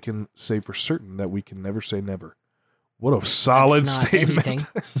we can say for certain that we can never say never. What a solid statement.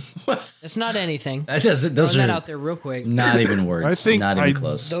 It's not anything. That doesn't. Those Throwing are that out there real quick. not even words. I think not even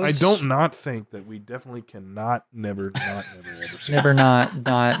close. I don't not think that we definitely cannot never ever say Never,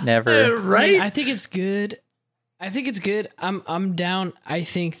 not, never. Right? I think it's good. I'm down. I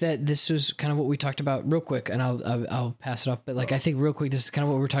think that this was kind of what we talked about real quick, and I'll pass it off. But I think real quick, this is kind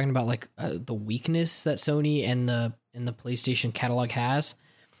of what we're talking about, the weakness that Sony and the PlayStation catalog has.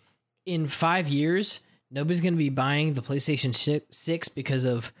 In 5 years, nobody's going to be buying the PlayStation 6 because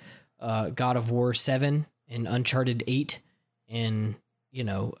of God of War 7 and Uncharted 8 and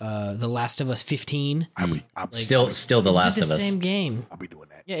The Last of Us 15. Still The Last of Us. Same game. I'll be doing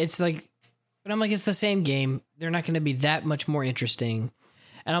that. Yeah, it's but I'm like, it's the same game. They're not going to be that much more interesting.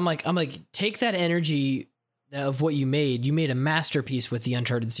 And I'm like, take that energy of what you made. You made a masterpiece with the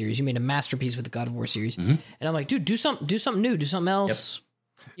Uncharted series. You made a masterpiece with the God of War series. Mm-hmm. And I'm like, dude, do something new, do something else.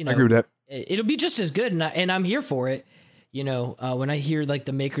 Yep. I agree with that. It'll be just as good, and I'm here for it. When I hear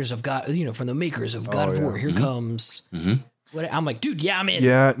the makers of God, from the makers of God of War, here comes. Mm-hmm. I'm like, dude, yeah, I'm in.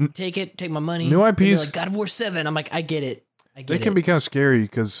 Yeah, take my money. New IPs, God of War 7. I'm like, I get it. They can be kind of scary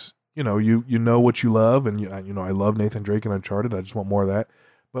because you know what you love, and I love Nathan Drake and Uncharted. I just want more of that.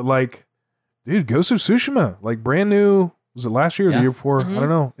 But dude, Ghost of Tsushima, brand new. Was it last year or the year before? Mm-hmm. I don't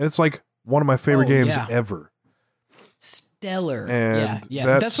know. It's one of my favorite games ever. Stellar. And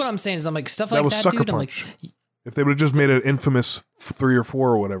yeah. That's what I'm saying. Is I'm like stuff like that, dude. Punch. I'm like, if they would have just made an infamous 3 or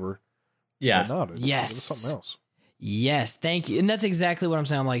 4 or whatever. Yeah. Yes. Something else. Yes. Thank you. And that's exactly what I'm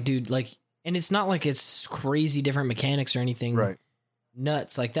saying. I'm like, dude, and it's not like it's crazy different mechanics or anything. Right.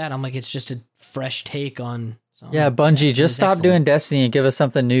 Nuts like that. I'm like, it's just a fresh take on something. Yeah, Bungie, just stop doing Destiny and give us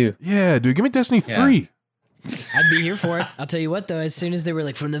something new. Yeah, dude, give me Destiny 3. I'd be here for it. I'll tell you what, though, as soon as they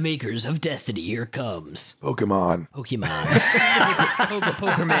were from the makers of Destiny, here comes Pokemon.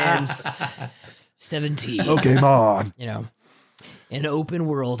 Pokerman's 17. Pokemon. An open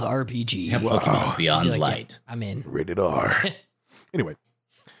world RPG. Yeah, Pokemon Beyond Light. I'm in. Rated R. Anyway.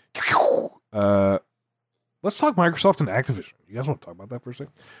 Let's talk Microsoft and Activision. You guys want to talk about that for a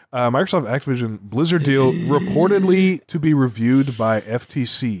second? Microsoft Activision Blizzard deal reportedly to be reviewed by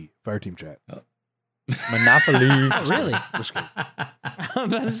FTC. Fireteam Chat. Monopoly. Oh, really? I'm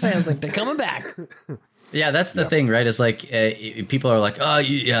about to say, I was like, they're coming back. Yeah, that's the thing, right? It's people are like, oh,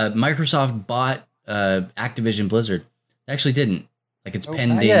 Microsoft bought Activision Blizzard. They actually didn't. It's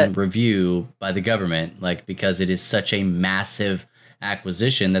pending review by the government, because it is such a massive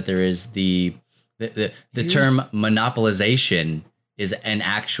acquisition that there is the term monopolization is an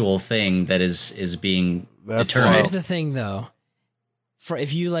actual thing that is being determined. Here's the thing, though.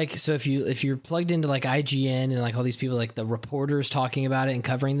 If you're plugged into IGN and all these people, the reporters talking about it and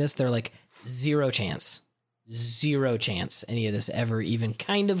covering this, they're zero chance any of this ever even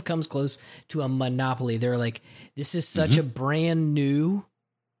kind of comes close to a monopoly. They're this is such a brand new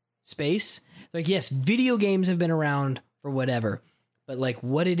space. Yes, video games have been around for whatever, but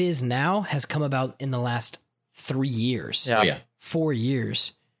what it is now has come about in the last 3 years. Yeah. Oh, yeah. 4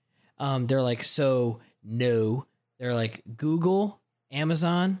 years. They're so no. They're Google,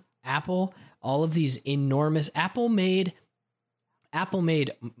 Amazon, Apple, all of these enormous. Apple made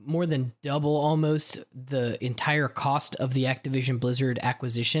more than double almost the entire cost of the Activision Blizzard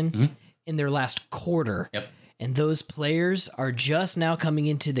acquisition in their last quarter. Yep. And those players are just now coming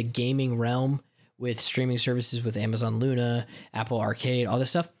into the gaming realm with streaming services with Amazon Luna, Apple Arcade, all this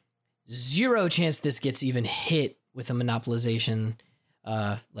stuff. Zero chance this gets even hit with a monopolization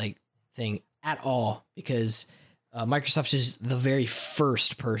thing at all, because Microsoft is the very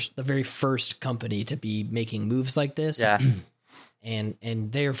first company to be making moves like this. Yeah.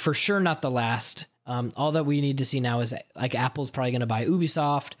 And they're for sure not the last. All that we need to see now is Apple's probably going to buy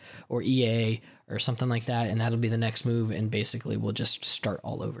Ubisoft or EA or something like that, and that'll be the next move, and basically we'll just start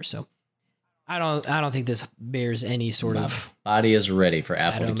all over. So I don't think this bears any sort of body is ready for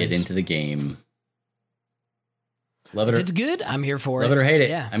Apple to get into the game. Love it. If it's good, I'm here for it. Love it or hate it.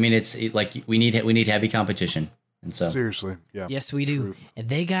 Yeah. I mean, it's we need heavy competition, and so seriously, yeah. Yes, we do. Truth. And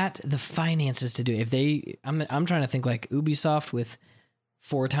they got the finances to do it. If they, I'm trying to think Ubisoft with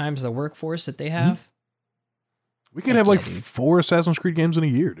 4 times the workforce that they have. We could have 4 Assassin's Creed games in a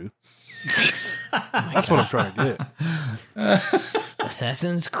year, dude. That's what I'm trying to get.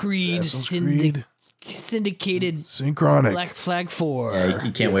 Assassin's Creed, syndicated Synchronic Black Flag 4. Yeah,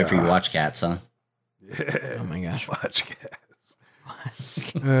 you can't wait for your Watch Cats, huh? Yeah. Oh my gosh. Watch Cats.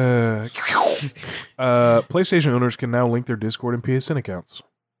 PlayStation owners can now link their Discord and PSN accounts.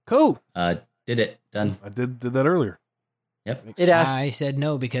 Cool. Did it. Done. I did that earlier. Yep. I said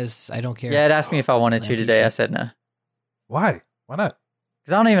no because I don't care. Yeah, it asked me if I wanted to today. I said no. Why? Why not?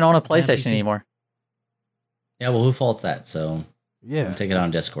 Because I don't even own a PlayStation anymore. Yeah, well, who faults that? So yeah, take it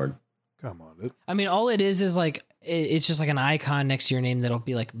on Discord. Come on, dude. I mean, all it is like it's just like an icon next to your name that'll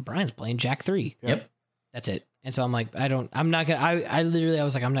be like Brian's playing Jack 3. Yep. That's it. And so I'm like, I'm not gonna. I literally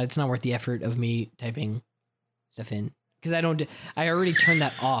was like, it's not worth the effort of me typing stuff in because I already turned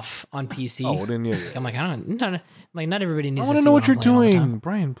that off on PC. Oh, then yeah. I'm like, not everybody needs. I want to know what you're doing,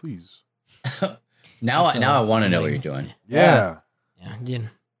 Brian. Please. now I want to know what you're doing. Yeah. Yeah.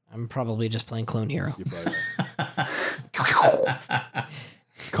 I'm probably just playing Clone Hero.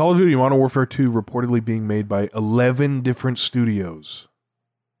 Call of Duty Modern Warfare 2 reportedly being made by 11 different studios.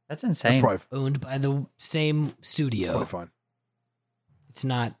 That's insane. That's probably owned by the same studio. That's fine. It's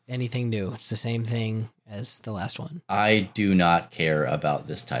not anything new. It's the same thing as the last one. I do not care about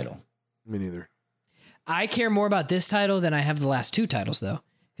this title. Me neither. I care more about this title than I have the last two titles, though,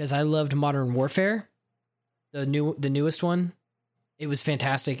 because I loved Modern Warfare, the newest one. It was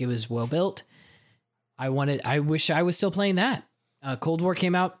fantastic. It was well built. I wish I was still playing that. Cold War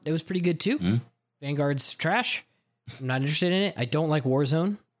came out. It was pretty good too. Mm-hmm. Vanguard's trash. I'm not interested in it. I don't like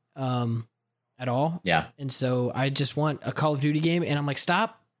Warzone at all. Yeah. And so I just want a Call of Duty game. And I'm like,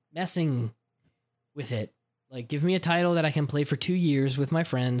 stop messing with it. Like, give me a title that I can play for 2 years with my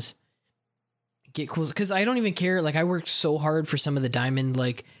friends. Get cool. Because I don't even care. Like, I worked so hard for some of the diamond,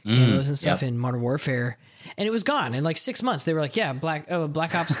 like, camos and stuff in Modern Warfare. And it was gone in like 6 months. They were like, yeah, Black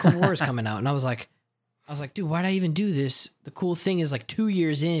Ops Cold War is coming out. And I was like, dude, why'd I even do this? The cool thing is like 2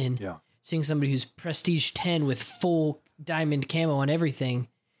 years in, seeing somebody who's Prestige 10 with full diamond camo and everything.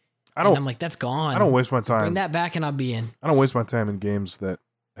 I'm like, that's gone. I don't waste my time. Bring that back and I'll be in. I don't waste my time in games that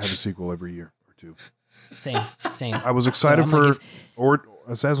have a sequel every year or two. Same. I was excited for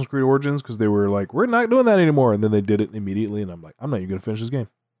Assassin's Creed Origins because they were like, we're not doing that anymore. And then they did it immediately. And I'm like, I'm not even going to finish this game.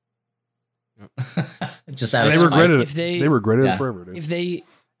 Just out of they regretted it. They regretted it forever, dude. If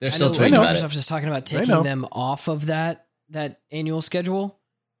they're still tweeting about it. Microsoft is talking about taking them off of that annual schedule.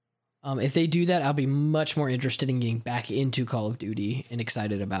 If they do that, I'll be much more interested in getting back into Call of Duty and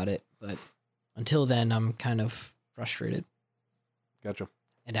excited about it. But until then, I'm kind of frustrated. Gotcha.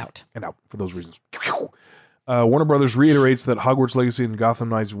 And out for those reasons. Warner Brothers reiterates that Hogwarts Legacy and Gotham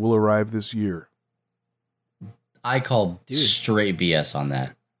Knights will arrive this year. I call straight BS on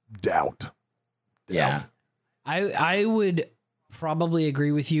that. Doubt. Yeah. I would probably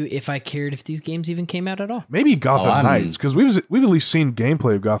agree with you if I cared if these games even came out at all. Maybe Gotham Knights, because we've at least seen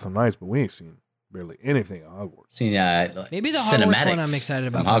gameplay of Gotham Knights, but we ain't seen barely anything of Hogwarts. Seen maybe the Hogwarts one I'm excited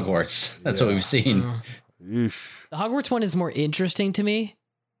about. Hogwarts. That's what we've seen. The Hogwarts one is more interesting to me.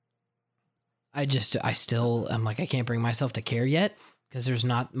 I'm like, I can't bring myself to care yet because there's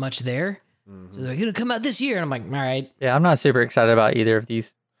not much there. Mm-hmm. So they're going to come out this year. And I'm like, all right. Yeah, I'm not super excited about either of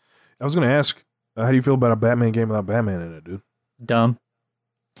these. I was going to ask, how do you feel about a Batman game without Batman in it, dude? Dumb.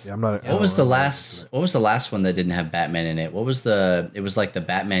 Yeah, I'm not. What was the last one that didn't have Batman in it? It was like the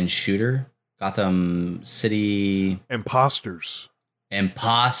Batman shooter, Gotham City Imposters. Yeah,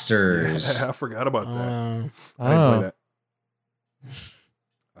 I forgot about that. I didn't play that.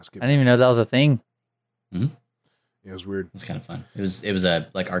 I didn't even know that was a thing. Mm-hmm. Yeah, it was weird. It's kind of fun. It was a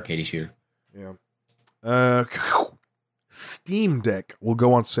like arcadey shooter. Yeah. Steam Deck will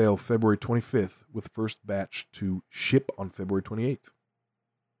go on sale February 25th with first batch to ship on February 28th.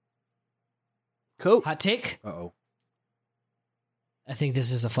 Cool. Hot take? Uh-oh. I think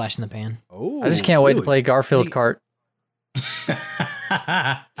this is a flash in the pan. Oh, I just can't wait to play Garfield Kart.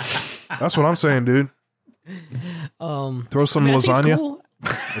 That's what I'm saying, dude. Throw some lasagna. Cool.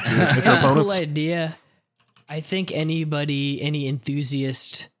 That's a cool idea. I think any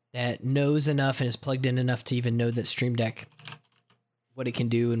enthusiast that knows enough and is plugged in enough to even know that Stream Deck, what it can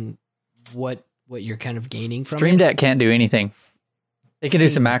do and what you're kind of gaining from Stream Deck can't do anything. They can do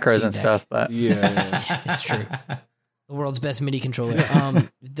some macros and stuff, but yeah, that's true. The world's best MIDI controller.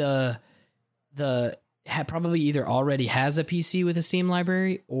 Probably either already has a PC with a Steam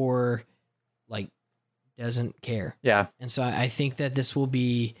library or like doesn't care. Yeah. And so I think that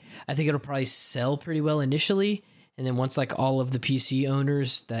I think it'll probably sell pretty well initially. And then once like all of the PC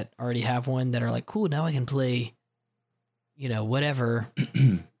owners that already have one that are like, cool, now I can play, whatever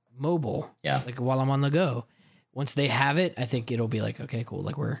mobile. Yeah. Like while I'm on the go. Once they have it, I think it'll be like, okay, cool.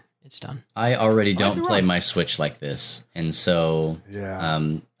 Like it's done. I already don't play my Switch like this. And so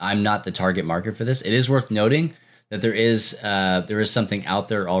I'm not the target market for this. It is worth noting that there is something out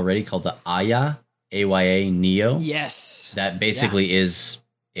there already called the Aya, AYA Neo. Yes. That basically is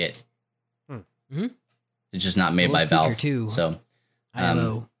it. Mm-hmm. It's just not made by Valve. Too. So,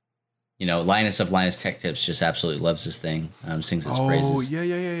 Linus of Linus Tech Tips just absolutely loves this thing. Sings its praises. Oh,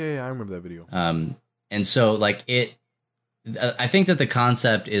 yeah. I remember that video. And so like I think that the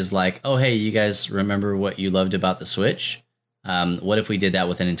concept is like, oh, hey, you guys remember what you loved about the Switch? What if we did that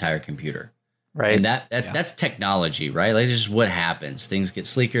with an entire computer? Right. And that's technology, right? Like, it's just what happens. Things get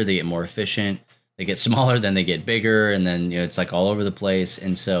sleeker, they get more efficient, they get smaller, then they get bigger, and then it's like all over the place.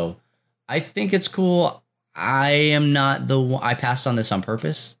 And so I think it's cool. I am not the one. I passed on this on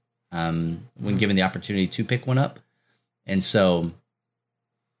purpose when given the opportunity to pick one up. And so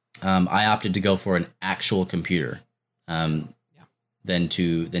I opted to go for an actual computer than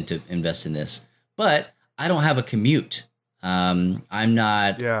to invest in this. But I don't have a commute. I'm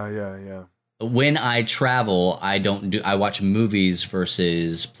not. Yeah. When I travel, I watch movies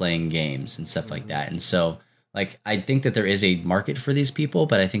versus playing games and stuff like that. And so, like, I think that there is a market for these people,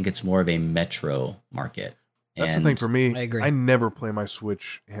 but I think it's more of a metro market. That's the thing for me. I agree. I never play my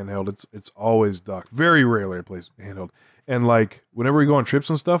Switch handheld. It's always docked. Very rarely I play handheld. And like whenever we go on trips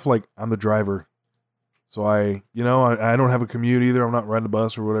and stuff, like I'm the driver. So I don't have a commute either. I'm not riding the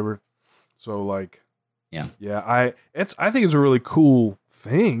bus or whatever. So like, yeah. I think it's a really cool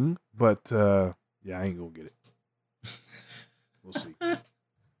thing, but I ain't gonna get it. We'll see.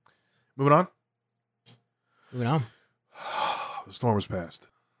 Moving on. The storm is past.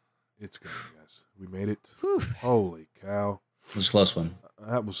 It's good, guys. We made it. Whew. Holy cow! It was a close one.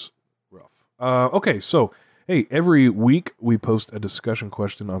 That was rough. Okay, so hey, every week we post a discussion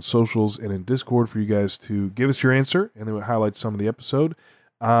question on socials and in Discord for you guys to give us your answer, and then we highlight some of the episode.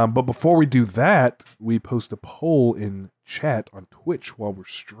 But before we do that, we post a poll in chat on Twitch while we're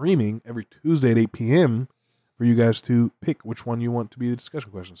streaming every Tuesday at 8 p.m. for you guys to pick which one you want to be the discussion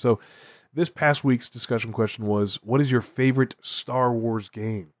question. So this past week's discussion question was, what is your favorite Star Wars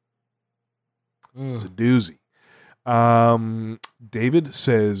game? It's a doozy. David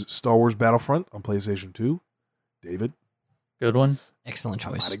says Star Wars Battlefront on PlayStation 2. David? Good one. Excellent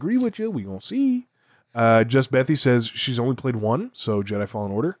choice. I agree with you. We gonna see. Just Bethy says she's only played one, so Jedi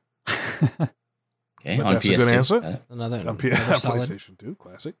Fallen Order. Okay, But on that's PS2. a good answer. Another On solid. PlayStation 2,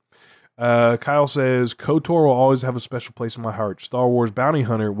 classic. Kyle says KOTOR will always have a special place in my heart. Star Wars Bounty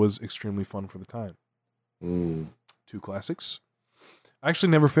Hunter was extremely fun for the time. Ooh. 2 classics. I actually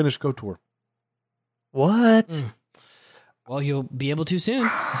never finished KOTOR. What? Well, you'll be able to soon.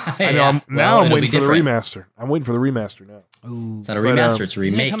 I know. I'm waiting for the remaster. I'm waiting for the remaster now. Ooh. It's not a remaster, it's a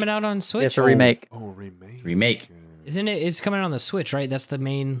Isn't it remake. coming out on Switch? It's a remake. Oh, remake. Remake. Isn't it? It's coming out on the Switch, right? That's the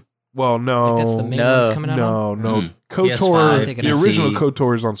main. Well, no. Like that's the main No. one it's coming out on? No. PS5, KOTOR, the original PC.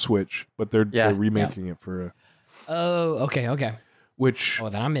 KOTOR is on Switch, but they're remaking it for Oh, okay. which Oh,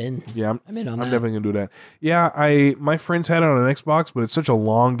 then I'm in. yeah, I'm in on I'm that. definitely gonna do that. Yeah, my friends had it on an Xbox, but it's such a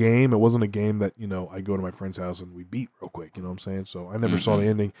long game. It wasn't a game that I go to my friend's house and we beat real quick. You know what I'm saying? So I never saw the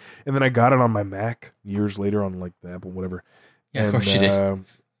ending, and then I got it on my Mac years later on like the Apple whatever. Yeah, of course you did.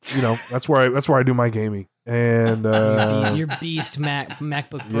 That's where I do my gaming. And Your beast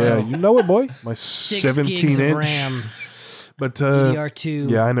MacBook Pro. yeah, you know it, boy. My 6 17 gigs inch of RAM. But DDR2.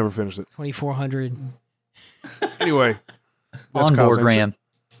 yeah, I never finished it. 2400. Anyway, that's Kyle's Onboard answer. RAM.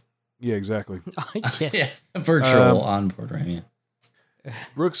 Yeah, exactly. Yeah. Yeah, virtual onboard RAM. Yeah.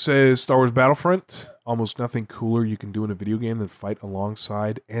 Brooks says Star Wars Battlefront. Almost nothing cooler you can do in a video game than fight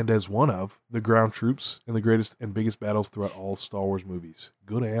alongside and as one of the ground troops in the greatest and biggest battles throughout all Star Wars movies.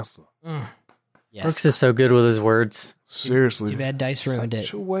 Good answer. Yes. Brooks is so good with his words. Seriously. Too bad Dice ruined it.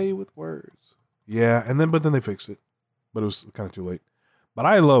 Such a way with words. Yeah, but then they fixed it. But it was kind of too late. But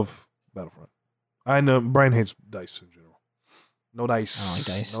I love Battlefront. I know Brian hates dice in general. No dice. I don't like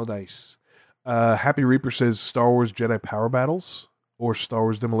dice. No dice. Happy Reaper says Star Wars Jedi Power Battles or Star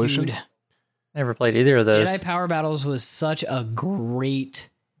Wars Demolition. Dude, Never played either of those. Jedi Power Battles was such a great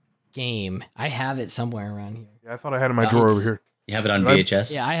game. I have it somewhere around here. Yeah, I thought I had it in my drawer over here. You have it on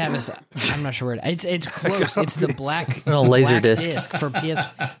VHS? Yeah, I have it. I'm not sure where it's close. It's the black Little laser black disc. for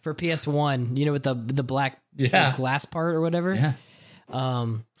PS1. You know, with the black Yeah. glass part or whatever. Yeah.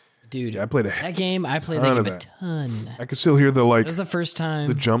 Dude, Yeah, I played that game. I played ton that of game a that. ton. I could still hear the It was the first time.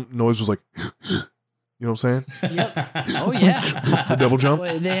 the jump noise was like, you know what I'm saying? Yep. Oh yeah. The double jump.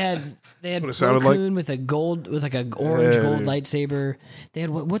 Well, they had what it Plo sounded like. Koon with like a orange Yeah, gold dude. lightsaber. They had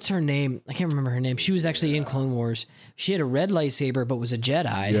what's her name? I can't remember her name. She was actually in Clone Wars. She had a red lightsaber, but was a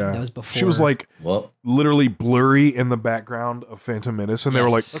Jedi. Yeah, That was before. She was like Well, literally blurry in the background of Phantom Menace, and they were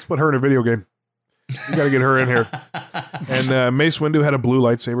like, Yes. "Let's put her in a video game. You got to get her in here." And Mace Windu had a blue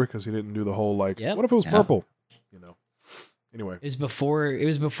lightsaber because he didn't do the whole like, Yep. "What if it was purple?" Anyway, It was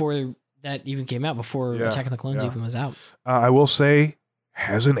before that even came out. Before Yeah, Attack of the Clones yeah. even was out. I will say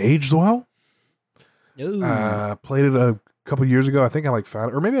hasn't aged well. No. Played it a couple years ago. I think I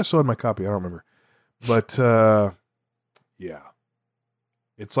found it, or maybe I still had my copy. I don't remember. But yeah,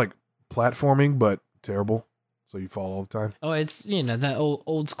 it's like platforming, but terrible. So you fall all the time. Oh, it's that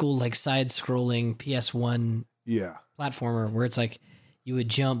old school like side scrolling PS1 platformer where it's like you would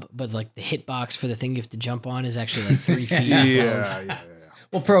jump, but like the hitbox for the thing you have to jump on is actually like 3 feet. Yeah.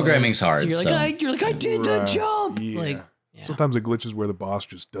 Well, programming's hard. So you're like, I did the jump. Yeah. Like Sometimes it glitches where the boss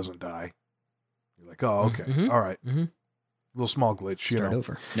just doesn't die. You're like, oh, okay, all right. Little small glitch, Start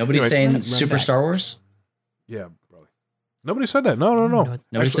over. Nobody's saying Super Star Wars? Yeah, probably. Nobody said that. No.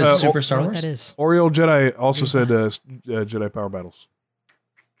 Nobody said Super Star Wars? That is. Oriole Jedi also said Jedi Power Battles.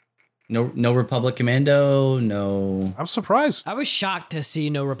 No Republic Commando, no. I'm surprised. I was shocked to see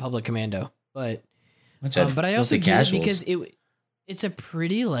no Republic Commando, but I filthy also get it casuals. because it's a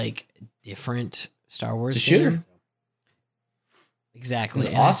pretty like different Star Wars It's a shooter. game. Exactly. It's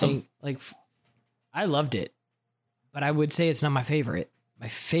And awesome. I think, I loved it, but I would say it's not my favorite. My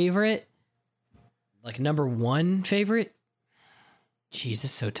favorite, like number one favorite. Jeez,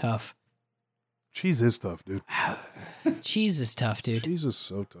 it's so tough. Cheese is tough, dude. Cheese is tough, dude. Cheese is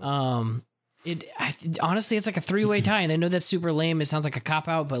so tough. Honestly, it's like a 3-way tie, and I know that's super lame. It sounds like a cop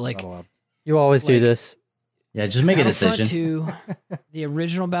out, but like Not allowed. You always do Like- this. Yeah, just make a Battlefront decision. 2, the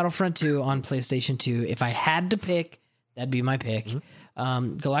original Battlefront 2 on PlayStation 2. If I had to pick, that'd be my pick.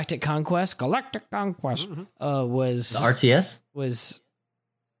 Galactic Conquest was The RTS?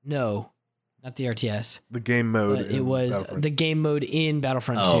 no, not the RTS, The game mode. but it in was Battlefront. the game mode in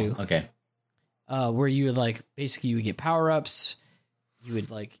Battlefront 2. Oh, okay. Where you would like basically you would get power ups, you would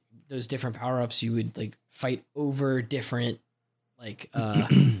like those different power ups. You would like fight over different like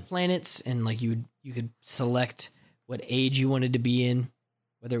planets, and like you could select what age you wanted to be in,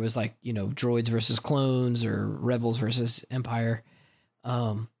 whether it was like droids versus clones or rebels versus Empire.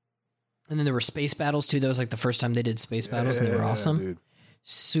 And then there were space battles too. That was like the first time they did space battles, and they were awesome, dude.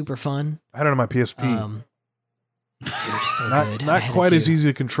 super fun. I had it on my PSP. Dude, so not good. I not had it quite as too. easy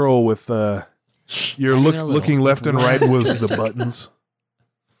to control with you're Not even a little. looking left and right was the Joystick. buttons.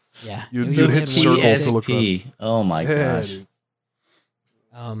 Yeah, You'd only hit had circle one to joystick. look PSP. Oh my Yeah, gosh. dude.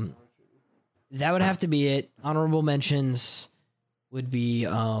 That would have to be it. Honorable mentions would be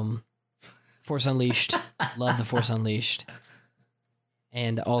Force Unleashed. Love the Force Unleashed.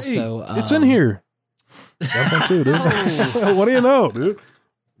 And also Hey, it's in here. Got that too, dude. Oh. What do you know, dude?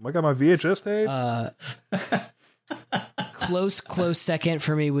 I got my VHS tape. Close second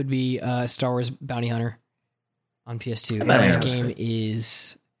for me would be Star Wars Bounty Hunter on PS2. Bounty That Hunter's game great.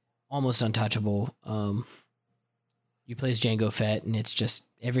 is almost untouchable. You play as Jango Fett, and it's just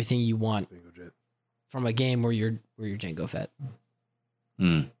everything you want Bingo Jet. from a game where you're Jango Fett.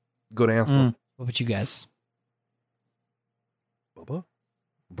 Hmm. Good anthem. What about you guys? Bubba?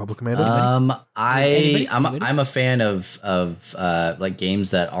 Republic Commando? Anybody? I'm a fan of like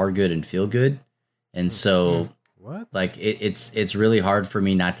games that are good and feel good, and so What? like it's really hard for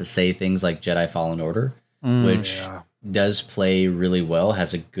me not to say things like Jedi Fallen Order, Mm. which Yeah. does play really well,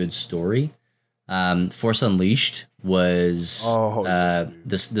 has a good story. Force Unleashed was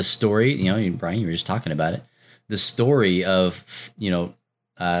the story. Brian, you were just talking about it. The story of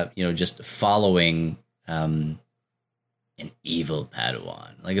just following an evil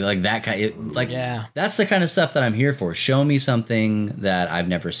Padawan, like that kind. Yeah. That's the kind of stuff that I'm here for. Show me something that I've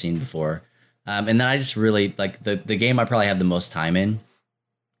never seen before. And then I just really like the game I probably have the most time in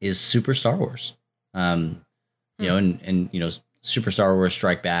is Super Star Wars. And Super Star Wars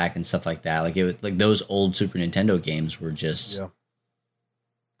Strike Back and stuff like that. Like those old Super Nintendo games were just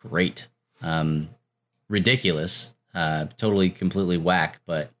great. Ridiculous. Totally completely whack,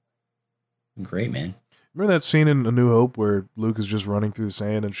 but great, man. Remember that scene in A New Hope where Luke is just running through the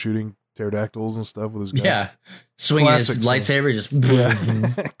sand and shooting pterodactyls and stuff with his gun? Yeah. Swinging his Classic lightsaber,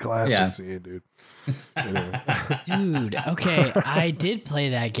 just Classic Yeah. scene, dude. Dude, okay, I did play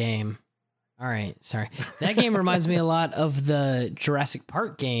that game. All right, sorry. That game reminds me a lot of the Jurassic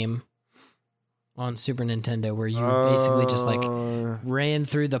Park game on Super Nintendo, where you basically just like ran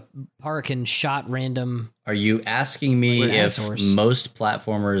through the park and shot random. Are you asking me Like if dinosaurs. most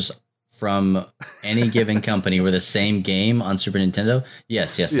platformers from any given company were the same game on Super Nintendo?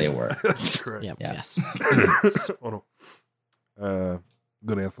 Yes, they were. That's right. Yep, Yeah. yes. Oh, no.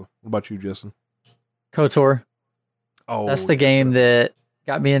 Good anthem. What about you, Justin? KOTOR. Oh, That's the game that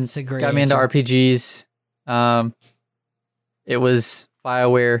got me It's a great got me into answer. RPGs. It was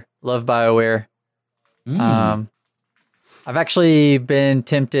BioWare. Love BioWare. Mm. I've actually been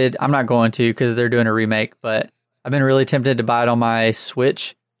tempted. I'm not going to because they're doing a remake, but I've been really tempted to buy it on my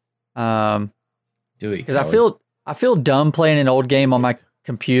Switch. Do it. Because I I feel dumb playing an old game on my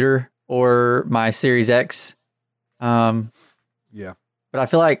computer or my Series X. Yeah. But I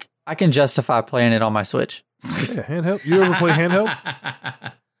feel like I can justify playing it on my Switch. Yeah, handheld. You ever play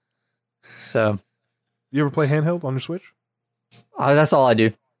handheld? So, You ever play handheld on your Switch? that's all I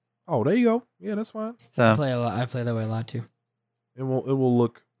do. Oh, there you go. Yeah, that's fine. So I play that way a lot too. It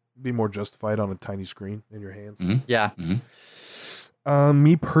will be more justified on a tiny screen in your hands. Mm-hmm. yeah. Mm-hmm.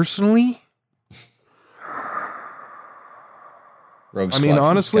 Me personally, Rogue I mean, Squadron.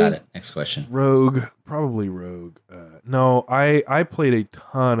 honestly- Got it. Next question. Rogue, probably Rogue. No, I played a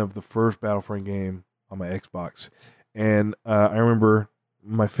ton of the first Battlefront game on my Xbox, and I remember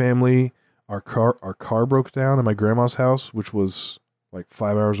my family, our car broke down in my grandma's house, which was like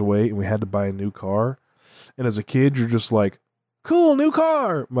 5 hours away, and we had to buy a new car. And as a kid, you're just like, cool, new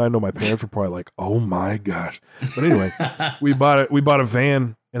car. I know my parents were probably like, oh my gosh. But anyway, we bought a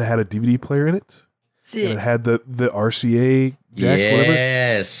van, and it had a DVD player in it. And it had the RCA jacks, whatever.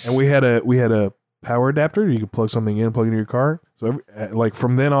 Yes. And we had a power adapter. You could plug something in, plug it into your car. So like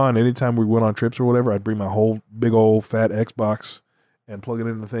from then on, anytime we went on trips or whatever, I'd bring my whole big old fat Xbox and plug it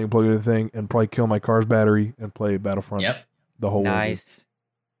into the thing, and probably kill my car's battery and play Battlefront. Yep. The whole way. Nice.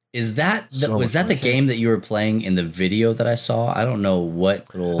 Was that much the fun. game that you were playing in the video that I saw? I don't know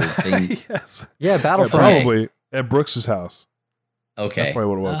what little thing. Yes. Yeah, Yeah, Battlefront. probably at Brooks's house. That's Okay. probably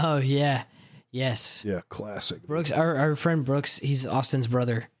what it was. Oh yeah, yes. Yeah, classic. Brooks, our friend Brooks, he's Austin's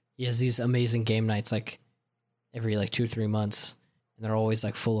brother. He has these amazing game nights like every like 2 or 3 months, and they're always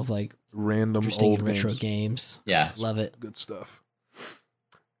like full of like Random interesting old and retro games. games. Yeah. Love it. Good stuff.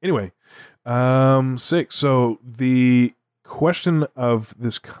 Anyway, 6. So the question of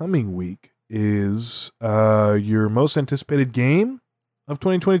this coming week is your most anticipated game of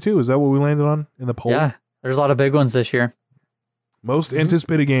 2022. Is that what we landed on in the poll? Yeah, there's a lot of big ones this year. Most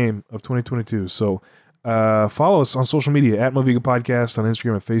anticipated game of 2022. So follow us on social media at Moviga Podcast on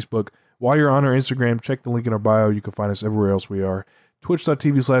Instagram and Facebook. While you're on our Instagram, check the link in our bio. You can find us everywhere else we are.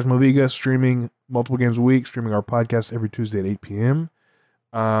 Twitch.tv/Moviga, streaming multiple games a week, streaming our podcast every Tuesday at 8 p.m.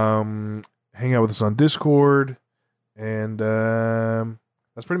 Hang out with us on Discord. And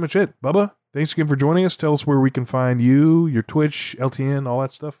that's pretty much it. Bubba, thanks again for joining us. Tell us where we can find you, your Twitch, LTN, all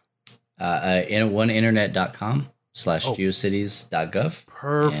that stuff. oneinternet.com/geocities.gov.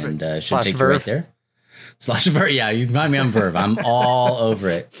 Perfect. And should Slash take you Verve. right there. /Verve. Yeah, you can find me on Verve. I'm all over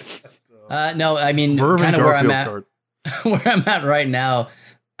it. No, I mean, Verve kind and of where I'm Garfield at. card. Where I'm at right now,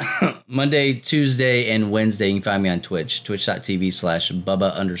 Monday, Tuesday, and Wednesday, you can find me on Twitch,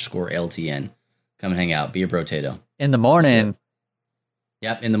 twitch.tv/Bubba_LTN. Come and hang out. Be a brotato. In the morning.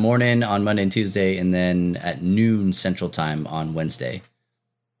 Yep, in the morning on Monday and Tuesday, and then at noon Central Time on Wednesday.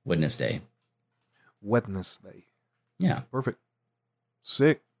 Wednesday. Yeah. Perfect.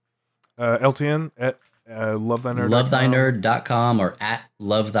 Sick. LTN at lovethynerd.com. lovethynerd.com or at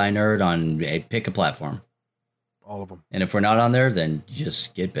lovethynerd on pick a platform. All of them. And if we're not on there, then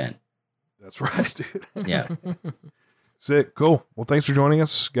just get bent. That's right, dude. Yeah. Sick. Cool. Well, thanks for joining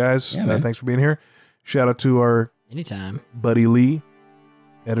us, guys. Yeah, man. Thanks for being here. Shout out to our Anytime. buddy Lee,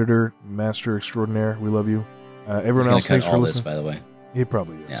 editor, master extraordinaire. We love you. Everyone else, thanks for all this, listening. by the way. He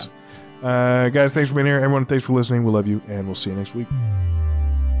probably is. Guys, thanks for being here. Everyone, thanks for listening. We love you, and we'll see you next week.